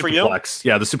than that superplex.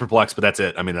 Yeah, the superplex, but that's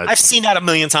it. I've seen that a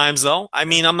million times, though. I'm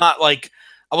not like,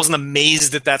 I wasn't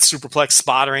amazed at that superplex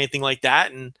spot or anything like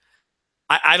that. And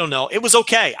I don't know. It was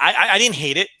okay. I didn't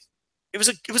hate it. It was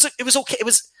okay. It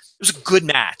was a good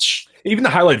match. Even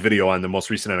the highlight video on the most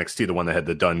recent NXT, the one that had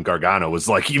the Dunn Gargano, was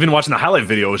like, even watching the highlight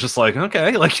video, it was just like,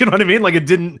 okay, like, you know what I mean? Like, it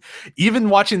didn't, even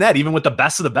watching that, even with the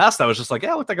best of the best, I was just like,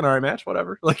 yeah, it looked like an alright match,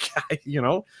 whatever. Like, you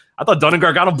know, I thought Dunn and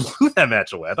Gargano blew that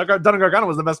match away. I thought Dunn and Gargano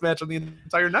was the best match of the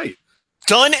entire night.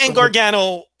 Dunn and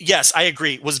Gargano, yes, I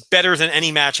agree, was better than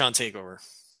any match on TakeOver.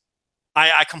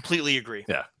 I completely agree.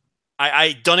 Yeah.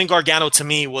 Dunn and Gargano to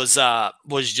me was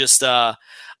just I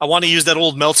want to use that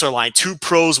old Meltzer line, two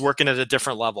pros working at a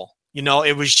different level. You know,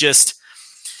 it was just,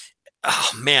 oh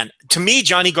man, to me,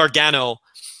 Johnny Gargano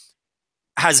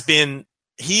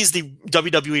he's the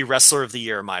WWE Wrestler of the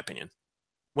Year, in my opinion.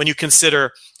 When you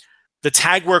consider the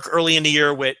tag work early in the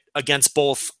year against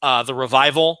both the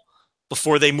Revival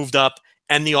before they moved up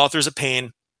and the Authors of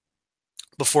Pain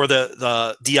before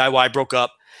the DIY broke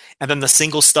up, and then the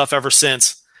single stuff ever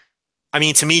since. I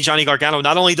mean, to me, Johnny Gargano,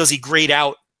 not only does he grade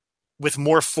out with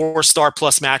more 4-star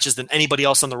plus matches than anybody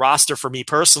else on the roster for me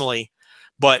personally,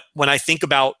 but when I think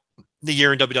about the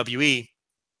year in WWE,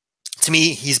 to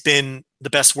me, he's been the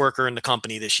best worker in the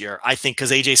company this year. I think because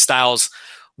AJ Styles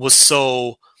was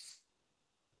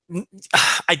he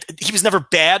was never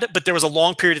bad, but there was a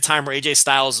long period of time where AJ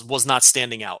Styles was not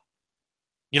standing out.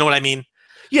 You know what I mean?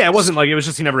 Yeah, it wasn't like, it was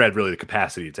just he never had really the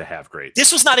capacity to have great.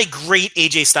 This was not a great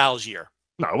AJ Styles year.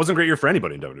 No, it wasn't a great year for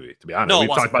anybody in WWE, to be honest. No, We've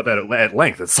talked about that at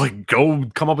length. It's like, go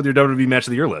come up with your WWE match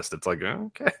of the year list. It's like,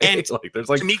 okay. And like, there's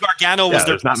like, to me, Gargano was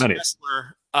their not best many.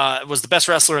 wrestler. Was the best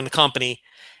wrestler in the company.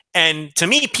 And to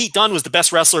me, Pete Dunne was the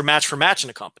best wrestler match for match in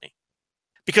the company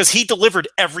because he delivered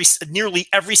nearly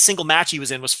every single match he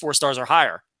was in was 4 stars or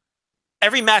higher.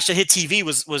 Every match that hit TV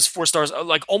was 4 stars.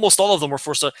 Like almost all of them were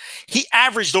 4 stars. He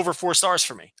averaged over 4 stars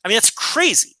for me. I mean, that's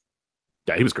crazy.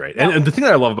 Yeah, he was great. And the thing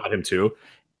that I love about him too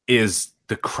is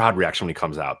the crowd reaction when he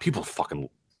comes out. People fucking,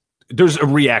 there's a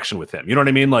reaction with him. You know what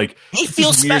I mean? Like, he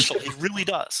feels special. He really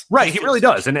does. Right. He really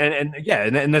does. And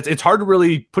it's hard to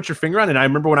really put your finger on it. And I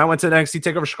remember when I went to NXT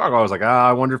TakeOver Chicago, I was like,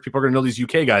 I wonder if people are going to know these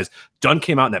UK guys. Dunn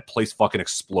came out and that place fucking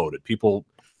exploded. People,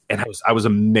 and I was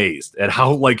amazed at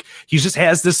how, like, he just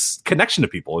has this connection to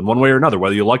people in one way or another,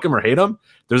 whether you like him or hate him.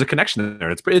 There's a connection there.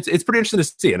 It's pretty interesting to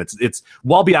see, and it's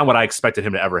well beyond what I expected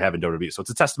him to ever have in WWE. So it's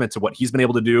a testament to what he's been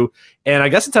able to do, and I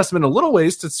guess a testament in little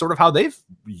ways to sort of how they've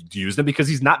used him, because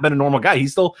he's not been a normal guy. He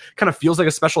still kind of feels like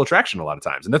a special attraction a lot of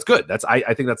times, and that's good.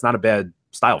 I think that's not a bad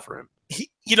style for him.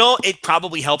 It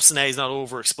probably helps in that he's not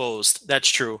overexposed. That's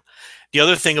true. The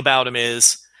other thing about him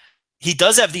is he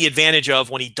does have the advantage of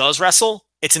when he does wrestle,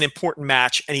 it's an important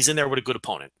match, and he's in there with a good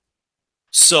opponent.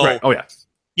 So, right. Oh yeah.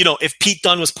 If Pete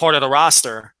Dunne was part of the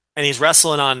roster and he's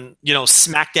wrestling on,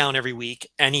 SmackDown every week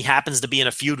and he happens to be in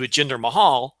a feud with Jinder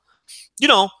Mahal,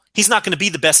 he's not going to be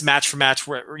the best match for match,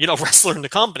 wrestler in the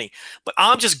company. But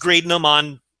I'm just grading him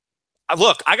on,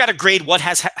 look, I got to grade what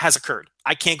has occurred.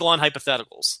 I can't go on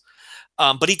hypotheticals.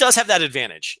 But he does have that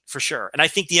advantage for sure. And I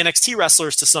think the NXT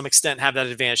wrestlers to some extent have that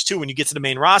advantage too. When you get to the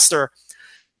main roster,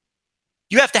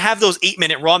 you have to have those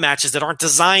 8-minute Raw matches that aren't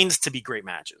designed to be great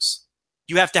matches.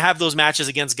 You have to have those matches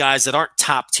against guys that aren't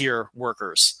top tier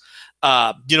workers.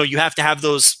 You have to have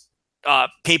those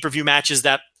pay-per-view matches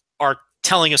that are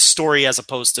telling a story as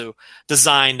opposed to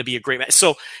designed to be a great match.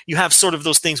 So you have sort of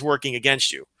those things working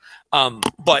against you.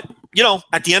 But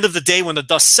at the end of the day, when the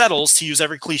dust settles, to use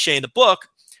every cliche in the book,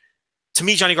 to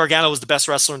me, Johnny Gargano was the best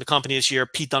wrestler in the company this year.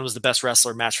 Pete Dunne was the best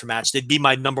wrestler match for match. They'd be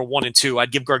my number 1 and 2.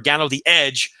 I'd give Gargano the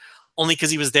edge only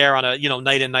because he was there on a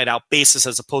night in, night out basis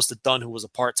as opposed to Dunn, who was a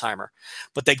part-timer.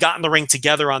 But they got in the ring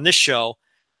together on this show,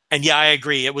 and yeah, I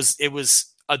agree. It was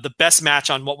the best match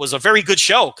on what was a very good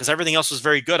show because everything else was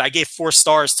very good. I gave 4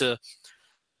 stars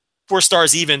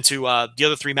even to the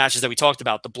other 3 matches that we talked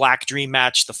about: the Black Dream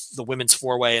match, the women's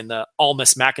 4-way, and the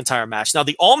Almas McIntyre match. Now,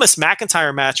 the Almas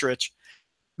McIntyre match, Rich,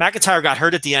 McIntyre got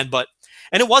hurt at the end,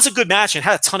 and it was a good match and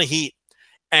had a ton of heat,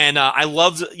 and I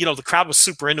loved the crowd was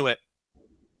super into it.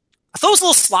 I thought it was a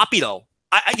little sloppy though.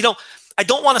 I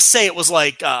don't want to say it was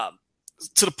like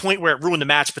to the point where it ruined the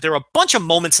match, but there were a bunch of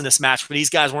moments in this match where these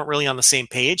guys weren't really on the same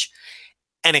page,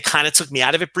 and it kind of took me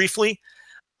out of it briefly.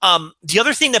 The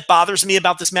other thing that bothers me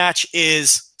about this match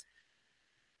is,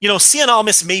 Cien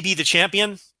Almas may be the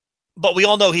champion, but we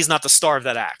all know he's not the star of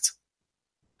that act.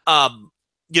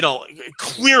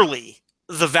 Clearly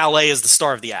the valet is the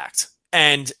star of the act,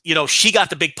 and she got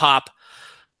the big pop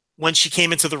when she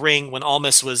came into the ring, when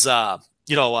Almas was,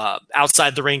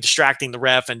 outside the ring distracting the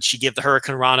ref, and she gave the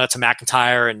Hurricane Rana to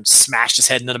McIntyre and smashed his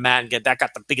head into the mat, and that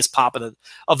got the biggest pop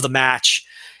of the match.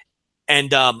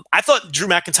 And I thought Drew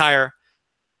McIntyre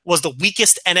was the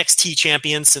weakest NXT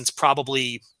champion since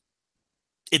probably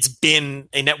it's been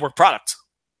a network product.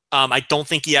 I don't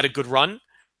think he had a good run.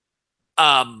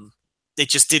 He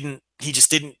just didn't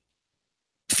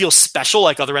feel special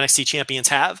like other NXT champions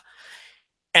have.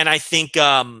 And I think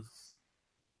I'm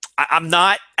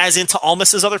not as into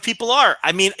Almas as other people are.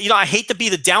 I mean, I hate to be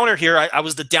the downer here. I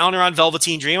was the downer on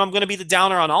Velveteen Dream. I'm going to be the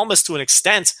downer on Almas to an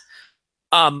extent.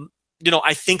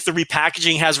 I think the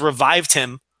repackaging has revived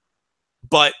him.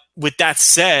 But with that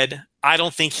said, I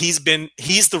don't think he's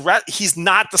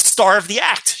not the star of the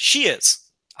act. She is.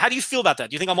 How do you feel about that?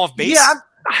 Do you think I'm off base? Yeah,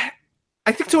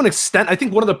 I think to an extent. I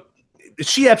think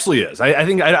she absolutely is. I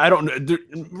think I don't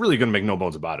really going to make no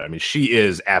bones about it. I mean, she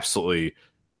is absolutely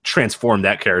transformed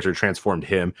that character, transformed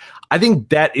him. I think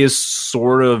that is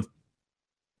sort of.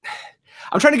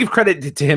 I'm trying to give credit to him